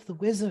 4 of the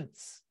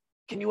wizards.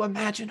 Can you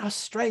imagine our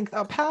strength,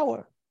 our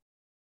power?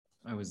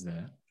 I was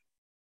there.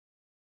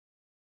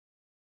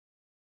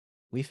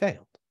 We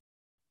failed.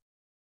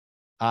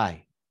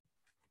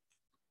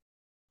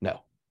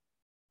 No.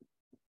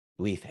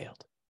 We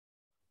failed.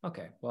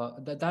 Okay, well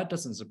that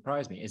doesn't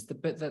surprise me. It's the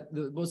bit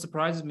what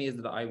surprises me is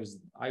that I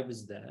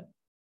was there.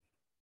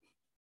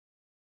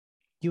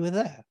 You were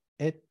there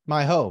at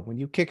my home when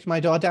you kicked my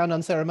door down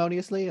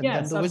unceremoniously, and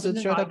then the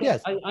wizards showed up.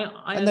 Yes.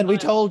 And then we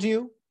told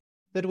you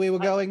that we were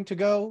going to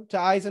go to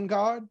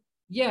Isengard.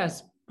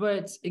 Yes,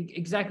 but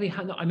exactly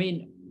how? I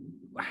mean,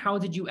 how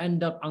did you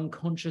end up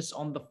unconscious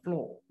on the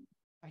floor?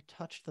 I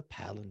touched the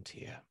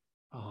Palantir.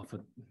 Oh,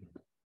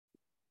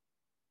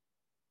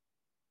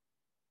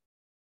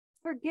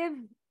 Forgive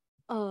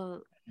a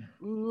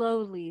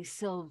lowly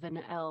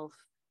sylvan elf.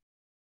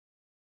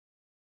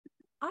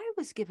 I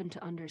was given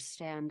to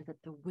understand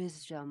that the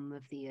wisdom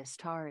of the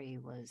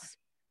Astari was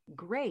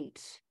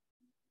great.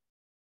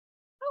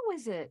 How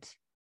is it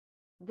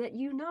that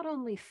you not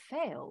only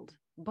failed,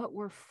 but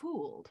were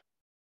fooled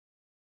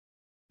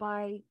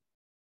by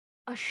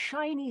a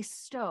shiny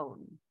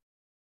stone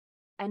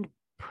and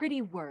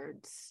pretty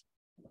words?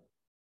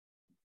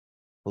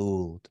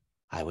 Fooled,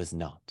 I was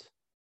not.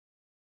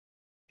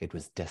 It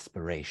was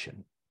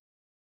desperation.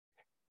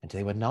 And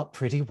they were not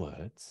pretty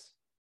words.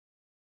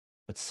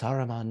 But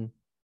Saruman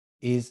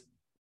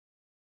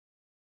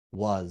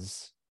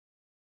was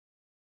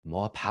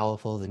more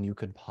powerful than you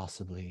could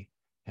possibly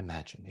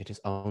imagine. It is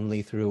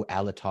only through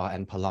Alatar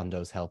and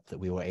Palando's help that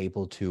we were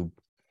able to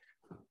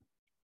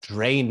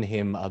drain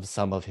him of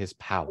some of his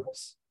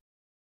powers.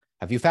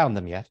 Have you found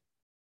them yet?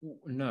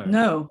 no.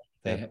 No.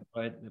 Where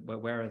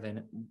are they?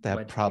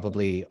 They're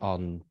probably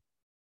on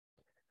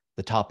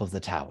the top of the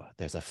tower.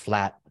 There's a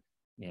flat.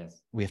 Yes.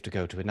 We have to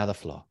go to another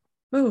floor.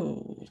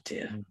 Oh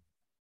dear.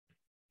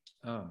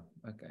 Oh,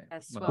 okay.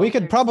 Yes, Well, well, We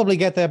could there's- probably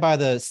get there by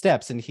the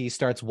steps, and he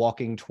starts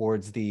walking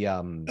towards the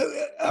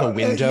window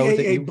hey,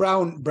 that hey, you-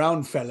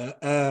 brown fella.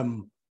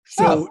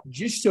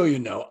 Just so you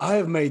know, I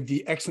have made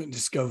the excellent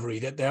discovery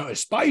that there are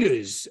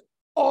spiders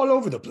all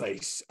over the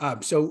place.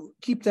 So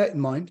keep that in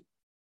mind.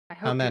 I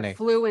How hope many? you're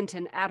fluent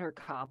in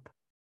Addercop.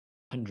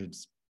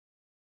 hundreds.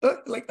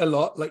 Like a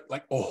lot, like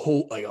a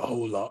whole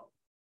lot.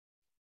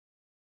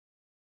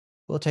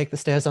 We'll take the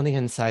stairs on the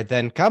inside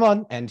then. Come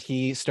on. And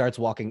he starts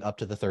walking up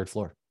to the third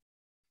floor.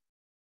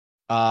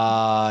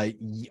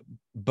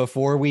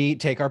 Before we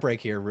take our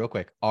break here, real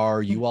quick,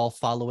 are you all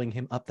following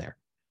him up there?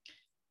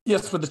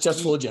 Yes, with the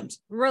chest full of gems.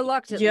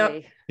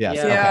 Reluctantly. Yes.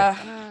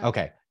 Yeah. Okay.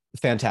 Okay.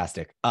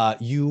 Fantastic.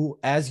 As you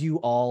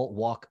all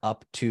walk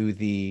up to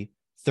the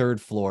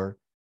third floor,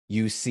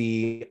 you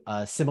see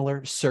a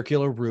similar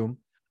circular room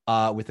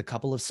with a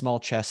couple of small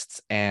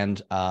chests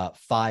and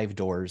 5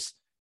 doors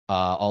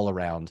all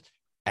around,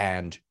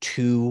 and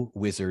 2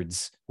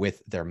 wizards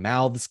with their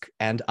mouths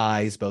and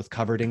eyes both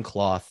covered in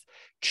cloth,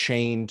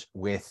 chained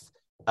with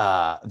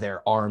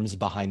their arms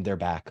behind their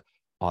back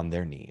on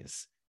their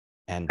knees.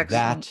 And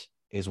Excellent. that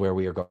is where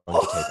we are going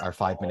to take our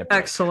 5-minute break.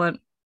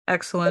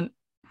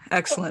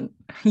 Excellent.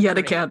 Yet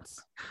Great. again.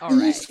 All right.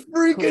 These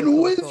freaking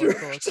Cool.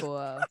 wizards.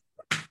 Love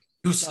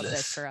this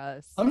Useless. for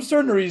us. I'm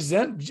starting to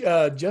resent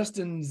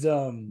Justin's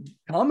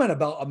comment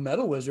about a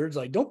metal wizards.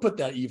 Like, don't put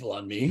that evil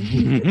on me.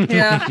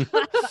 Yeah.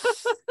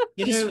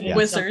 You Just know, in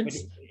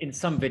wizards. in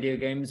some video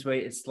games where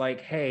it's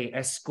like, hey,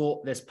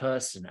 escort this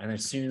person, and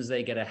as soon as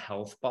they get a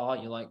health bar,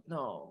 you're like,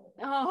 no.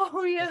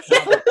 Oh, yes.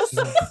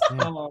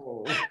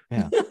 No.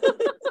 Yeah.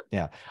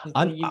 Yeah. They're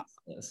I'm-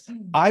 useless.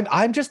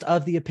 I'm just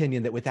of the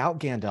opinion that without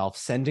Gandalf,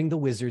 sending the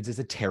wizards is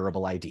a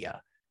terrible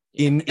idea.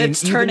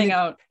 It's even turning in-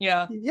 out.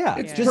 Yeah. Yeah,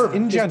 It's just perfect.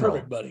 in It's general.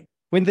 perfect, buddy.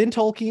 Within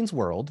Tolkien's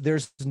world,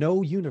 there's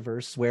no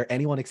universe where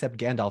anyone except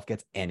Gandalf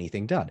gets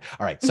anything done.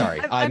 All right,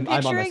 sorry, I'm on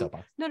my picturing-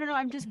 soapbox. No.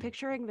 I'm just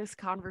picturing this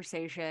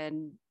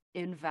conversation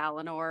in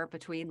Valinor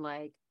between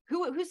like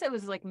who said it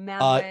was like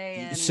Manwë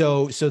and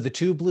So the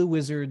 2 blue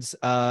wizards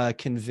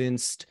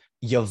convinced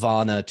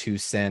Yavanna to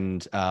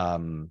send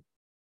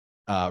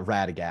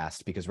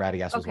Radagast, because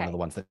Radagast was one of Okay. the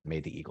ones that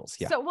made the eagles.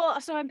 Yeah.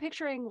 So I'm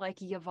picturing like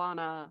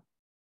Yavanna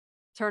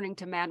turning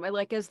to Manwë,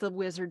 like as the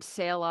wizards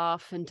sail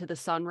off into the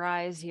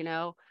sunrise,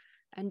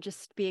 and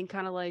just being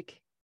kind of like,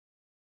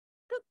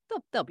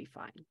 they'll be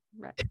fine,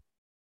 right?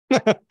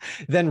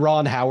 Then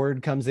Ron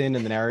Howard comes in the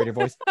narrator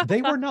voice.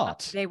 They were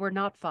not. They were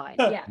not fine.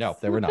 Yes. No,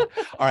 they were not.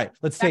 All right,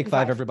 let's Back take to 5,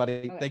 five. everybody.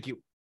 Okay. Thank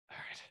you. All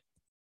right.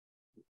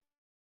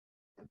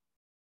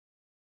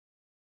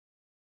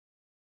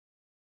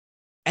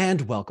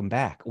 And welcome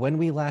back. When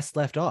we last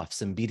left off,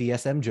 some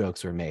BDSM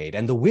jokes were made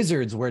and the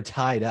wizards were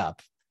tied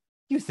up.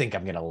 You think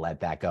I'm going to let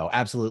that go?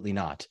 Absolutely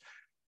not.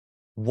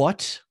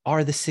 What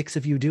are the 6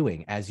 of you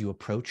doing as you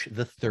approach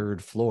the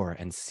 3rd floor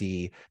and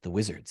see the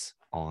wizards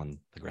on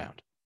the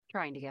ground?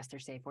 Trying to guess their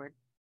safe word.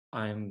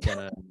 I'm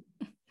gonna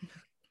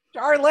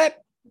Charlotte!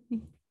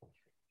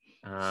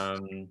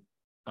 I'm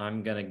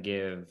gonna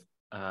give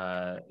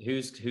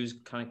who's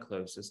kind of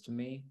closest to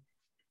me?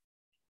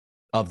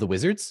 Of the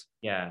wizards?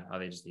 Yeah, are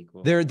they just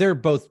equal? They're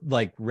both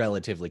like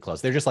relatively close.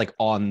 They're just like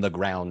on the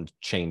ground,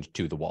 chained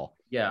to the wall.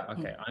 Yeah,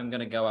 okay. I'm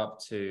gonna go up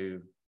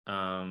to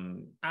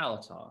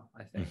Alatar,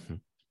 I think, Mhm.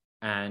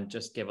 and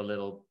just give a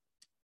little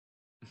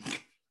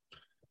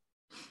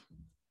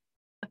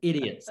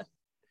idiots.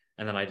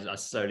 And then I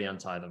slowly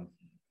untie them.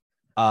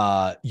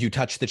 You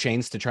touch the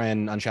chains to try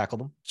and unshackle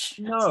them?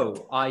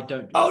 No, I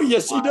don't. Oh,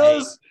 yes, he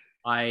does.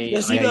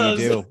 Yes, he Yeah, does.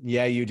 you do.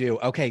 Yeah, you do.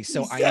 Okay,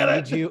 so He I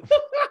said need it. you.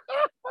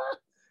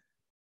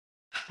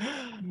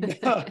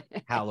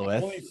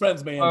 Halloweth. Only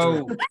friends may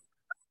enter. Oh,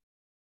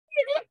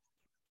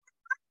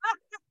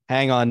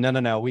 Hang on.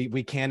 No.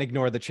 We can't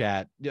ignore the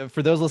chat.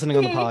 For those listening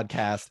on the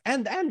podcast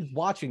and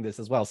watching this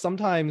as well,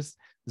 sometimes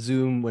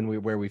Zoom,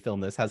 where we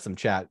film this, has some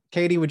chat.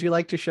 Katie, would you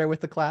like to share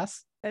with the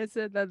class? I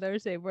said that their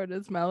safe word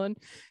is melon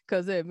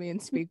because it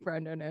means speak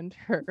Brendan and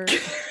her.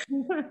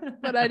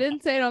 But I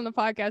didn't say it on the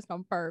podcast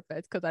on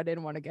purpose because I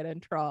didn't want to get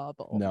in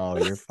trouble. No,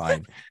 you're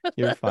fine.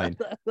 You're fine.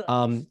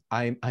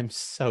 I'm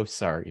so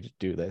sorry to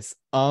do this.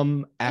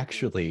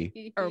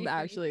 Actually,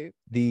 Actually,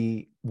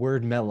 the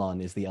word melon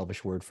is the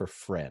Elvish word for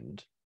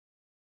friend.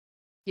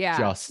 yeah,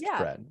 Just Yeah.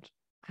 friend.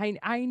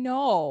 I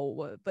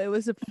know, but it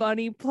was a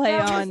funny play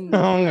No, on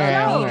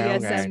Okay,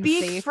 BDSM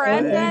Speak safe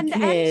friend word. and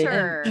Okay.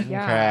 enter.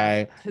 Yeah.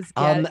 Okay. 'Cause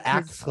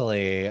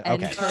Actually,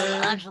 okay.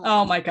 enter-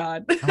 Oh my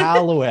god.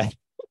 Halloween.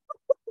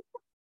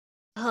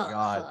 Ugh.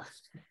 God.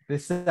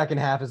 This second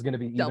half is going to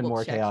be even double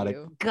more check chaotic.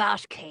 you.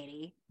 Gosh,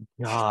 Katie.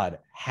 God,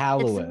 It's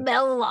Halloween.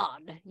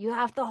 melon. You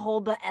have to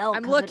hold the L.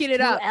 I'm 'cause looking it's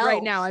it 2 up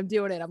right now. Ls. I'm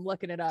doing it. I'm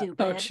looking it up. Stupid.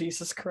 Oh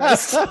Jesus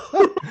Christ.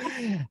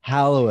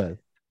 Halloween.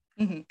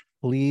 Mhm.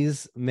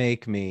 Please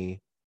make me.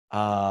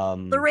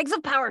 The Rings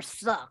of Power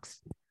sucks.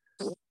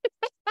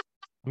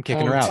 I'm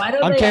kicking her Oh, out. why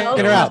don't I'm they kicking all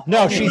her out.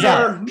 No, just- she's Yeah.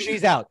 out.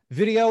 She's out.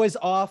 Video is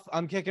off.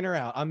 I'm kicking her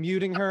out. I'm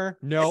muting her.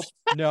 Nope.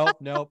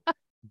 Nope.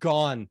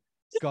 Gone.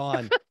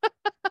 Gone.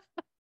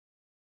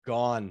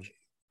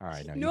 All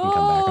right, no, you can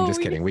come back. I'm just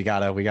No, kidding. We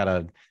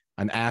gotta.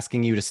 I'm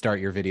asking you to start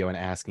your video and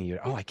asking you.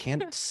 Oh, I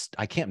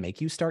can't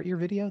make you start your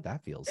video.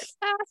 That feels.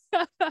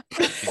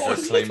 She's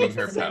reclaiming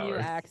her And then you power.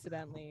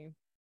 accidentally.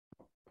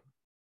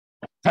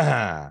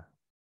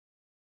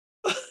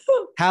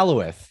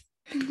 Halloweth.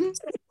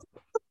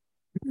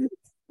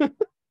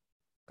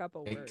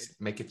 Couple words.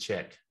 Make a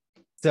check.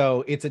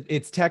 So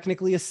it's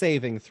technically a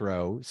saving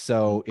throw,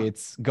 so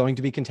it's going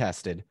to be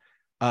contested.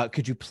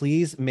 Could you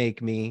please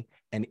make me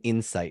an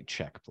insight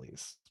check,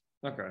 please?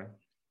 Okay.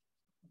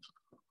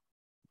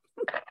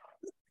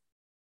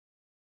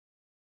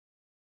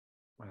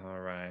 All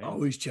right.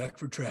 Always check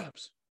for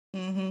traps.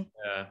 Mm-hmm.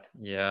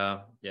 Yeah.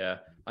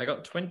 I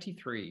got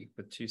 23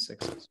 with 2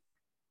 6s.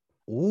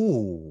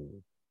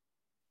 Ooh.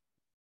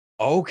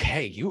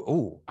 Okay,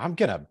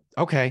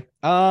 okay.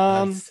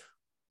 Nice.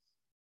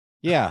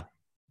 Yeah.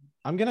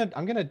 I'm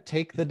gonna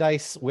take the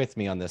dice with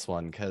me on this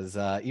one because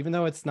even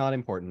though it's not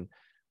important,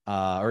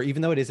 or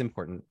even though it is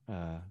important,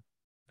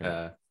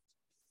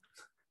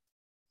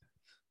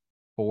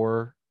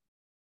 4,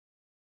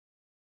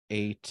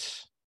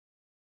 8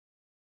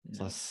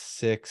 plus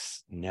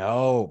 6,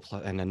 no,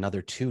 and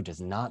another 2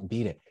 does not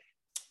beat it.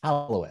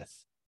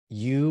 Halloweth,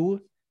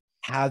 you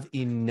have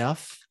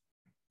enough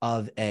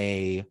of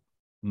a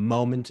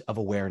moment of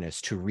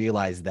awareness to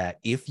realize that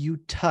if you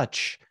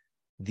touch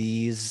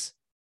these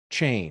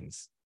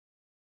chains,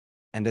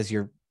 and as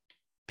your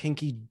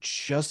pinky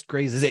just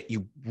grazes it,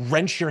 you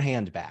wrench your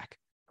hand back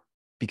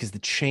because the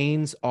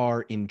chains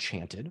are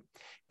enchanted.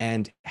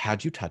 And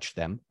had you touched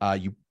them,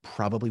 you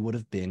probably would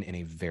have been in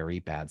a very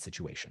bad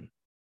situation.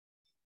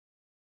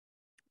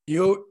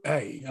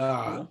 Hey,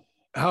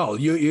 Hal,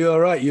 you all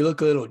right? You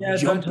look a little Yeah, don't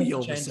touch jumpy the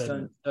all of a chains.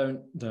 sudden.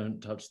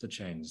 Don't touch the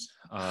chains.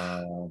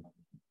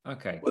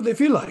 Okay. What do they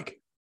feel like?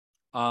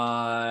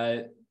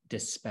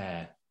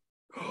 Despair.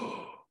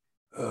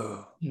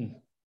 Oh.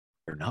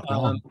 You're not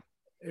wrong.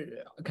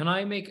 Can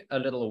I make a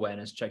little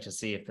awareness check to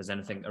see if there's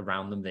anything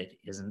around them that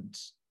isn't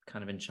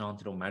kind of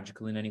enchanted or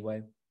magical in any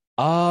way?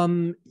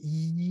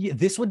 Yeah,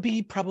 this would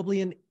be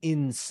probably an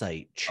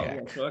insight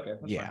check. Oh, okay.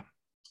 That's Yeah. fine.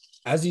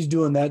 As he's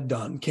doing that,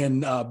 Don,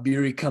 can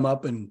Beery come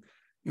up and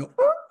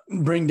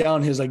bring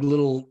down his like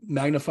little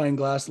magnifying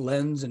glass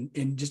lens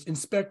and just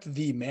inspect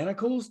the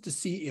manacles to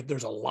see if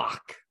there's a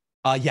lock?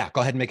 Yeah,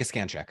 go ahead and make a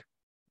scan check.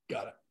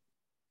 Got it.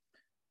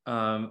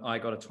 I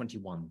got a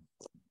 21.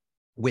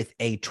 With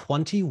a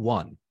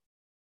 21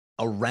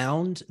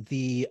 around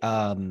the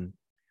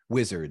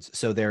wizards,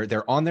 so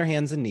they're on their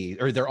hands and knees,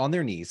 or they're on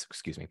their knees,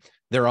 excuse me.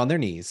 They're on their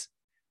knees,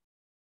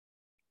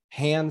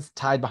 hands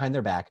tied behind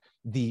their back.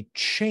 The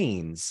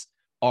chains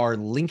are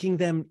linking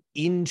them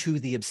into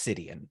the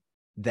obsidian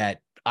that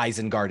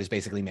Isengard is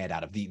basically made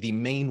out of, the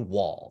main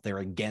wall. They're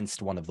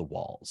against one of the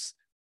walls.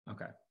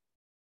 Okay.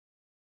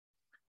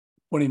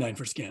 29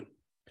 for scan.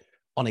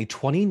 On a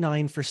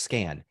 29 for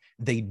scan,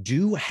 they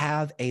do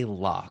have a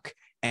lock.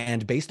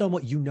 And based on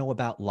what you know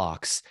about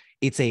locks,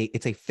 it's a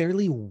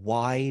fairly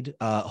wide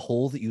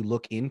hole that you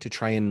look in to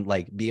try and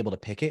like be able to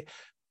pick it.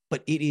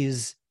 But it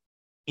is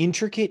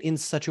intricate in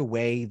such a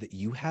way that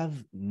you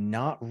have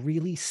not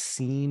really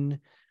seen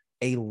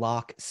a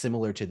lock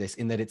similar to this,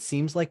 in that it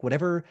seems like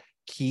whatever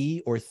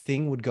key or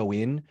thing would go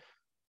in,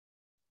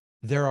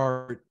 there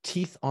are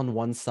teeth on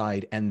one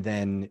side and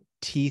then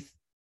teeth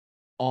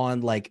on,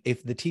 like,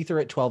 if the teeth are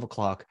at 12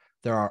 o'clock,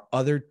 there are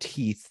other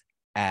teeth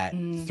at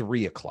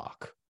 3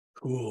 o'clock.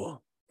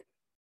 Cool.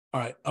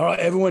 All right,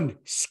 everyone,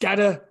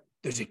 scatter.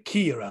 There's a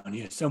key around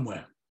here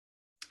somewhere.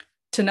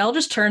 Tanel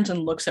just turns and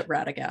looks at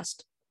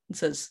Radagast and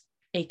says,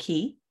 "A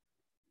key?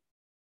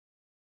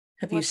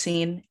 Have you What?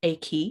 seen a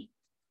key?"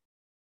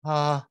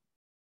 No?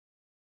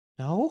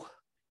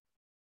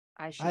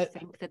 I should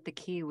think that the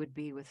key would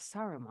be with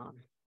Saruman.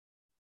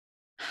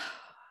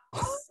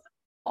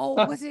 Oh,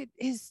 was it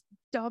his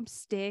dump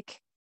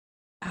stick?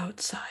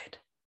 Outside.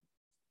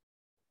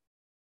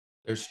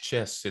 There's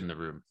chests in the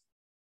room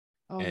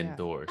Oh, and yeah.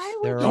 doors. I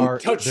There would are-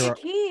 keep there the are-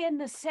 key in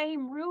the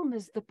same room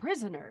as the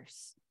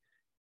prisoners.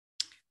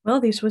 Well,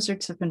 these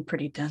wizards have been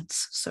pretty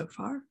dense so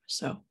far,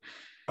 so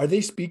Are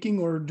they speaking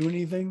or doing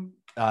anything?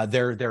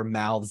 Their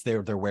mouths,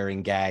 they're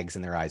wearing gags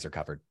and their eyes are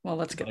covered. well,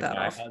 let's get that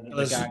off.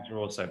 The gags are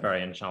also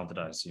very enchanted,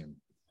 I assume.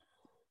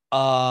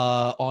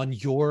 On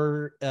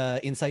your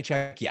insight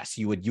check, yes,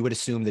 you would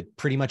assume that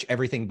pretty much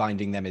everything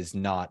binding them is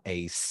not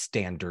a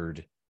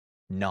standard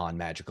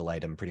non-magical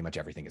item. Pretty much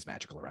everything is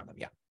magical around them.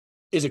 Yeah.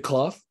 Is it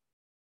cloth?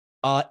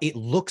 It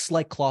looks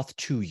like cloth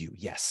to you.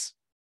 Yes.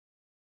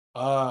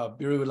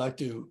 Beery would like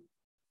to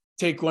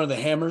take one of the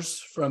hammers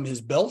from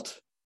his belt,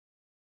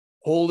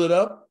 hold it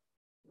up,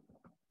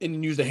 and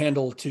then use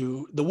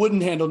the wooden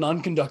handle,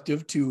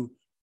 non-conductive, to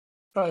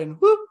try and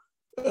whoop.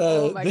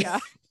 Oh my God.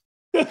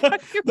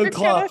 the We're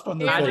cloth gonna from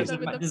the hammer face.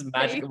 them in the This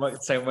magic face. works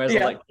the same way as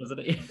Yeah.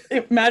 electricity.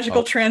 Magical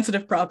Oh.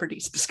 transitive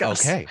properties.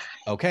 Discuss.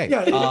 Okay.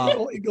 Yeah,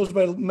 it goes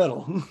by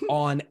metal.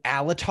 On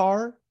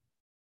Alatar,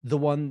 the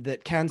one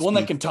that can The one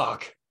that speak- can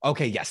talk.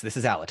 Okay, yes, this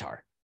is Alatar.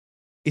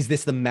 Is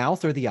this the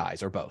mouth or the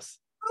eyes or both?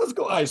 Let's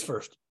go eyes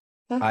first.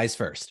 Eyes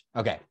first.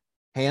 Okay.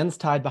 Hands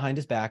tied behind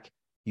his back,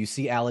 you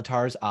see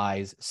Alatar's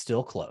eyes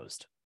still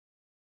closed.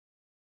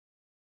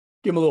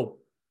 Give him a little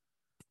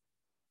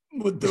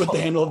with the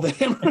handle of the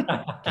hammer.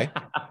 Okay.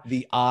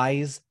 The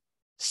eyes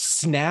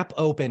snap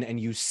open and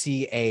you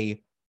see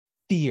a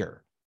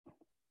fear.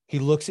 He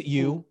looks at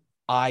you,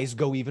 eyes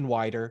go even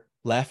wider,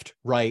 left,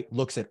 right,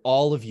 looks at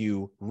all of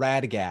you,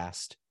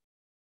 Radagast,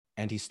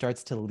 and he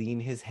starts to lean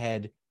his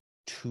head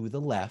to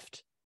the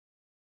left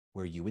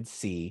where you would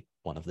see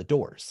one of the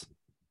doors.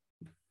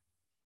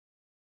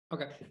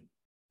 Okay.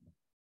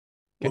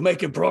 We're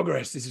making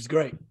progress. This is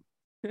great.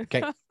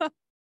 Okay.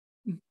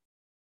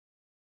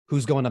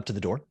 Who's going up to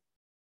the door?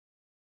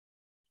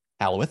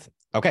 Halloweth.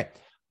 Okay.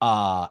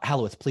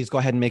 Halloweth, please go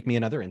ahead and make me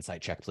another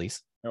insight check,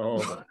 please.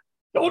 Oh,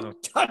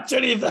 Don't touch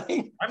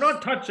anything. I'm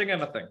not touching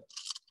anything.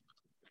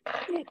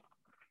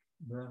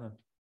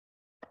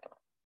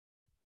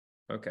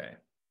 Okay.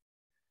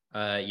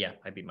 Yeah,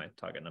 I beat my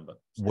target number.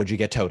 What'd you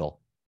get total?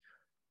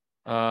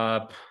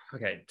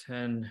 Okay,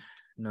 10,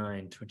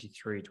 9,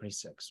 23,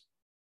 26.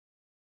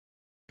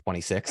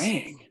 26.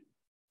 Dang.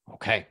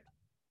 Okay.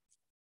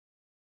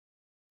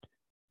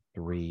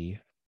 3,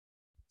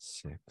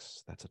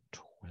 6, that's a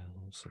 12,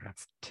 so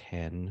that's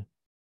 10,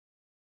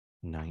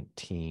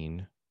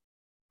 19,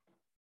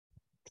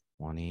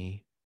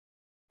 20,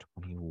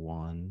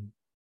 21,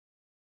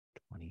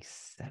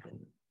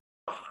 27.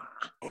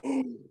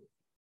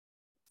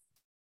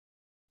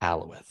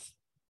 Halloweth.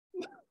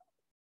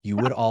 You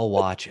would all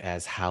watch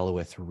as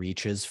Halloweth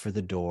reaches for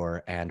the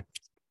door and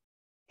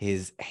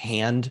his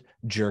hand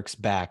jerks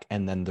back,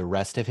 and then the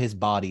rest of his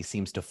body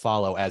seems to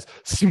follow as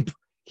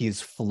he is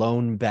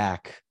flown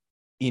back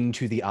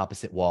into the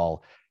opposite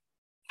wall.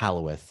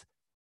 Halloweth,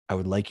 I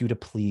would like you to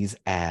please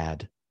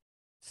add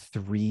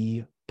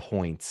 3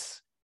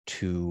 points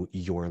to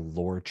your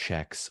lore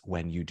checks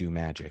when you do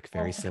magic,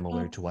 very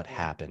similar to what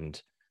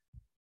happened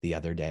the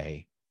other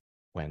day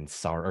when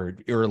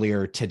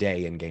earlier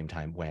today in game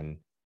time when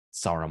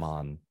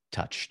Saruman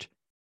touched.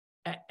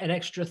 An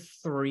extra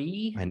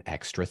 3? An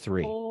extra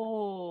 3.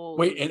 Oh.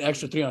 Wait, an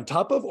extra 3 on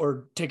top of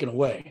or taken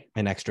away?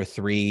 An extra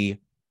 3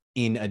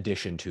 in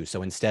addition to.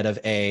 So instead of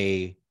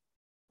a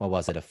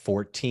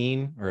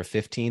 14 or a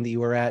 15 that you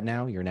were at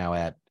now, you're now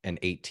at an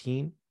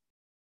 18.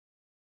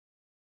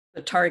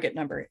 The target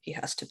number he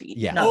has to beat.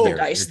 Yeah, not the your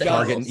dice. that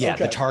target, rolls. yeah,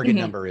 the Okay. target Mhm.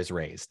 number is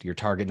raised. Your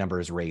target number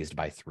is raised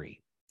by 3.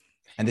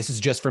 And this is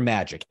just for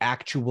magic.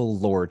 Actual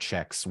lore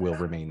checks will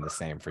remain the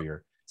same for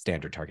your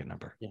standard target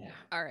number. Yeah.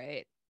 All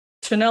right.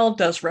 Chanel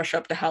does rush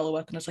up to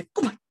Halloweth and is like,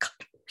 "Oh my god,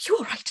 are you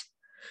all right?"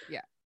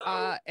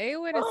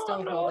 Eowyn is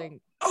still no.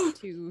 holding Oh.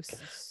 2.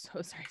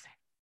 So sorry.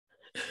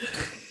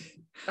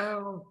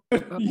 Oh,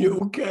 You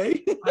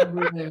okay? I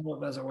really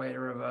hope there's a way to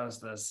reverse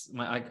this.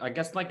 I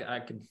guess like I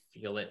can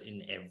feel it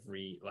in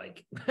every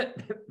like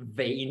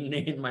vein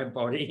in my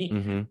body.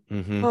 Mm-hmm,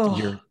 mm-hmm.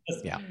 Oh.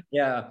 Yeah.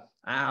 Yeah.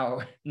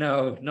 Ow.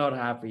 No, not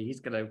happy. He's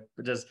gonna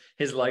just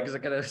his legs are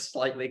gonna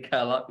slightly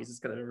curl up. He's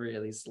just gonna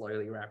really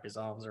slowly wrap his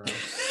arms around.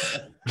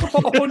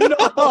 Oh no.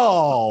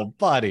 Oh,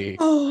 buddy.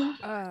 Oh,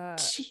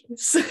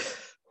 jeez.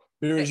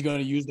 Barry's going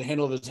to use the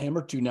handle of his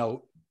hammer to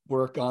now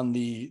work on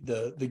the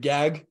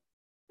gag.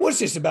 What's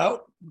this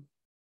about?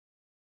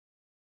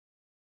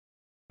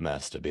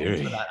 Master For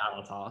Beery. that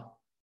avatar.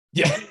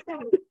 Yeah.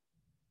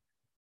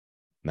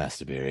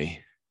 Master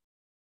Beery,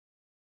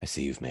 I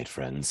see you've made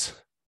friends.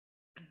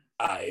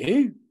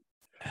 Aye.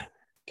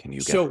 Can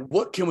you So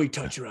what can we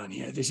touch around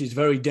here? This is a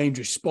very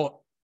dangerous spot.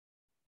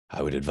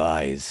 I would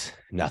advise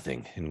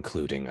nothing,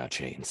 including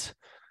chains.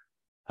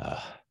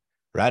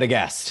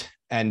 Radagast.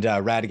 And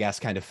Radagast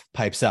kind of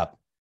pipes up.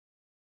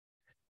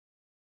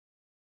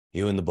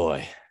 You and the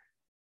boy.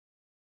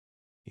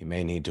 You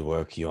may need to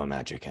work your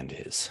magic and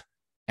his.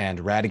 And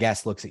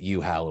Radagast looks at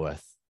you,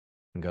 Halloweth,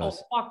 and Oh,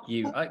 goes, fuck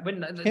you.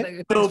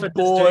 The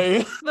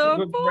boy.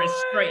 Right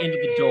straight into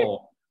the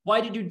door. Why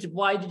did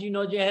you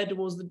nod your head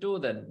towards the door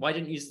then? Why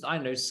didn't you, I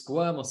don't know,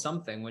 squirm or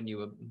something when you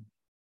were...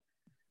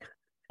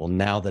 well,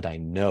 now that I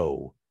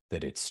know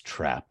that it's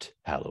trapped,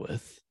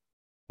 Halloweth,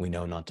 we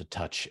know not to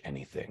touch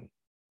anything.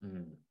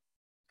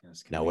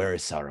 Now, where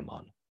is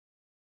Saruman?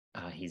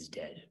 He's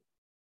dead.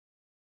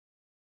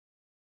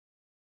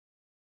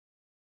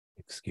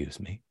 Excuse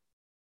me.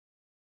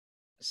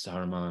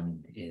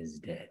 Saruman is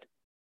dead.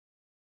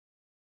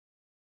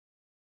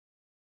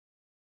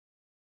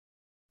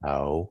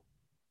 How?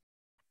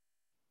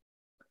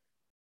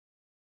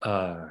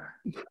 An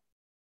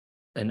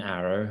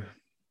arrow.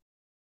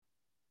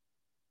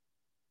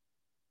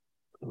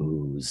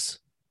 Whose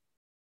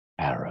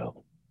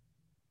arrow?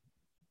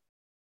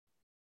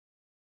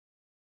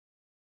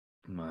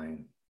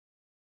 Mine.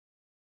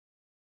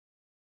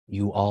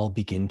 You all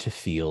begin to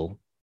feel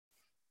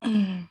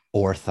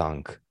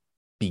Orthanc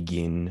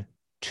begin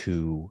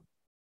to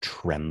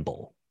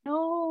tremble.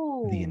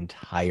 No. The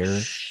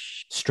entire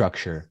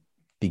structure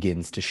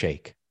begins to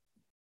shake.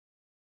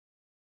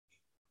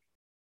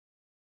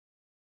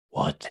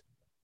 What?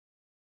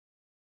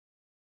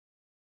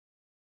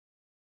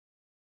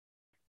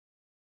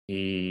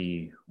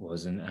 He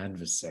was an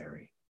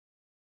adversary.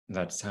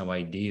 That's how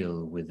I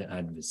deal with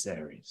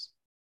adversaries.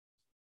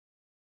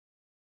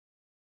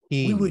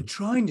 We were He,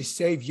 trying to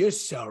save your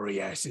sorry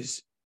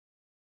asses.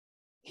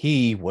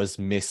 he was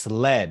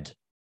misled.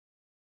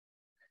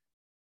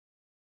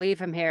 Leave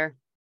him here.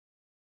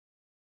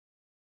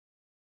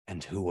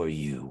 And who are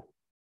you?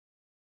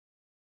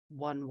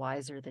 One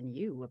wiser than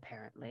you,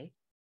 apparently.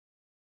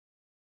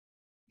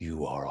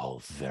 You are all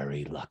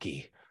very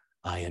lucky.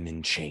 I am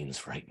in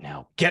chains right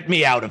now. Get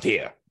me out of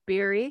here.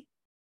 Beery.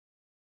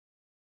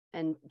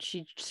 And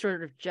she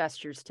sort of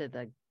gestures to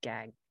the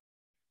gag.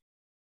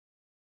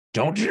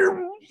 Don't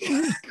you?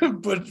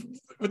 But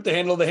with the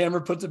handle of the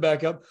hammer, puts it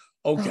back up.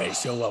 Okay,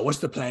 so what's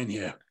the plan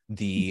here?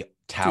 The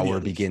tower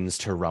others. begins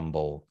to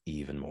rumble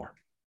even more.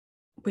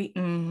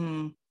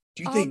 Mhm.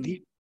 Do you think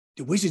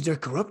the wizards are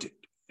corrupted?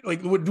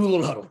 Like, we'll do a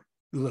little huddle.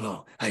 Do a little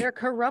huddle. Hey, They're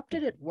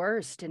corrupted at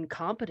worst,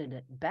 incompetent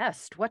at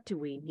best. What do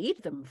we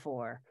need them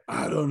for?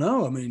 I don't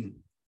know. I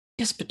mean,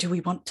 Yes, but do we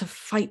want to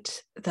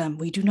fight them?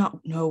 We do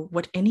not know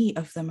what any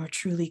of them are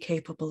truly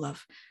capable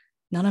of.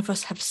 None of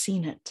us have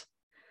seen it.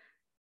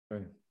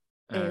 And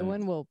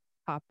Eowyn will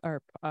pop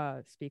or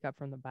speak up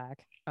from the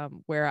back,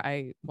 where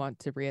I want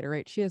to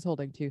reiterate she is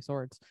holding two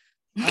swords.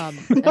 And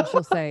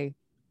she'll say,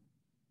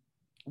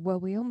 well,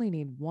 we only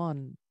need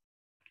one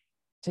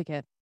to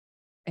get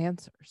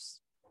answers.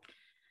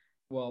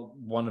 well,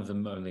 one of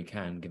them only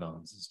can give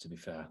answers, to be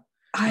fair.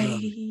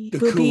 I the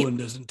will cool be. one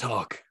doesn't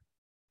talk.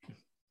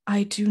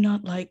 I do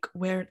not like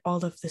where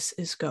all of this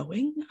is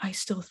going. I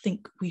still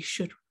think we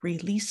should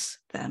release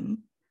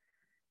them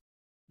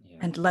Yeah.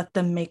 and let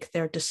them make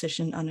their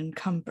decision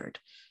unencumbered.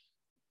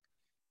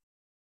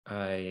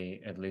 I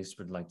at least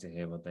would like to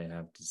hear what they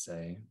have to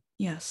say.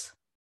 Yes.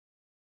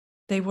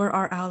 They were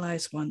our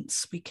allies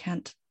once. We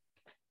can't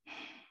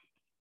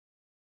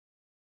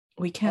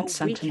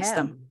sentence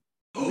them.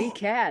 We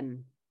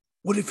can.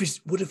 What if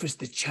it's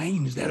the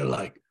chains that are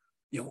like,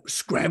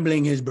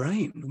 scrambling his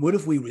brain? What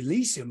if we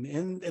release him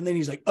and then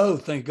he's like, oh,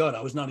 thank God,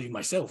 I was not even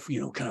myself,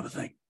 kind of a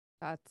thing.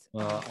 That's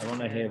Well, I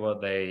want to hear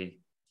what they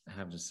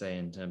have to say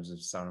in terms of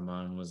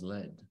Saruman was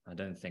led. I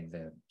don't think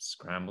they're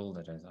scrambled.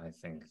 I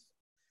think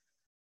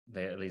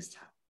they at least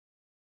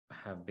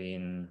have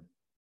been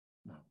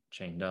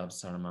chained up.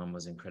 Saruman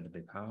was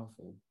incredibly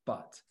powerful,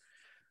 but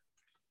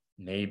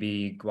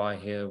maybe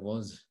Gwaihir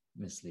was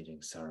misleading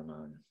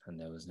Saruman, and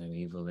there was no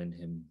evil in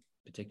him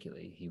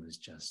particularly. He was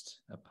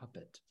just a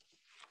puppet.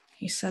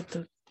 He said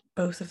that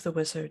both of the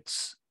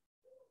wizards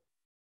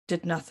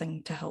did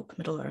nothing to help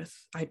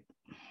Middle-earth.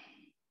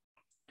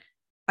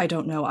 I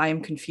don't know. I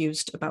am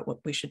confused about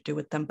what we should do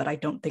with them, but I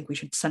don't think we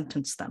should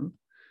sentence them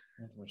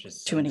Which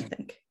is to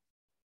anything.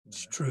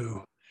 It's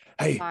true.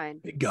 Hey, Fine.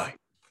 big guy,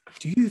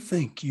 do you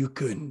think you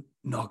could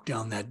knock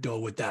down that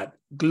door with that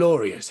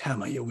glorious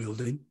hammer you're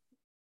wielding?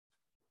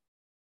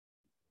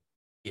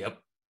 Yep.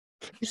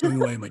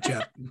 Swing away, my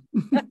chap.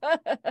 All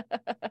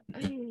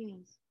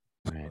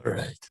right. All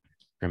right.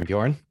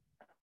 Grimbjorn,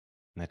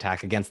 an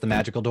attack against the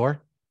magical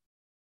door.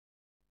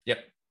 Yep.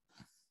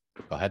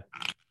 Go ahead.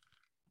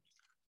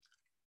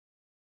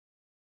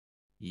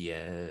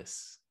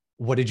 Yes.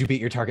 What did you beat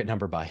your target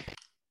number by?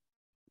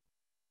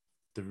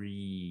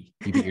 3.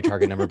 You beat your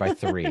target number by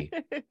 3.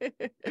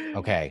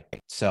 Okay,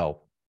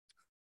 so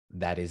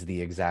that is the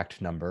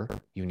exact number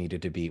you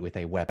needed to beat with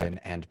a weapon,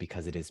 and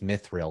because it is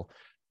Mithril,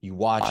 you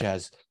watch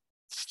as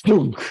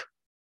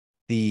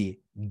the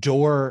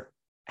door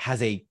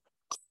has a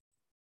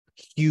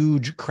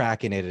huge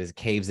crack in it as it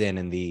caves in,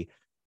 and the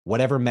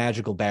whatever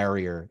magical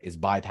barrier is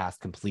bypassed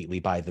completely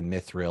by the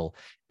Mithril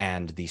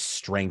and the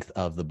strength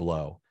of the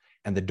blow.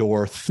 And the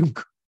door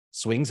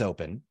swings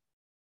open,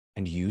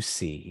 and you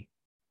see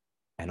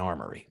an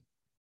armory.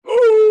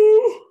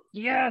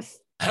 Yes.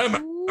 Hammer.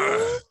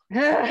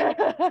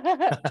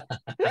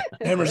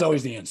 Hammer's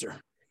always the answer.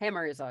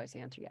 Hammer is always the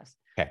answer, yes.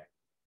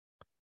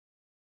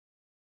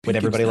 Would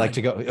everybody like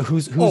to go?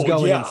 Who's Oh,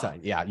 going yeah.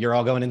 inside? Yeah, you're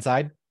all going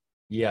inside?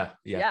 Yeah.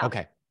 Yeah.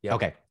 Okay. Yeah.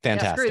 Okay. Yeah,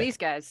 Fantastic. screw these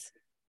guys.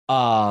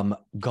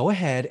 Go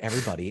ahead,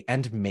 everybody,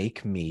 and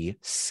make me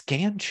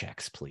scan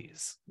checks,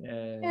 please.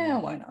 Yeah,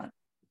 why not?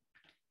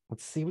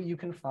 Let's see what you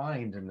can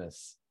find in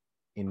this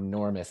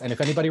enormous. And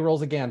if anybody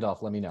rolls a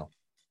Gandalf, let me know.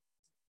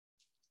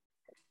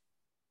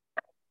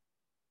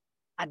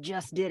 I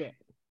just did it.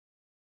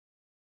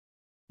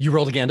 You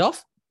rolled a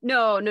Gandalf?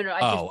 No. Sorry,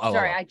 oh.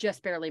 I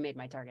just barely made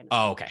my target.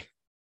 Oh, okay.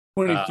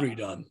 23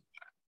 done.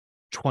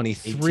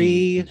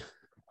 23. 18.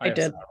 I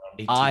did.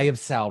 18. Eye of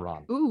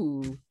Sauron.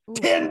 Ooh.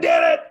 10 did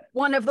it.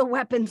 One of the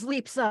weapons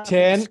leaps up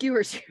 10. and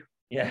skewers you.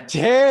 Yeah.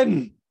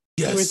 10.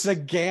 Yes. With the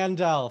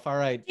Gandalf. All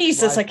right.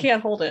 Jesus, I Slide-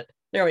 can't hold it.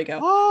 There we go.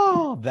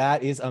 Oh,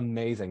 that is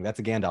amazing. That's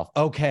a Gandalf.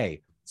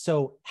 Okay.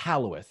 So,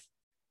 Halloweth,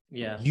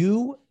 Yeah.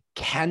 you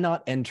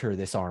cannot enter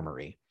this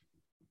armory.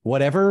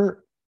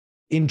 Whatever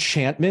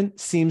enchantment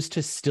seems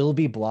to still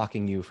be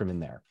blocking you from in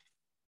there.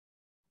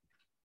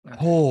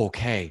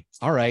 Okay.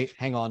 All right.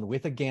 Hang on.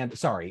 With a Gandalf.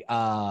 Sorry.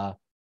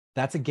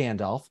 That's a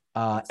Gandalf.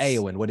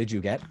 Eowyn, what did you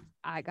get?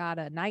 I got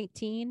a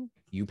 19.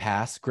 You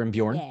pass.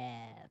 Grimbjorn,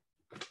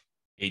 Yeah.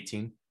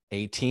 18.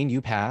 18.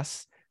 You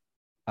pass.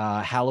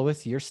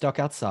 Halloweth, you're stuck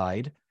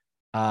outside.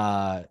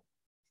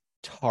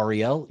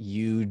 Tariel,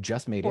 you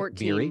just made it. 14.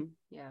 Beery,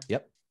 Yeah.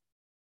 Yep.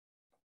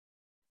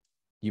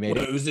 You made What,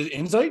 it. was it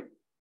insight?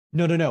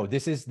 No.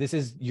 This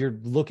is you're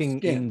looking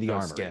Scan. in the No,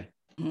 armory. scan.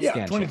 Yeah,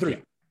 Scan check, 23. yeah.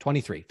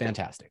 23.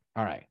 Fantastic.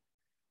 All right.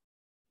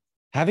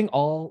 Having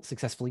all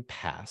successfully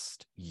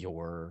passed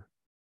your...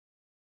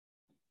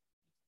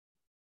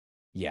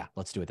 Yeah,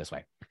 let's do it this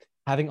way.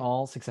 Having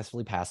all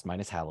successfully passed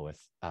minus Halloweth,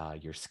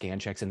 your scan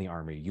checks in the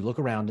armory, you look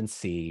around and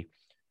see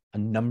a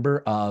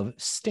number of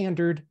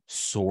standard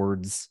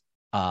swords,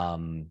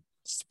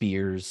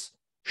 spears,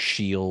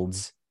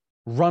 shields,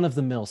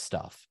 run-of-the-mill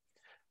stuff.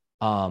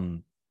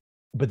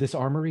 But this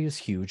armory is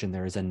huge, and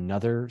there is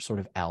another sort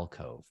of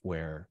alcove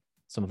where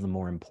some of the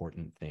more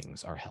important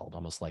things are held,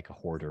 almost like a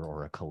hoarder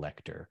or a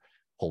collector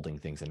holding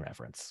things in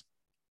reverence.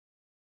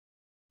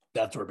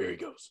 That's where Barry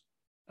goes.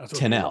 That's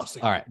where Barry Tinel. wants to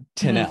go. All right,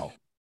 Tinel.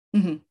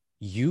 Mhm.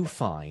 You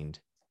find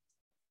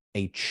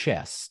a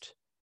chest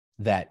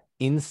that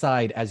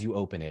inside, as you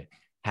open it,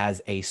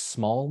 has a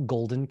small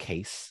golden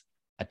case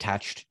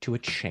attached to a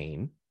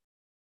chain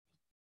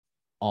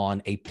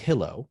on a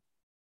pillow.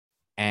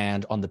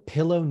 And on the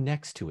pillow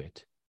next to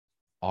it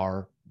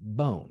are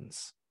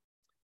bones.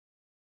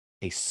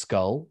 A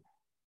skull,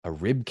 a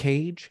rib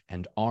cage,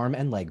 and arm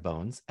and leg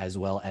bones, as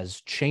well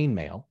as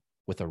chainmail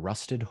with a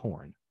rusted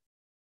horn.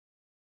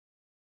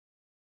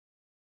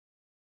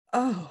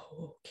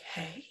 Oh,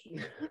 okay.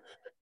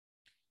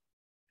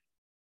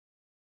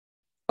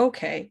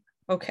 Okay.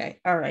 Okay.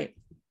 All right.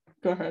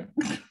 Go ahead.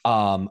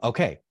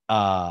 Okay.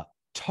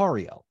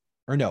 Tariel.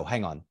 Or no,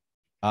 hang on.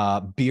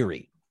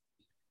 Beery.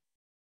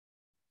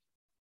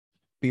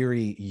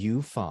 Beery,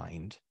 you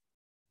find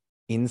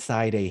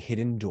inside a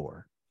hidden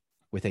door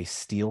with a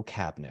steel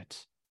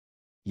cabinet,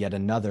 yet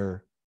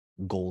another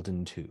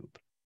golden tube.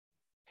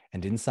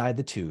 And inside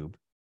the tube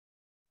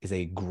is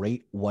a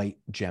great white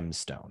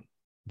gemstone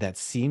that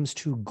seems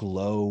to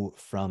glow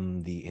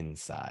from the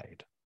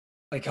inside.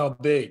 Like how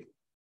big?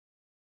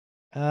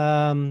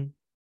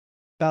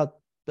 About,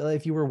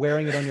 if you were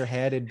wearing it on your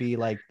head, it'd be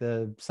like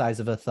the size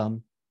of a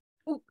thumb.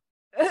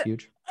 It's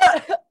huge.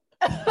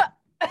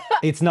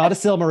 It's not a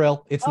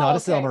Silmaril. It's not a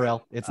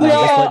Silmaril. It's not.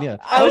 Just letting you...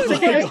 I was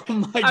thinking. Oh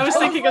my I was God.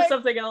 thinking of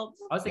something else.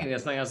 I was thinking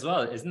of something as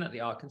well. Isn't that the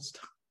Arkenstone?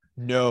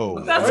 No,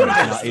 That's it what is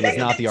I was not- it is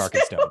not the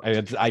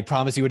Arkenstone. I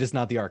promise you, it is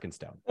not the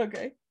Arkenstone.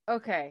 Okay.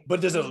 Okay.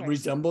 But does it Okay.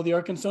 resemble the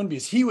Arkenstone?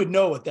 Because he would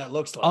know what that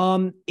looks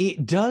like.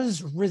 It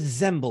does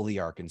resemble the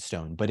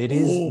Arkenstone, but it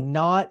is Ooh.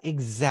 not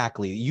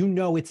exactly. You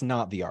know, it's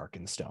not the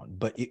Arkenstone,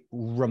 but it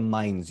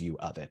reminds you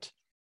of it.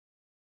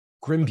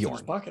 What's in his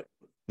Grimbjorn. pocket?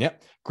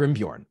 Yep,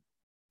 Grimbjorn.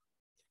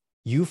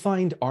 You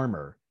find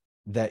armor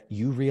that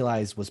you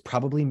realize was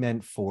probably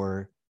meant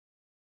for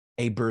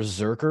a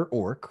berserker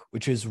orc,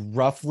 which is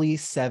roughly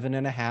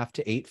 7.5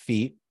 to 8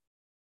 feet.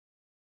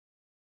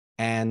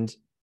 And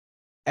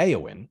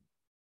Eowyn,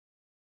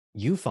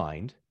 you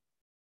find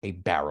a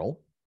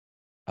barrel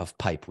of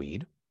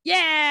pipeweed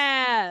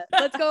Yeah,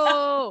 let's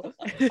go.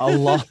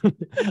 along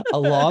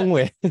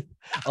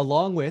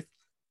along with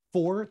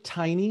 4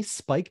 tiny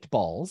spiked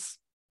balls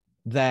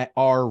that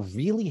are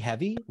really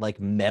heavy, like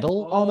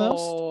metal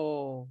almost,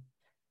 Oh.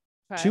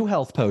 2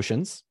 health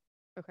potions,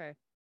 Okay.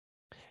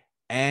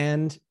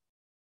 and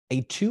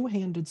a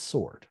 2-handed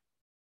sword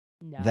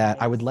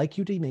that I would Nice. like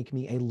you to make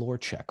me a lore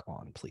check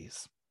on,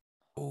 please.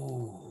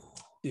 Oh,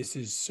 this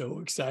is so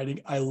exciting.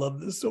 I love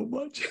this so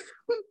much.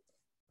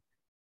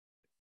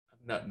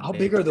 I'm not How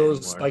big are naked those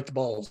anymore. spiked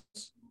balls?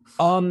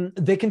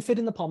 They can fit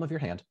in the palm of your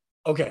hand.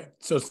 Okay,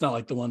 so it's not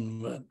like the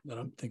one that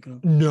I'm thinking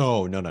of.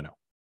 No.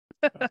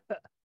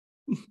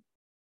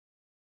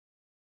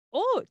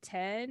 Oh,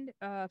 10,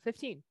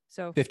 15.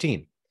 So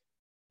 15.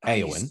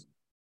 Nice. Eowyn,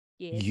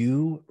 yeah.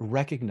 you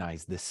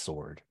recognize this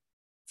sword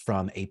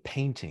from a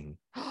painting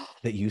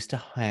that used to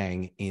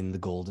hang in the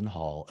Golden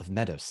Hall of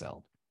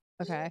Meadowseld.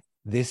 Okay.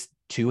 This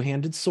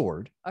 2-handed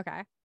sword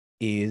Okay.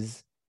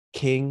 is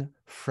King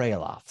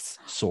Freylof's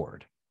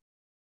sword.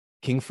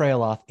 King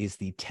Freyloth is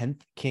the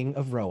 10th king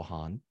of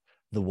Rohan,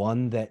 the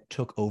one that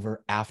took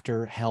over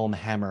after Helm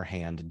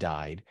Hammerhand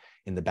died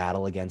in the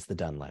battle against the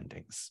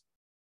Dunlendings.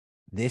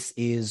 This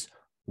is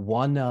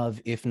one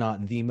of, if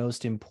not the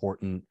most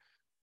important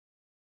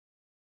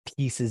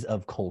pieces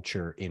of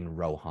culture in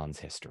Rohan's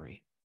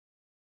history.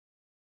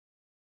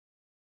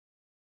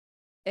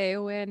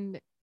 Eowyn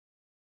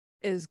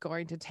is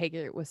going to take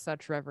it with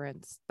such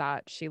reverence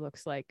that she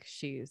looks like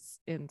she's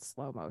in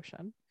slow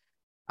motion.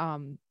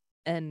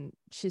 And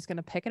she's going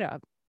to pick it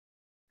up.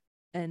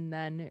 And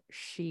then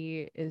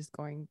she is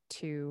going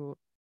to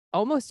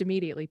almost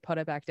immediately put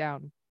it back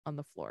down on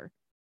the floor.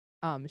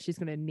 She's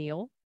going to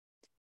kneel,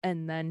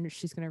 and then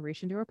she's going to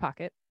reach into her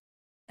pocket,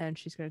 and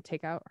she's going to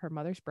take out her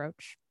mother's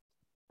brooch,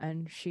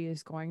 and she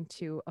is going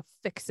to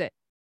affix it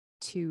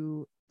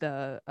to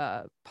the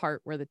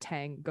part where the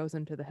tang goes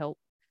into the hilt.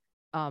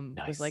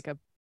 Nice.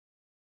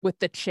 With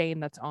the chain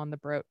that's on the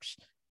brooch.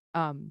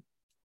 And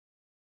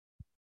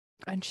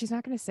she's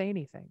not going to say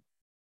anything.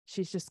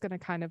 She's just going to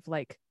kind of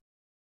like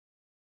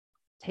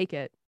take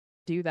it,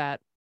 do that,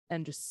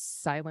 and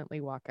just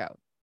silently walk out.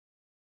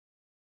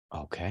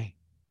 Okay.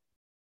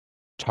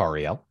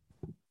 Tariel.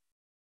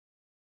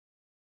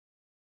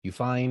 You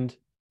find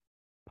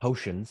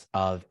potions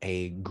of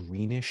a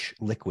greenish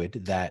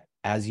liquid that,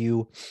 as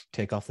you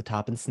take off the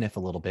top and sniff a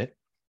little bit,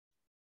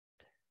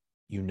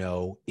 you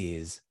know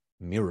is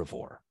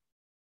Miravor,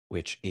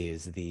 which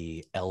is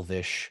the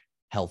elvish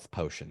health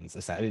potions.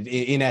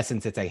 In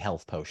essence, it's a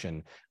health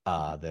potion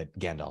that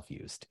Gandalf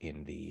used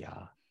in the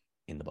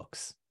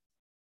books.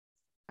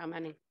 How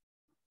many?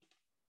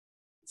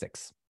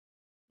 6.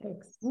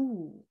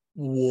 Ooh.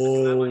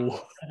 Whoa.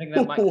 I think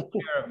that might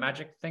cure a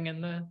magic thing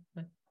in there.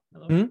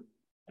 Hmm?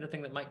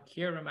 Anything that might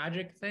cure a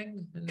magic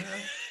thing in there?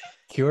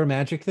 Cure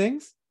magic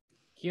things?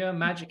 Cure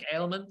magic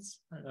ailments?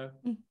 I don't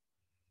know.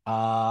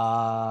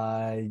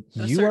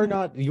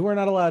 You are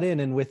not allowed in,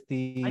 and with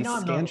the I know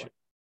I'm scan. not.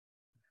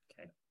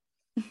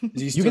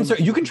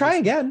 You can try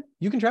again.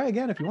 You can try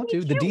again if you want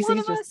to. The Can't DC one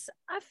is of just us,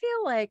 I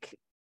feel like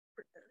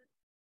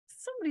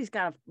somebody's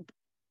got to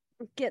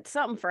get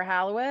something for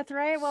Halloweth,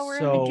 right? While we're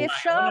in So- the gift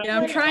shop. Yeah,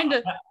 I'm trying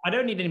to. I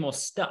don't need any more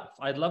stuff.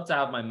 I'd love to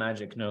have my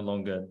magic no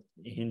longer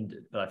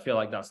hindered, but I feel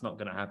like that's not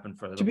going to happen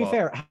for a to little be while.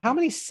 fair. How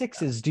many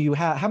 6s do you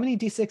have? How many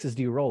D6s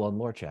do you roll on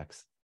lore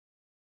checks?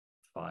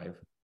 5.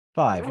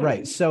 5,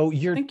 right? So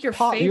your think you're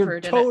your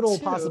favored in it, total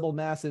too. possible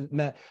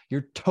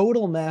your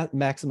total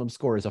maximum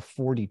score is a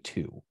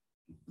 42.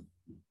 I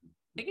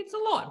think it's a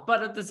lot,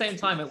 but at the same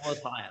time, it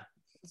was higher.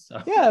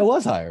 So Yeah, it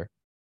was higher.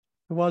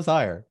 It was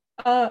higher.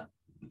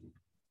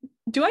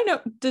 Do I know?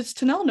 Does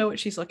Tanel know what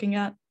she's looking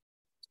at?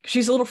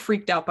 She's a little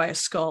freaked out by a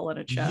skull and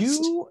a chest.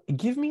 You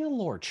give me a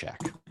lore check.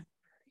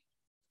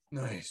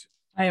 Nice.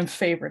 I am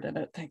favored in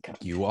it. Thank God.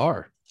 You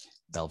are.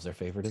 Elves are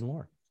favored in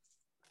lore.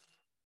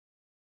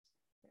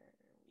 There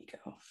we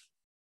go.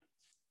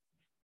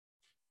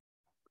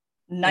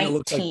 it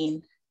looks like-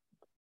 19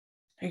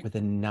 With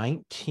a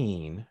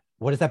 19,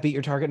 what does that beat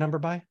your target number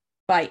by?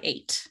 by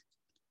 8.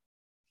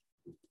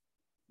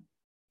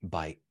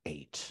 By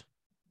 8.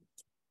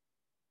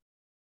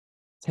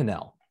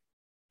 Tanel,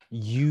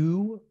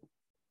 you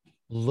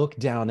look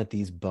down at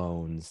these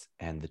bones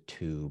and the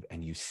tube,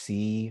 and you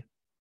see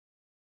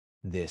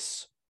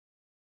this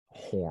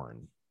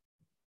horn.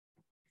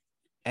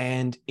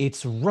 And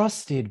it's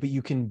rusted, but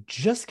you can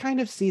just kind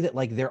of see that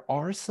like there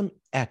are some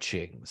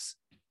etchings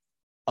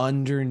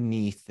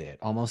underneath it,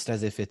 almost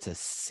as if it's a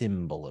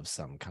symbol of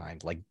some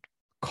kind, like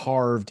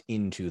carved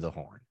into the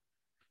horn.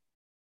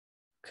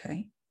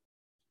 Okay.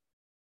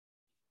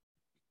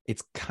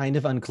 It's kind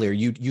of unclear.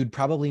 You'd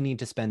probably need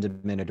to spend a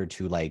minute or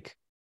two like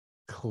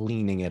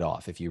cleaning it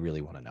off if you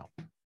really want to know.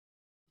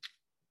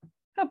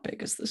 How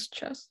big is this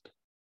chest?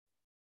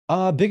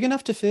 Big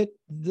enough to fit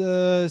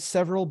the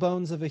several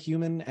bones of a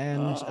human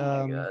and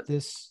Oh my God.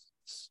 this.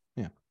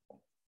 Yeah.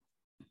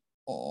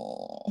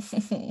 Oh.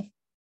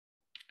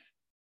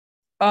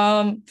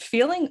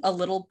 Feeling a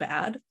little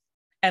bad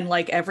and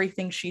like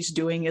everything she's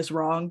doing is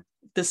wrong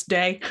this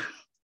day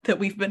that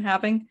we've been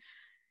having.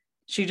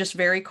 She just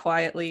very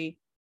quietly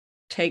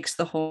takes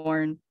the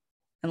horn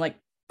and like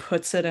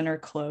puts it in her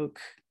cloak.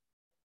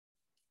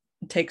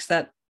 Takes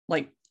that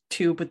like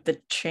tube with the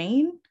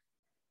chain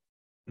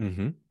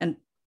Mm-hmm. and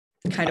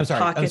kind I'm of sorry.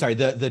 pocket. I'm sorry.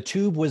 The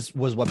tube was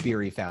what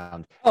Beery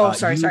found. Oh,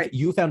 sorry.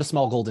 You found a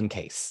small golden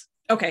case.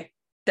 Okay,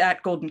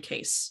 that golden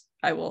case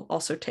I will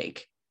also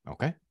take.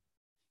 Okay.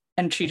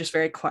 And she just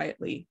very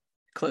quietly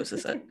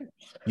closes it.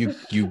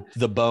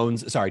 The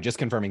bones. Sorry, just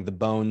confirming. The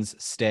bones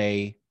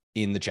stay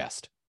in the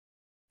chest.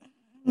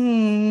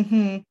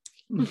 Mm-hmm.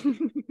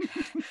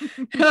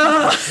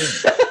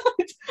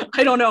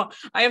 I don't know.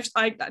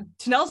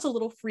 Tanel's a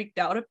little freaked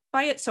out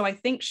by it, so I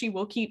think she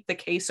will keep the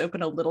case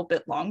open a little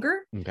bit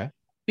longer Okay.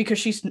 because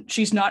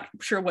she's not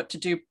sure what to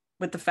do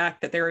with the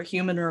fact that there are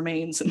human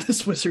remains in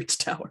this wizard's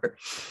tower.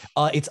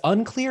 It's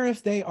unclear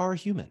if they are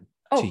human.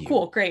 Oh, to you.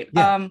 cool, great.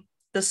 Yeah.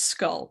 The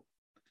skull.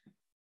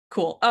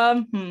 Cool.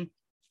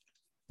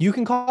 You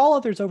can call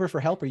others over for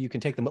help, or you can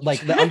take them.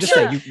 Like I'm just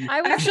Sure. saying,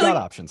 I would you've got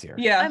options here.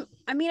 Yeah.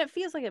 I mean, it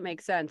feels like it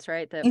makes sense,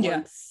 right? That Yeah.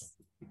 once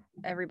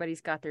everybody's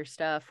got their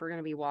stuff, we're going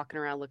to be walking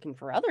around looking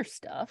for other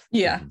stuff.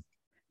 Yeah. Mhm.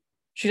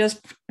 She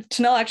does.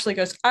 Tanel actually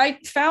goes, I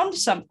found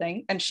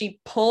something, and she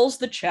pulls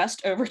the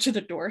chest over to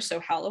the door so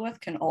Halloweth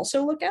can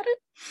also look at it.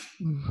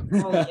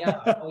 Oh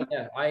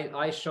yeah.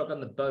 I shotgun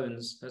the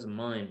bones. Those are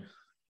mine.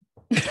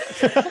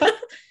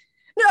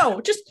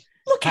 No, just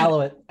look at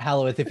it.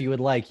 Halloweth, if you would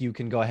like, you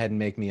can go ahead and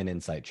make me an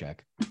insight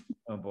check.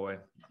 Oh boy.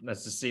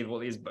 Let's just see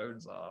what these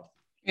bones are.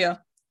 Yeah.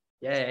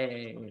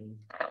 Yay.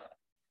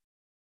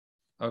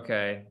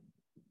 Okay.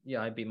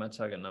 Yeah, I beat my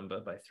target number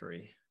by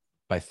 3.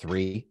 By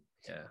 3,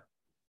 Yeah.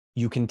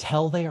 you can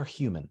tell they are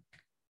human.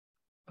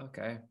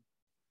 Okay.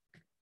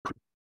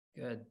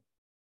 Good.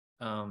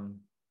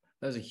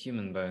 Those are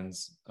human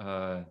bones.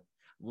 Can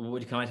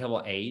I tell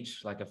what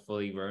age? Like a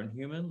fully grown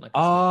human? Like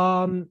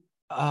That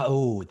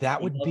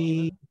would Female be.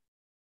 human?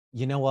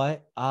 You know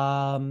what?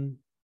 How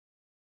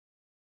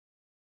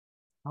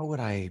would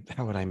I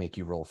make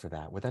you roll for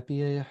that? Would that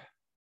be a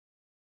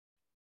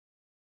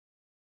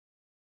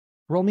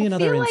roll me I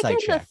another feel like insight in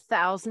check? the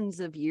thousands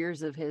of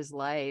years of his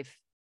life,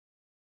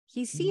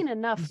 He's seen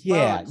enough.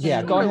 Yeah, bones,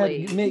 yeah. Go ahead.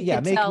 surely Ma- he yeah,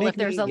 can make- tell make if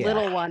there's me- a yeah.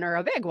 little one or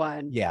a big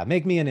one. Yeah,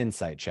 make me an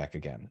insight check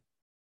again.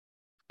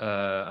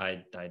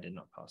 I did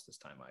not pass this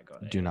time. I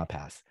got it. Do not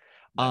pass.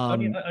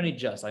 Only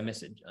just. I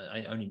miss it.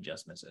 I only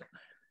just miss it.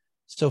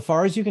 So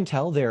far as you can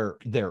tell, they're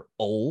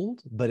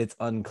old, but it's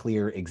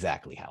unclear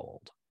exactly how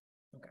old.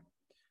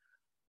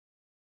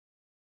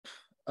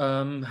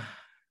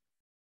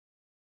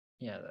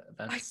 Yeah,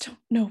 I that's. don't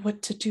know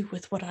what to do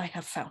with what I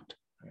have found.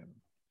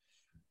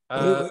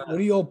 What are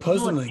you all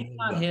puzzling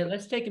Not about? here.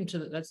 Let's take him to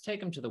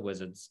the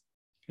wizards.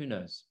 Who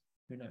knows?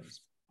 Who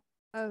knows?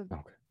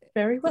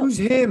 Very well. Who's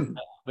him?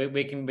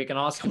 We can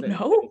ask him. Don't if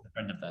know. he's a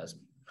friend of theirs.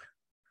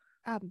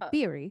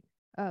 Beery,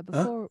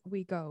 before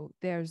we go,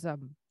 there's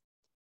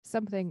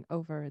something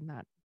over in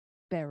that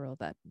barrel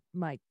that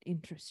might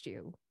interest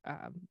you.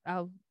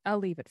 I'll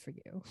leave it for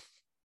you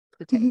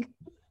to take.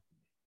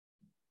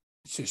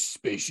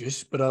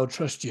 Suspicious, but I'll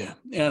trust you.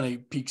 And he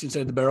peeks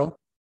inside the barrel.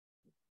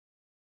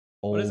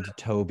 What is Old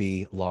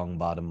Toby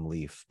Longbottom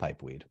leaf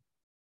pipeweed.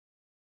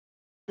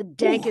 The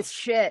dankest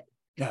shit.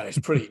 Yeah, it's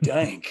pretty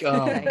dank.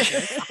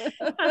 Dankest.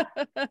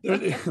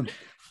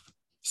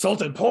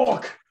 Salted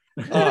pork.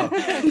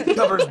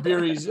 Covers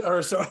Beery's,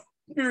 or sorry,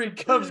 Beery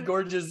covers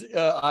Gorge's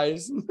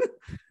eyes.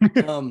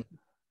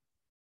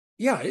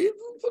 Yeah, he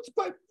puts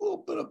a little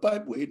bit of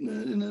pipeweed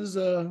in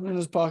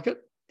his pocket.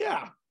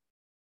 Yeah,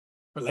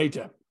 for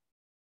later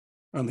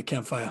around the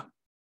campfire.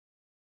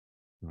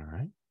 All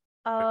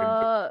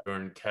right.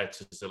 Burn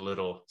catches a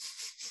little.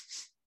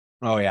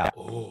 Oh yeah.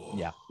 Oh,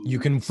 Yeah. You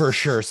can for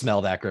sure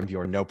smell that,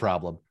 Grimbjorn. No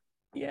problem.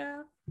 Yeah.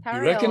 You He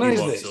recognize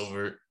walks this?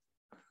 over.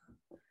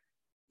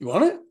 You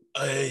want it?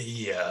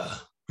 Yeah.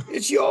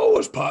 It's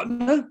yours,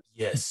 partner.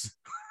 Yes.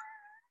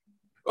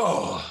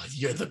 Oh,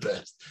 you're the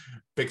best.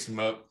 Picks him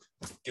up,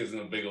 gives him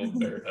a big old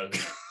bear hug.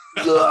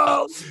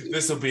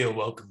 This will be a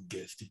welcome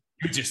gift.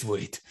 You just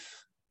wait.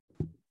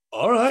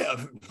 All right,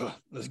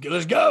 let's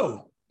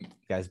go.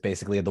 Guy's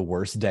basically had the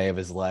worst day of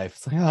his life.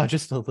 It's like, oh,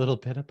 just a little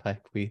bit of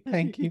pipeweed.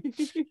 Thank you.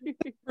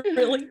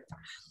 Really?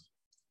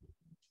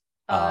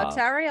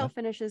 Tariel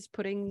finishes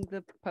putting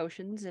the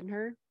potions in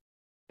her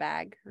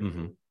bag, her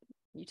Mhm.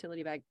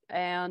 utility bag,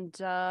 and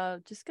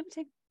just gonna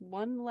take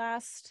one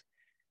last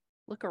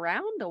look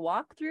around, a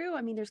walk through.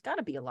 I mean, there's got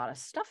to be a lot of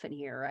stuff in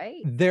here,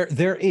 right?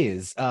 There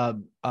is.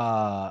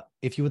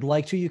 If you would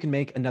like to, you can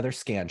make another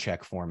scan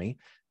check for me.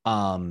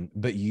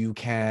 But you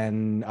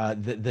can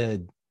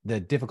the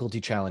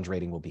difficulty challenge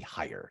rating will be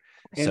higher.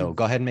 So And-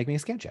 go ahead and make me a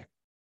scan check.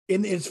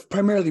 And it's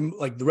primarily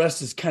like the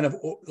rest is kind of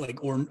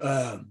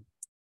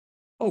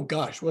oh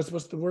gosh,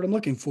 what's the word I'm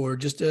looking for?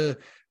 Just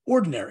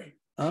ordinary,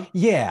 huh?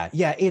 Yeah,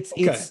 it's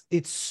Okay.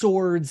 it's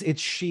swords,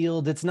 it's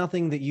shield, it's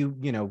nothing that you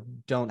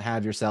don't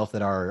have yourself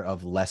that are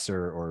of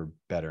lesser or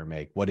better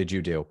make. What did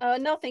you do?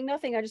 Nothing.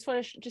 I just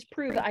want to just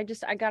prove that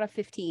I got a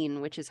 15,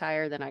 which is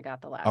higher than I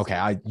got the last. Okay,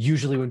 one. I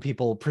usually when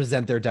people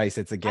present their dice,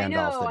 it's a I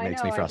Gandalf know, that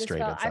makes me I just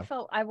frustrated.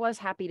 felt I was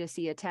happy to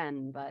see a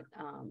 10, but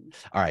All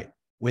right,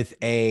 with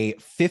a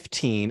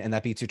 15, and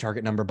that beats your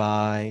target number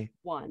by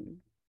 1.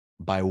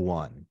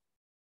 1.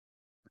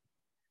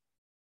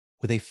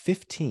 With a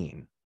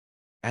 15,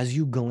 as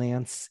you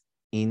glance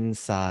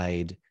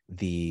inside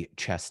the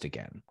chest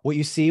again, what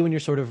you see when you're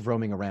sort of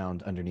roaming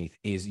around underneath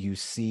is you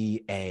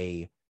see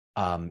a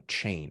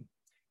chain,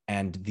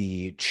 and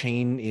the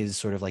chain is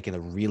sort of like in a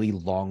really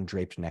long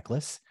draped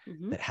necklace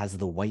that has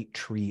the white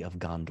tree of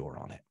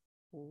Gondor on it.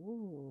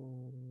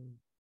 Ooh.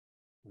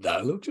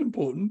 That looks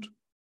important.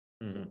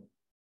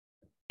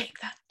 Take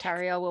that.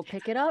 Tariel will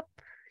pick it up.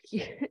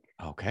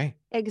 Okay.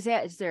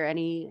 Is there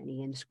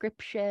any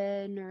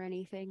inscription or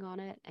anything on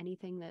it?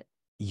 Anything that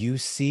You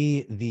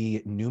see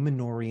the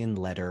Numenorian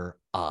letter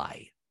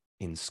I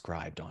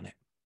inscribed on it.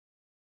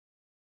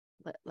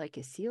 like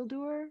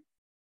Isildur?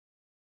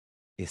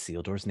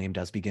 Isildur's name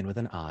does begin with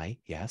an I,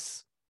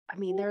 yes. I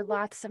mean,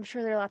 I'm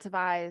sure there are lots of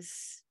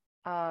eyes.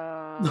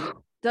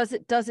 Does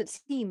it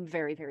seem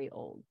very, very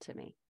old to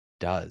me?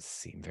 Does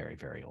seem very,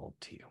 very old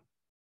to you.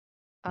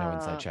 No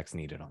inside Uh, checks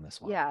needed on this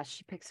one. Yeah,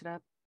 she picks it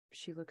up.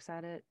 She looks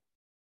at it,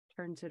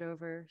 turns it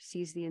over,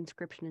 sees the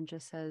inscription, and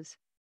just says,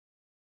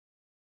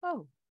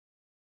 "Oh."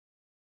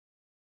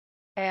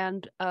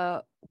 And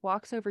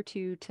walks over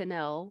to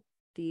Tanel,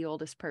 the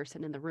oldest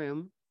person in the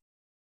room.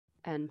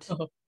 And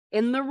Oh.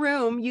 in the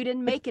room, you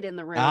didn't make it in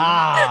the room.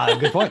 Ah,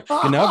 good point.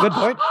 Good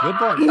point. Good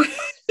point.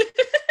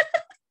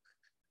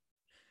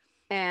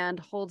 And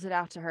holds it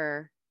out to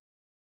her.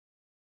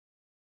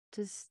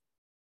 Does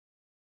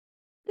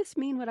this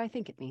mean what I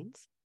think it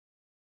means?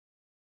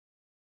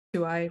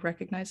 Do I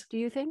recognize? Do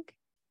you think?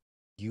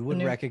 You would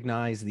No.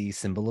 recognize the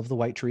symbol of the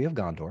white tree of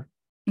Gondor.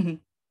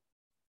 Mhm.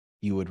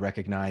 You would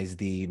recognize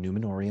the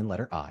Numenorian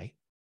letter I.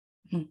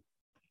 Mhm.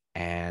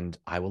 And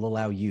I will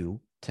allow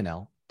you,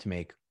 Tanel, to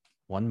make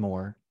one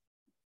more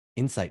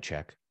insight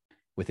check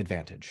with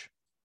advantage.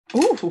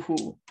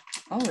 Ooh,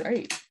 all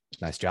right.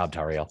 Nice job,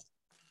 Tariel.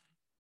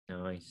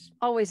 Nice.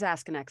 Always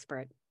ask an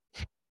expert.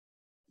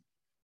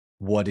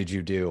 What did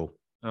you do?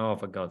 Oh,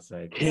 for God's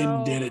sake.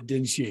 Pin did it,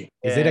 didn't she?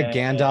 Is it a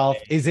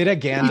Gandalf? Is it a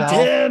He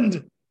Gandalf?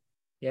 did.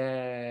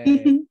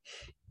 Yay.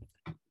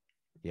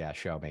 Yeah,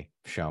 show me.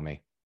 Show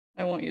me.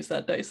 I won't use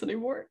that dice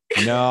anymore.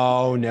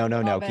 No.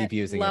 Love Keep it,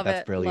 using love it. That's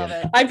it, brilliant.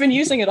 love it. I've been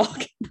using it all.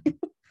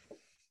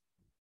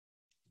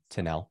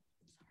 Tanel.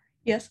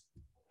 Yes.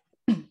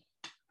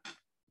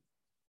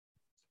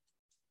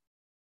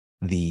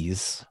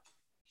 These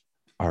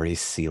are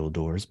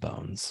Isildur's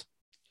bones.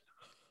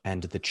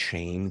 And the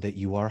chain that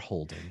you are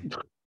holding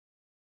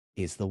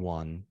is the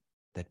one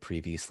that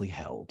previously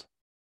held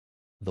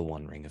the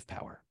One Ring of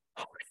Power.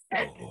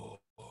 Oh.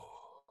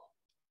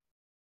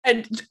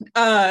 And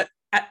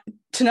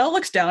Tanel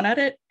looks down at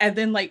it and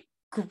then like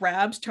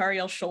grabs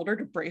Tariel's shoulder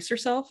to brace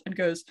herself and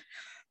goes,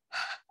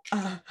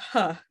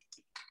 I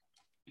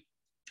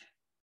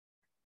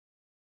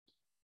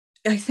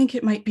think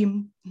it might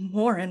be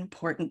more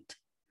important.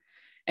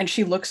 And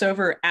she looks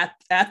over at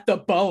the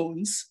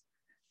bones.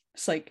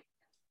 It's like,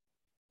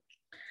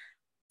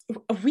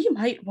 we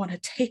might want to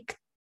take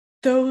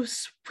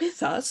those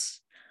with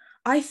us.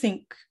 I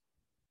think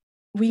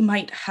we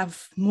might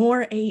have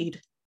more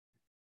aid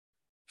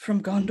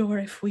from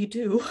Gondor if we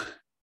do.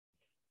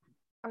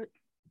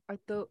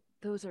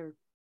 Those are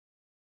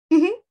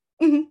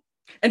And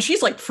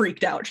she's like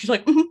freaked out. She's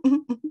like,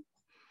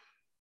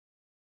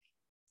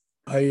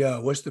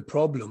 What's the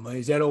problem?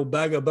 Is that old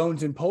bag of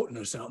bones important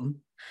or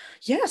something?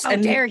 yes. How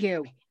And dare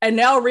you? And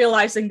now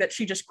realizing that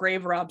she just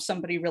grave robbed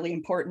somebody really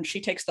important,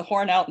 she takes the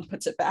horn out and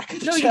puts it back in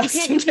the No, you chest.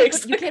 can't. and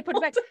takes You can't put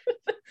it back.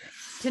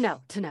 To know.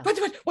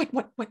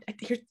 What?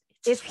 Here,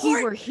 If he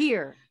horn. were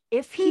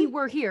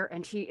here,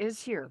 and he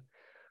is here,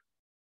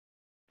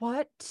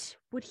 what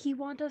would he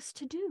want us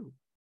to do?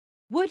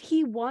 Would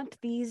he want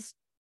these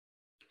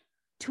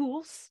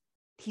tools,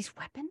 these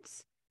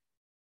weapons,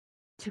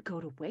 to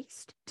go to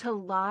waste, to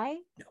lie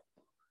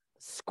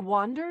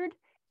squandered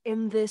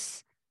in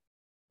this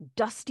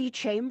dusty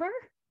chamber?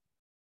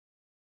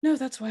 No,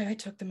 that's why I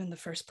took them in the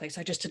first place.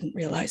 I just didn't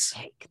realize.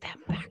 Take them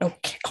back.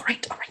 Okay, all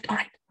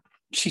right.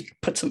 She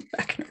puts them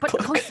back in her But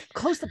cloak.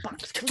 close the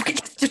box. Okay,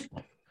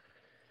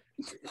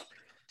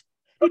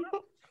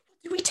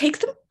 do we take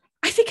them?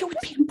 I think it would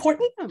be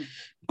important.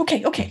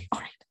 Okay, all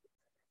right.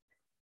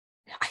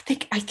 I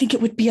think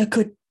it would be a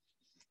good.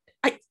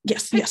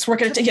 Yes, we're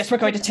going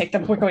to take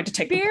them. We're going to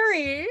take them.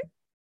 Beery.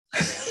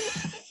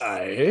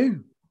 Aye.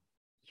 You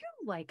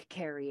like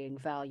carrying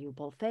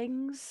valuable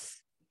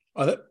things.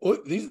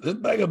 This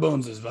bag of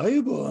bones is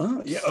valuable,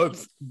 huh? Yeah,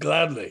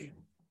 gladly.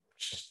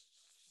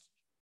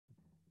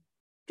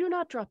 Do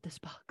not drop this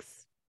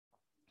box.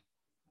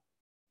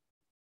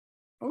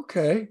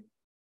 Okay.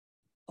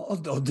 I'll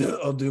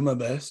do my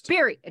best.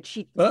 Beery, and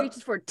she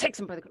reaches forward, takes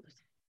him by the collar.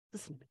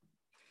 Listen.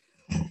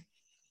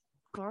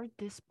 Guard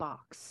this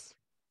box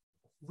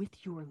with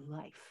your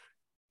life.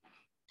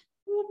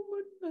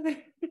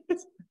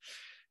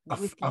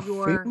 With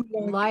your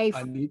life.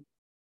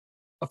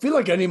 I feel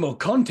like I need more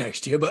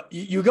context here, but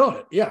you got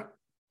it. Yeah,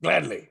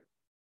 gladly.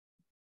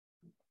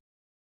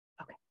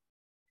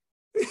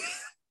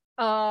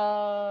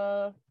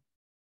 And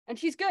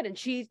she's good, and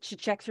she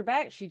checks her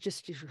bag. She's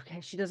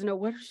okay. She doesn't know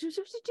what she's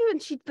supposed to do,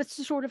 and she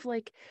sort of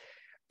like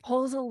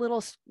pulls a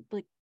little,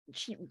 like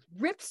she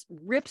rips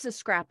a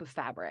scrap of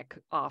fabric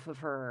off of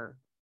her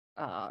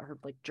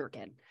like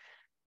jerkin,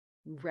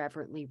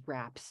 reverently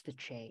wraps the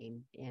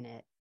chain in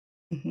it,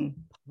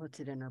 puts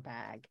it in her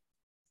bag,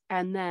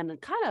 and then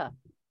kind of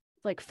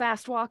like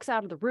fast walks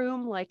out of the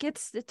room like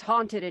it's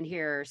haunted in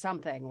here or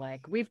something.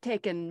 Like we've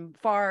taken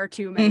far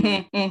too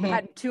many,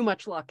 had too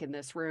much luck in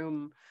this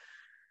room.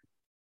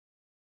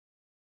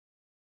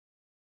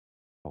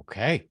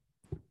 Okay.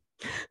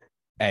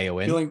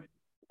 Eowyn.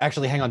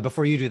 Actually, hang on.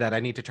 Before you do that,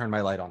 I need to turn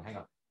my light on. Hang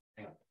on.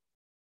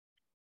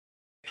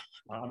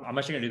 I'm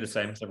actually going to do the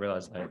same because I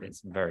realize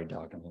it's very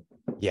dark in here.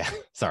 Yeah,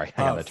 sorry.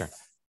 I got that turn.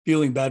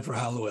 Feeling bad for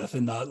Halloweth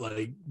and not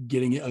like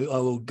getting a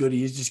little goodie.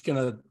 He's just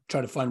going to try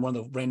to find one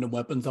of the random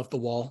weapons off the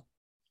wall.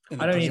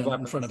 I don't need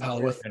weapons in front of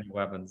Halloweth. Any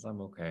weapons. I'm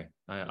okay.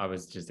 It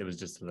was just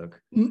a look.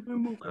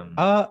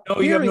 No,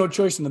 you have no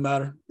choice in the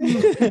matter.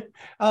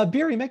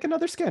 Beery, make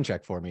another scan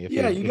check for me. If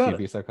you'd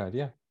be so kind.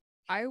 Yeah.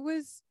 I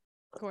was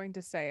going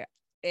to say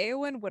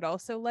Eowyn would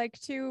also like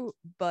to,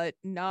 but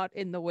not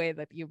in the way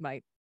that you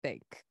might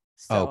think.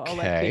 So okay. I'll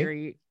let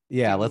Beery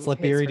let's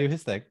let Beery do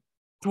his thing.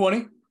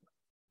 20.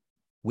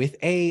 With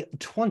a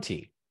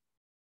 20.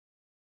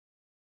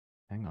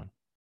 Hang on.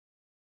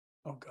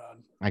 Oh God.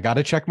 I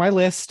gotta check my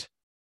list.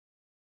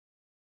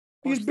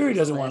 Because Beery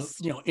doesn't want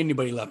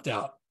anybody left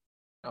out.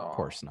 Of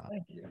course not.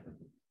 Thank you.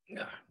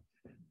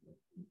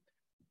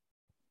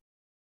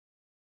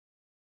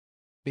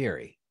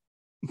 Beery.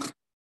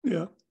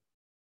 Yeah.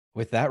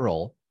 With that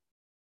roll,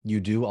 you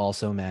do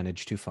also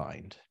manage to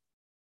find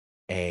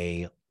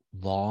a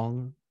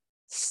long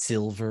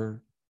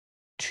silver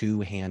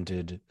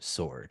two-handed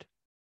sword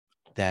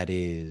that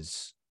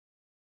is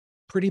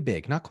pretty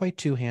big, not quite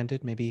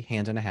two-handed, maybe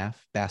hand and a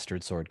half,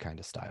 bastard sword kind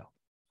of style.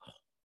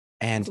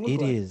 And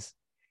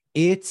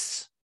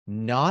it's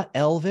not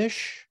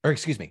elvish, or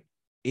excuse me,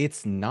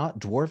 it's not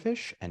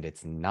dwarvish, and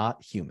it's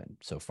not human,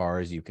 so far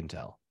as you can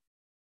tell.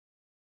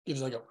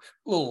 gives like a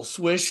little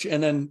swish,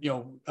 and then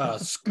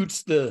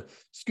scoots the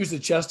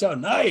chest out.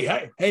 And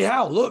hey,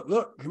 Hal,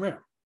 look, come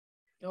here.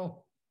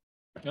 Oh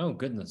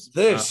goodness.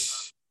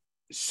 This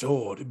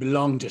sword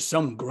belonged to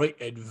some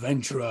great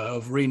adventurer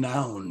of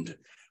renown.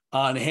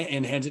 And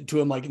hands it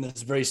to him like in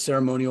this very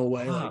ceremonial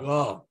way. Like,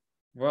 oh,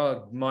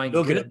 well, my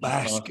look at it,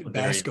 goodness,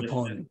 bask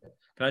upon.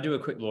 Can I do a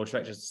quick lore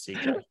check just to see?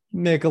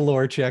 Make a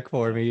lore check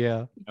for me,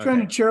 yeah.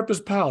 Trying to cheer up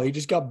his pal. He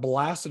just got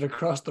blasted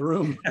across the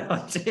room.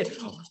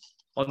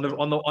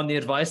 on the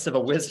advice of a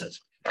wizard.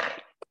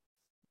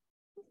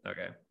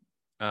 Okay.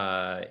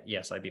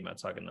 Yes, I beat my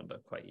target number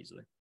quite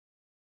easily.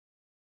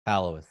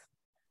 Alueth.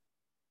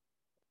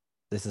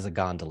 This is a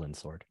Gondolin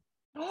sword.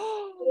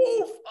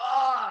 Oh,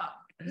 fuck!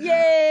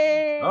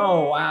 Yay!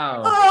 Oh,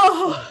 wow.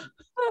 Oh,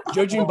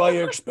 Judging by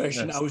your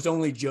expression, I was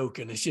only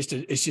joking. It's just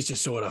a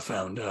sword I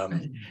found.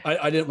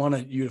 I didn't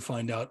want you to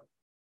find out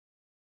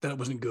that it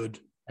wasn't good.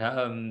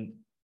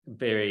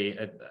 Barry,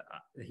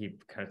 he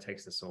kind of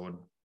takes the sword,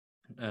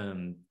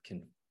 can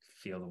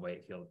feel the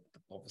weight, feel the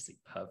obviously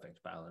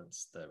perfect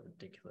balance, the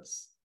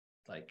ridiculous,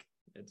 like,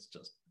 it's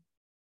just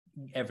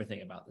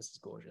everything about this is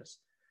gorgeous.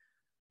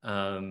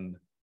 And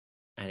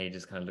he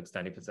just kind of looks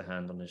down, he puts a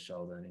hand on his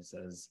shoulder and he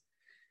says,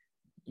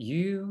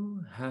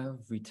 "You have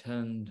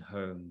returned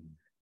home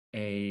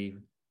a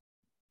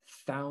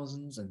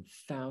thousands and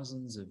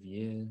thousands of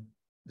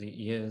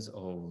years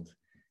old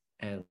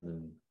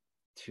heirloom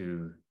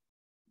to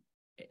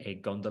a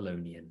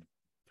Gondolonian."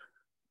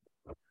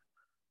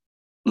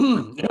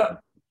 Yeah,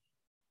 of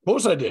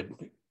course I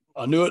did.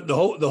 I knew it the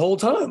whole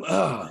time.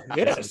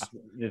 Yes.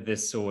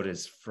 This sword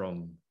is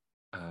from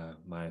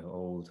my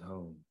old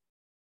home,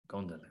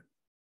 Gondolin,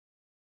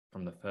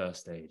 from the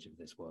first age of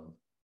this world.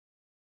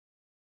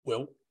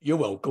 Well, you're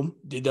welcome.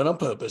 Did that on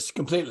purpose,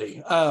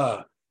 completely.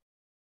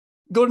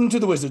 Go into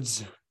the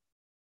wizards.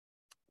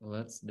 Well,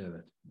 let's do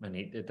it. And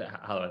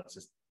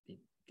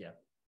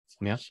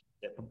Yeah.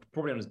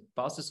 Probably on his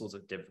bastard swords are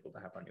difficult to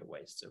have on your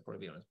waist, so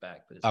probably on his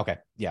back. But Okay,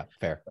 yeah,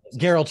 fair.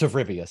 Geralt of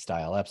Rivia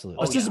style, absolutely.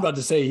 I was just about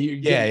to say,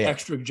 you're getting Yeah.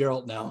 extra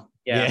Geralt now.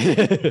 Yeah.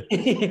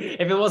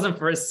 If it wasn't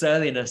for his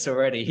surliness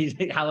already,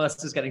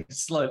 Halos is getting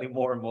slowly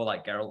more and more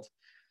like Geralt.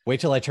 Wait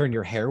till I turn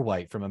your hair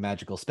white from a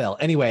magical spell.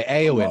 Anyway,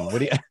 Eowyn, what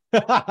do you...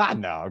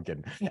 No, I'm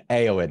kidding.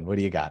 Eowyn, what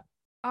do you got?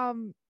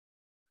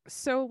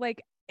 So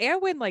like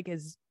Eowyn like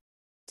is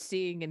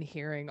seeing and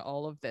hearing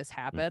all of this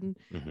happen.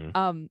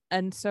 Mm-hmm.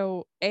 And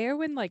so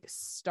Eowyn like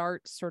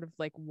starts sort of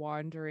like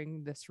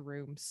wandering this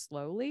room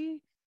slowly.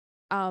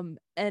 And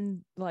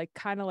like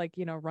kind of like,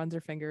 runs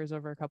her fingers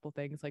over a couple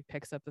things, like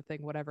picks up the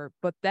thing, whatever.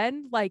 But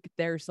then like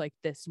there's like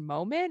this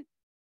moment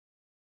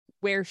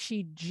where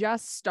she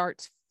just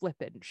starts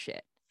flipping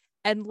shit.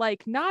 And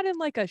like not in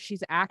like a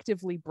she's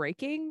actively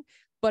breaking,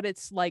 but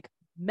it's like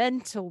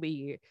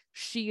mentally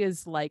she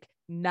is like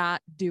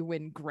not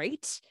doing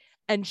great.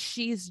 And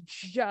she's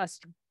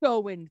just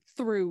going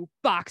through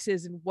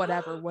boxes and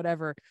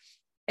whatever.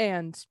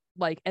 And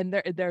like,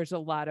 and there's a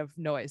lot of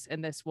noise,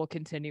 and this will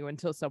continue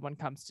until someone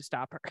comes to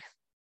stop her.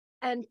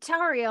 And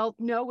Tariel,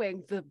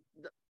 knowing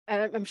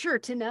and I'm sure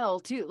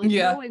Tinel too, like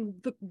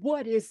knowing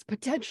what is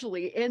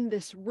potentially in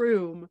this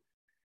room.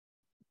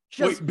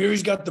 Wait,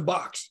 Barry's got the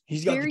box.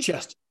 He's got the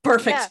chest.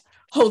 Perfect. Yeah.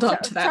 Hold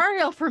up to that.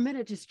 Tariel for a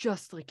minute is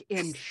just like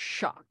in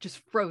shock, just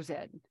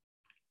frozen.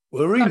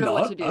 Worry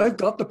not. I've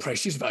got the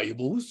precious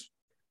valuables.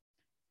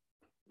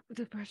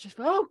 The precious,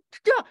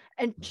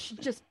 and she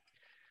just,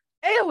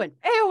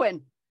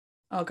 Eowyn.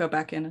 I'll go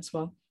back in as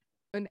well.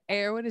 And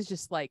Eowyn is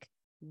just like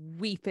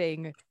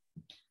weeping,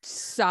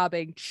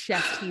 sobbing,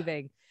 chest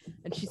heaving.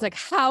 And she's like,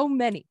 how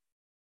many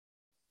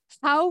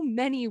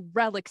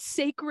relics,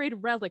 sacred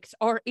relics,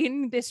 are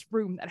in this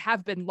room that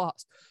have been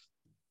lost?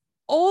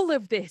 All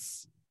of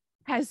this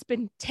has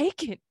been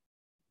taken.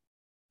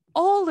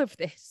 All of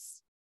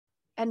this.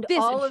 And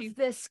all of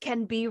this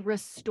can be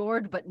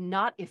restored, but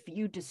not if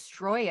you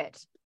destroy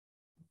it.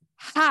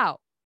 How?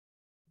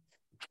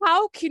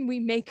 How can we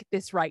make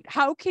this right?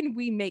 How can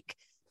we make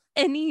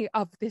any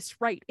of this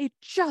right? It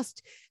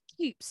just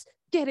keeps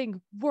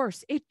getting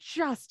worse. It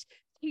just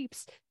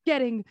keeps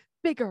getting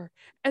bigger.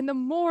 And the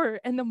more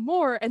and the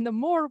more and the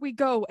more we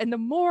go, and the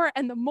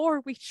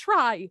more we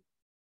try.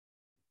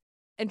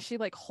 And she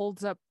like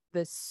holds up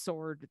this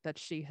sword that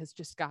she has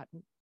just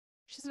gotten.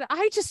 She said,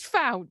 I just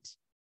found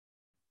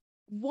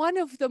one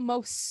of the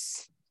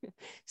most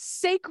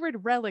sacred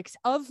relics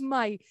of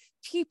my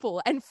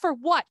people. And for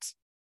what?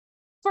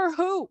 For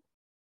who?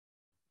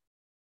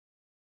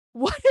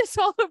 What is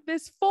all of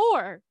this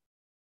for?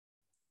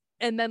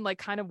 And then like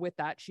kind of with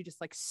that, she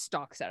just like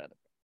stalks out of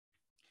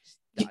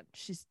the room.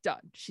 She's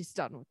done. She's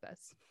done with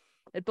this.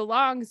 It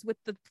belongs with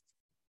the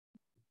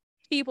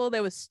people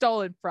that was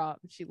stolen from.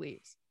 She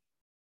leaves.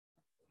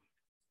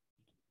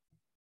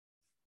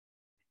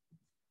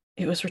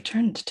 It was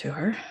returned to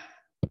her.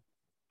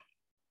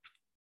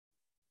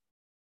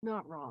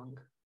 Not wrong.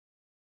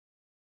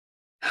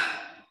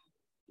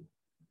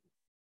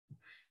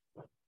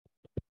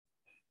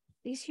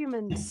 These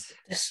humans,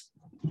 this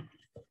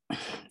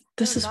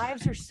their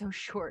lives are so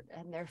short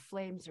and their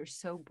flames are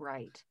so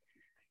bright.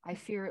 I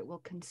fear it will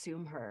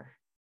consume her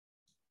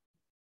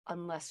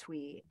unless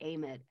we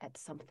aim it at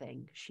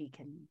something she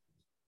can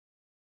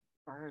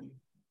burn.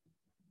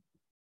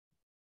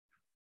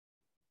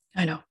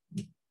 I know.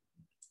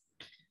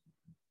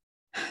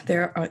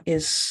 There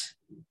is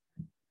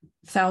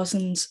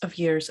thousands of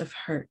years of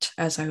hurt,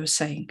 as I was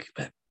saying,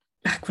 but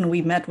back when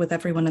we met with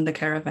everyone in the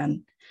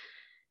caravan,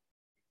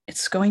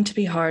 it's going to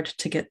be hard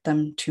to get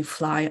them to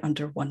fly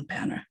under one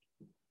banner.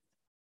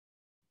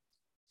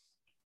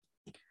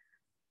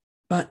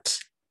 But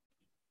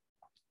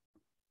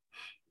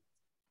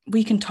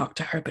we can talk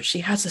to her, but she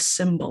has a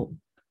symbol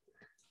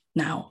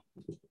now.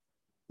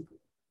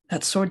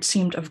 That sword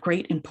seemed of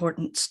great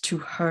importance to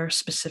her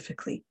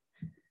specifically.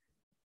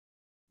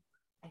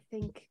 I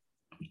think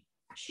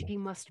she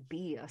must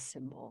be a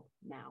symbol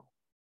now.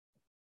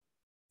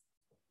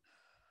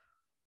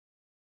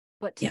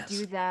 But to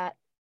do that,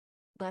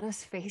 let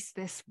us face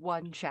this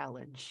one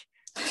challenge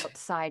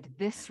outside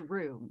this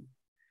room,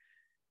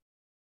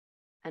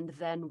 and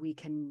then we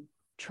can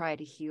try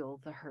to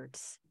heal the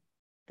hurts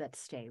that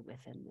stay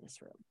within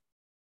this room.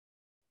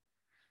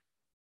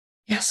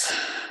 Yes.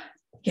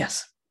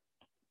 Yes.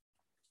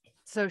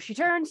 So she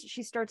turns,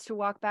 she starts to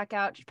walk back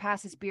out, she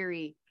passes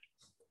Beery.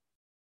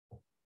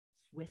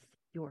 With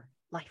your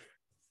life.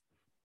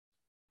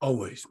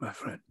 Always, my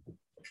friend.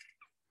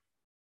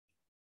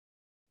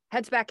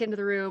 Heads back into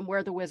the room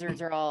where the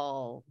wizards are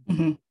all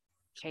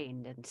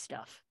chained and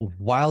stuff.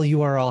 While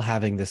you are all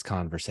having this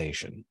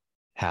conversation,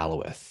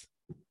 Halloweth,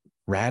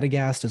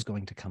 Radagast is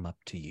going to come up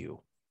to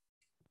you.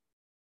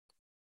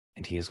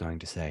 And he is going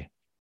to say,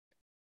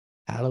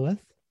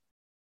 Halloweth,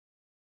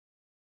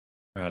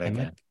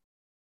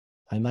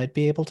 I might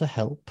be able to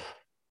help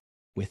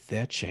with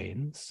their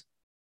chains,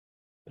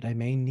 but I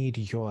may need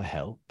your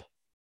help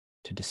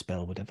to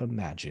dispel whatever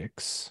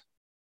magics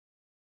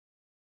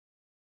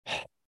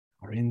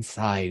are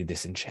inside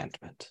this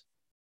enchantment.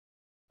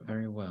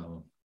 Very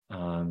well.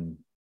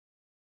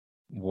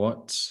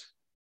 What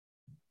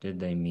did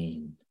they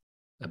mean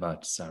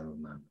about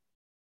Saruman?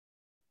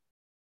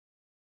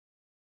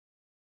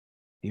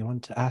 Do you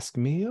want to ask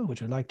me, or would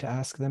you like to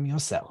ask them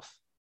yourself?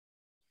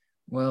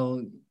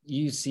 Well,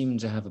 you seem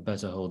to have a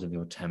better hold of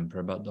your temper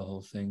about the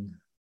whole thing.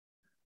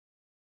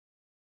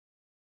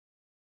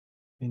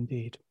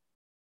 Indeed.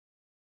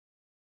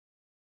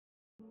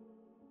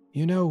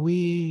 You know,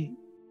 we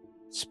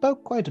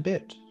spoke quite a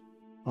bit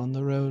on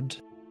the road.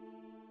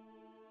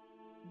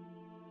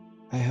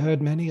 I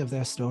heard many of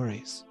their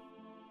stories.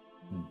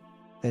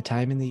 Their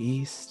time in the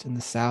East and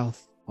the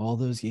South, all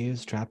those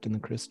years trapped in the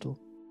crystal.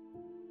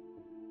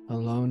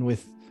 Alone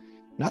with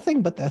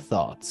nothing but their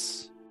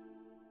thoughts.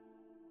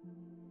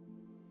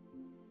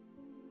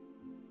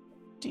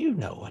 Do you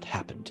know what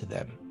happened to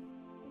them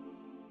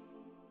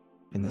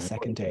in the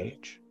Second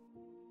Age?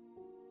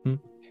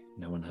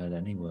 No one heard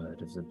any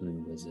word of the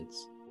Blue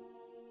Wizards.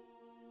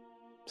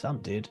 Some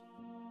did.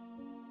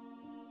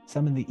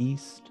 Some in the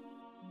East,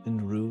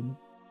 in Rune.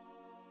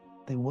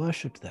 They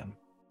worshipped them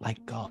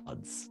like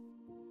gods.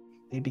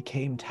 They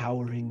became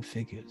towering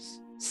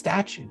figures,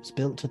 statues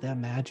built to their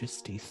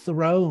majesty,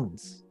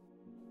 thrones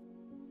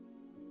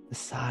the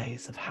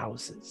size of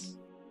houses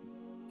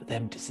for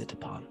them to sit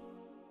upon.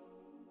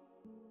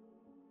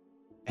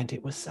 And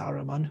it was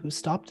Saruman who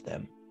stopped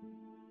them.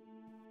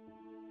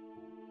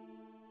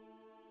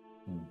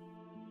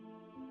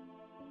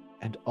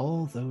 And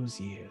all those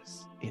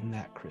years in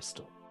that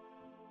crystal,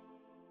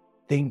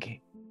 thinking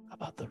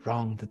about the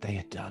wrong that they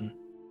had done,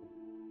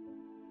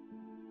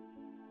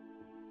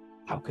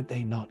 how could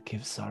they not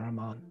give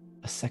Saruman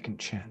a second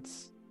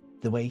chance,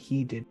 the way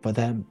he did for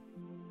them?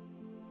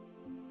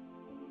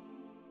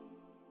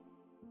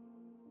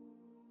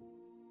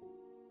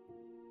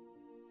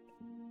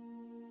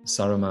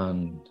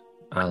 Saruman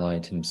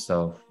allied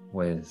himself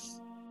with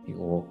the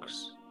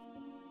orcs,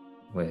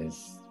 with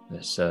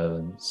the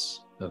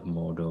servants of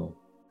Mordor.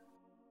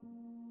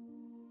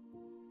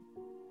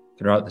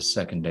 Throughout the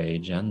Second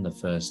Age and the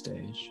First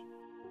Age,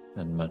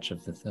 and much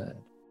of the Third,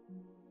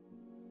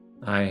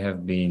 I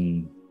have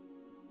been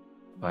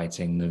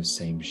fighting those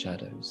same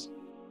shadows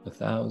for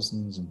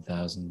thousands and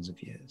thousands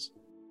of years.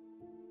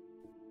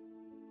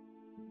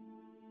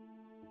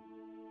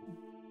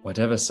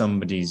 Whatever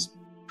somebody's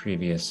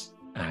previous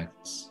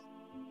acts,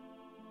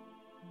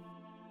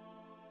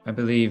 I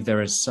believe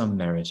there is some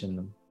merit in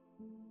them.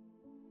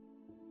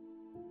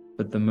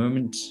 But the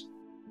moment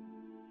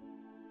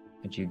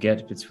that you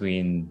get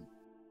between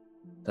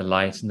the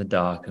light and the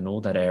dark and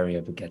all that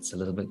area gets a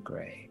little bit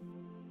grey,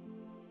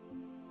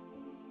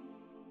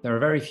 there are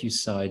very few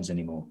sides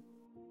anymore.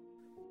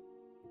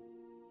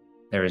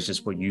 There is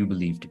just what you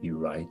believe to be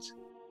right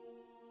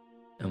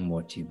and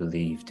what you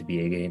believe to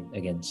be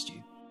against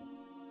you.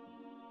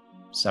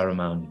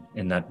 Saruman,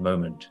 in that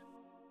moment,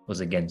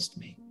 was against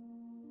me.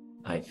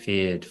 I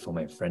feared for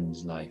my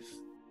friend's life.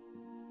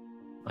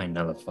 I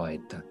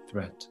nullified that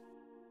threat.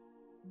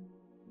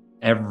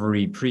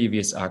 Every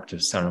previous act of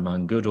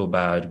Saruman, good or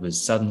bad, was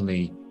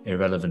suddenly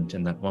irrelevant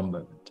in that one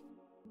moment.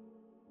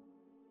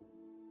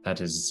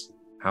 That is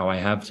how I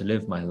have to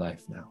live my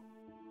life now.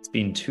 It's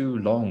been too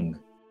long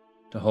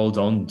to hold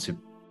on to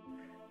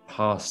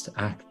past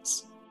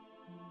acts.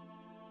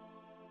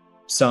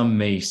 Some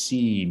may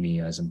see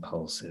me as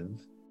impulsive,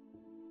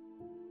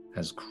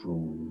 as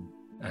cruel,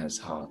 as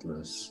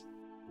heartless.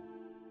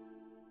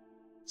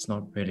 It's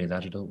not really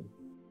that at all.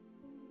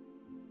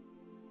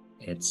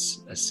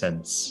 It's a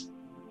sense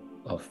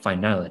of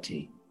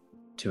finality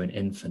to an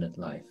infinite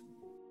life.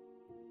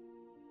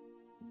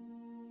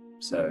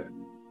 So,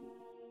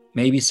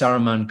 maybe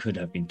Saruman could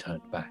have been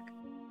turned back.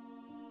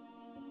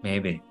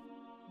 Maybe.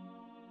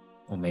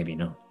 Or maybe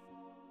not.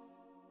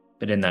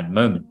 But in that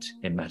moment,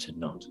 it mattered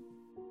not.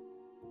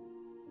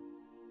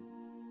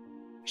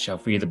 We shall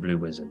free the Blue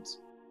Wizards.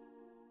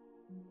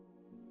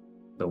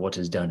 But what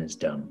is done is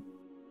done.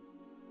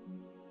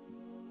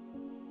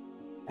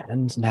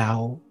 And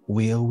now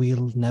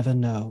we'll never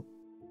know.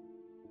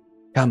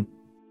 Come,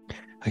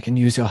 I can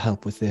use your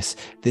help with this.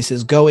 This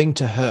is going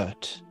to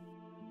hurt.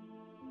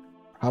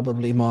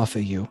 Probably more for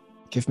you.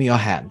 Give me your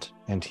hand.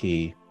 And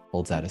he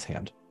holds out his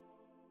hand.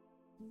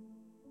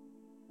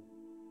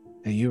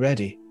 Are you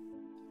ready?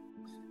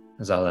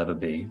 As I'll ever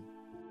be.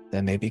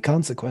 There may be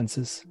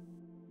consequences.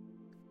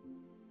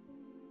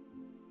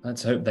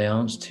 Let's hope they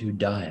aren't too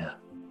dire.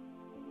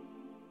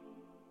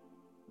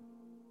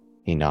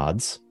 He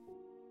nods,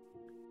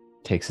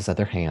 takes his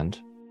other hand,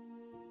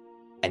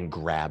 and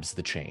grabs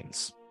the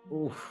chains.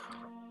 Oof.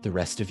 The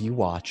rest of you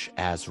watch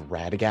as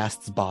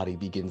Radagast's body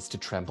begins to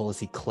tremble as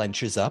he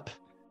clenches up.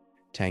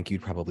 Tank,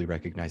 you'd probably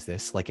recognize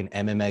this, like an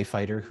MMA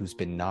fighter who's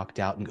been knocked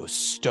out and goes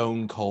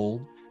stone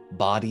cold,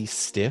 body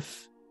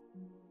stiff.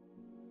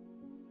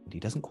 And he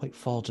doesn't quite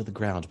fall to the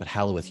ground, but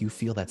Halloweth, you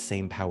feel that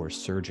same power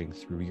surging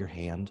through your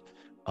hand,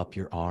 up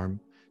your arm,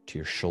 to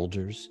your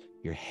shoulders,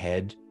 your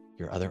head,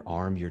 your other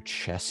arm, your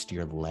chest,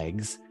 your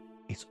legs.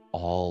 It's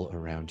all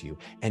around you.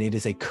 And it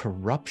is a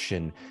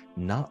corruption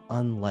not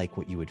unlike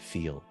what you would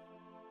feel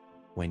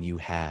when you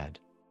had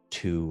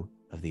 2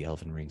 of the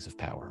Elven Rings of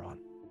Power on.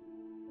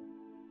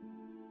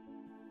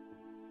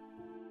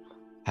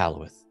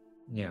 Halloweth.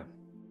 Yeah.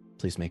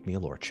 Please make me a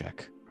lore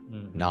check.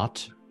 Mhm.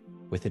 Not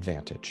with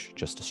advantage,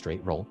 just a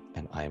straight roll,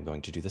 and I am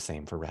going to do the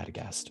same for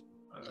Radagast.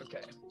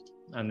 Okay.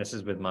 And this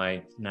is with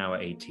my now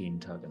 18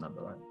 target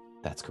number, right?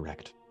 That's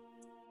correct.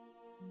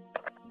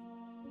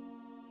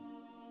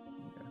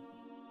 Okay.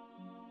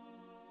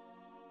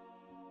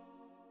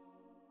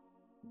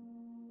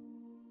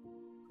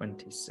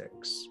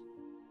 26.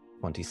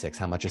 26.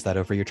 How much is that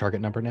over your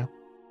target number now?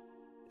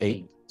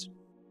 8?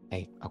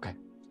 8, okay.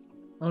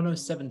 Oh no,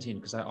 17,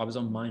 because I was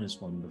on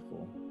 -1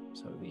 before.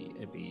 So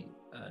it'd be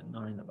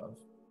 9 above.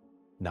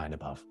 9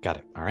 above. Got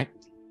it. All right.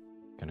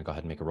 Gonna go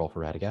ahead and make a roll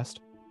for Radagast.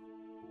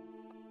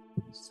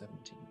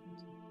 17.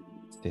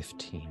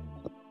 15,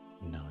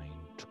 9,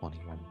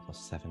 21 plus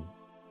 7,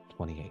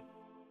 28.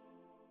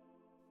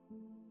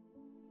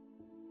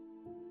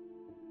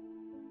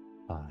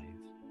 5,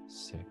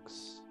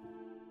 6,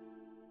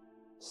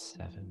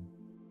 7.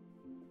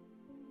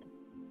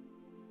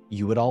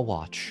 You would all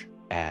watch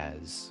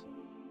as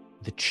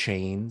the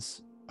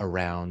chains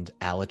around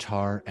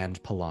Alatar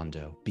and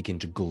Palando begin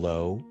to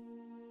glow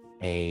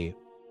a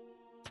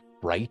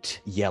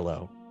bright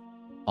yellow,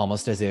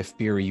 almost as if,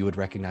 Beery, you would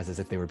recognize as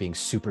if they were being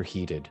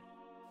superheated.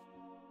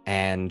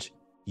 And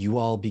you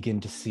all begin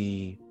to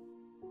see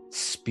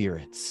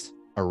spirits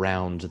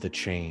around the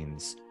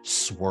chains,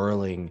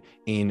 swirling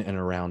in and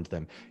around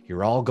them.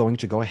 You're all going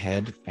to go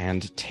ahead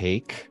and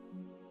take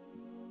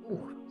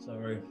Ooh,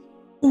 sorry.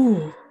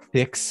 Ooh.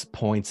 6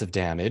 points of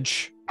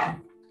damage.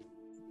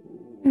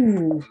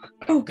 Ooh.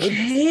 Okay.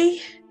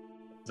 Is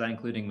that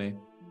including me?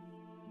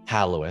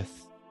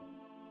 Halloweth,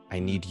 I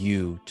need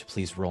you to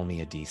please roll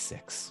me a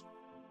d6.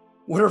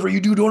 Whatever you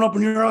do, don't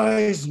open your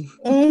eyes.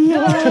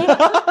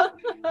 Oh,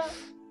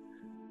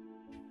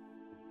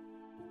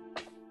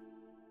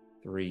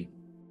 3.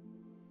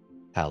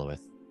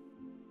 Halloweth,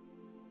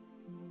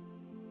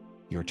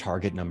 your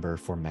target number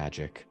for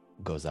magic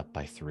goes up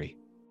by 3.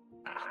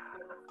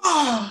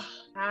 oh,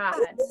 God.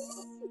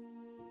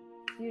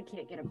 You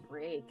can't get a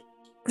break.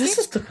 this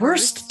is the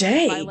worst Cursed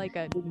day. by like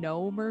a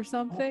gnome or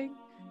something.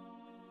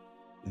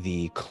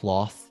 The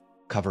cloth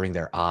covering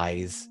their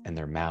eyes and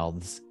their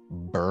mouths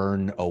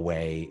burn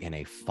away in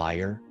a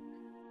fire,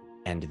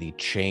 and the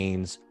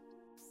chains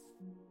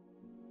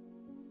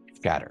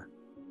shatter.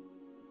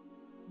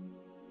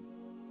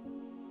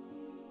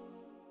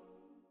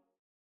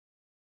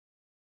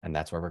 And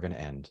that's where we're going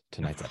to end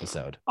tonight's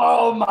episode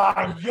Oh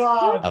my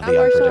god! of Oh, the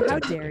Marshall, how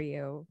Unpredictable. dare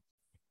you?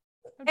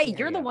 How Hey, dare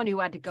you're the you. one who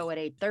had to go at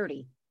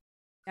 8:30.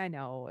 I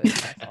know.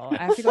 It's my fault.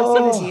 I have to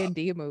go see the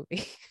D&D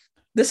movie.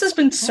 This has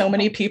been so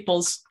many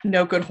people's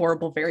no good,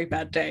 horrible, very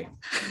bad day.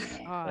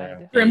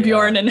 God.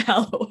 Grimbjorn and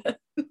Halloween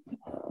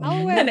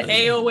Halloween. and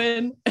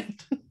Eowyn.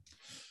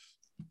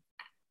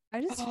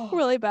 I just feel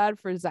really bad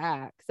for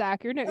Zach.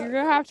 Zach, you're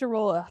gonna have to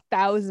roll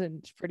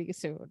 1,000 pretty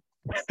soon.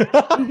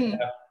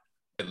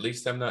 At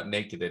least I'm not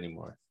naked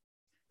anymore.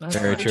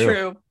 Very true.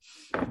 True.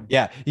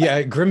 Yeah, Some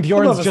of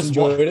Grimbjorn's us just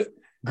enjoyed it.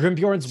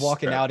 Grimbjorn's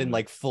walking out in Certainly.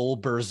 like full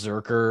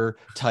berserker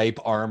type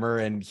armor,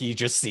 and he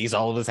just sees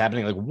all of this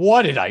happening. Like,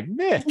 what did I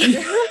miss?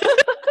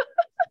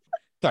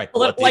 Sorry.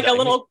 Like a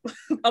little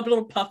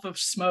puff of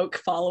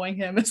smoke following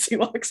him as he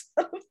walks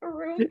out of the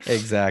room.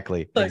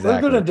 Exactly. Like, exactly.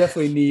 We're gonna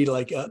definitely need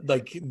like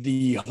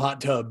the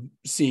hot tub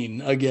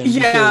scene again.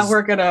 Yeah, because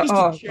we're gonna. just to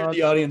Oh, cheer God.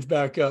 the audience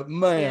back up,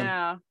 man.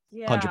 Yeah.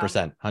 Yeah.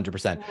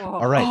 100%. Whoa.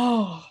 All right.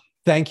 Oh.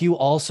 Thank you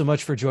all so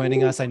much for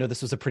joining us. I know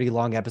this was a pretty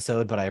long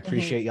episode, but I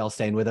appreciate y'all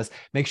staying with us.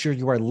 Make sure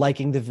you are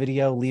liking the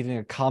video, leaving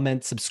a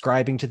comment,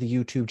 subscribing to the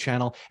YouTube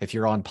channel. If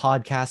you're on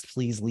podcast,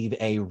 please leave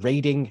a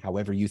rating,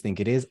 however you think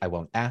it is. I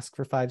won't ask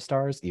for 5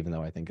 stars, even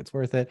though I think it's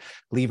worth it.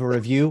 Leave a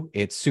review.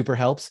 It super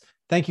helps.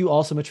 Thank you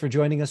all so much for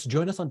joining us.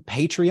 Join us on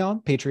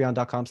Patreon,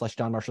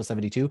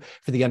 patreon.com/JohnMarshall72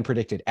 for the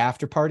Unpredicted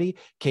After Party.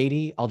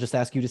 Katie, I'll just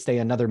ask you to stay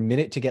another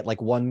minute to get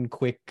like one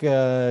quick,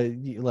 yay,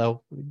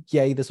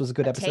 this was a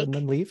good episode, and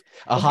then leave.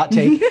 A hot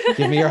take.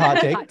 Give me your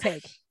hot take. Hot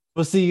take.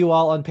 We'll see you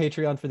all on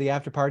Patreon for the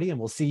after party, and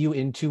we'll see you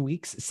in 2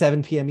 weeks,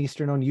 7 p.m.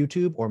 Eastern on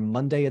YouTube, or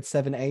Monday at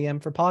 7 a.m.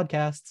 for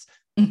podcasts.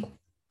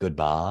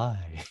 Goodbye.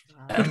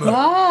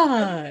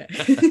 Bye.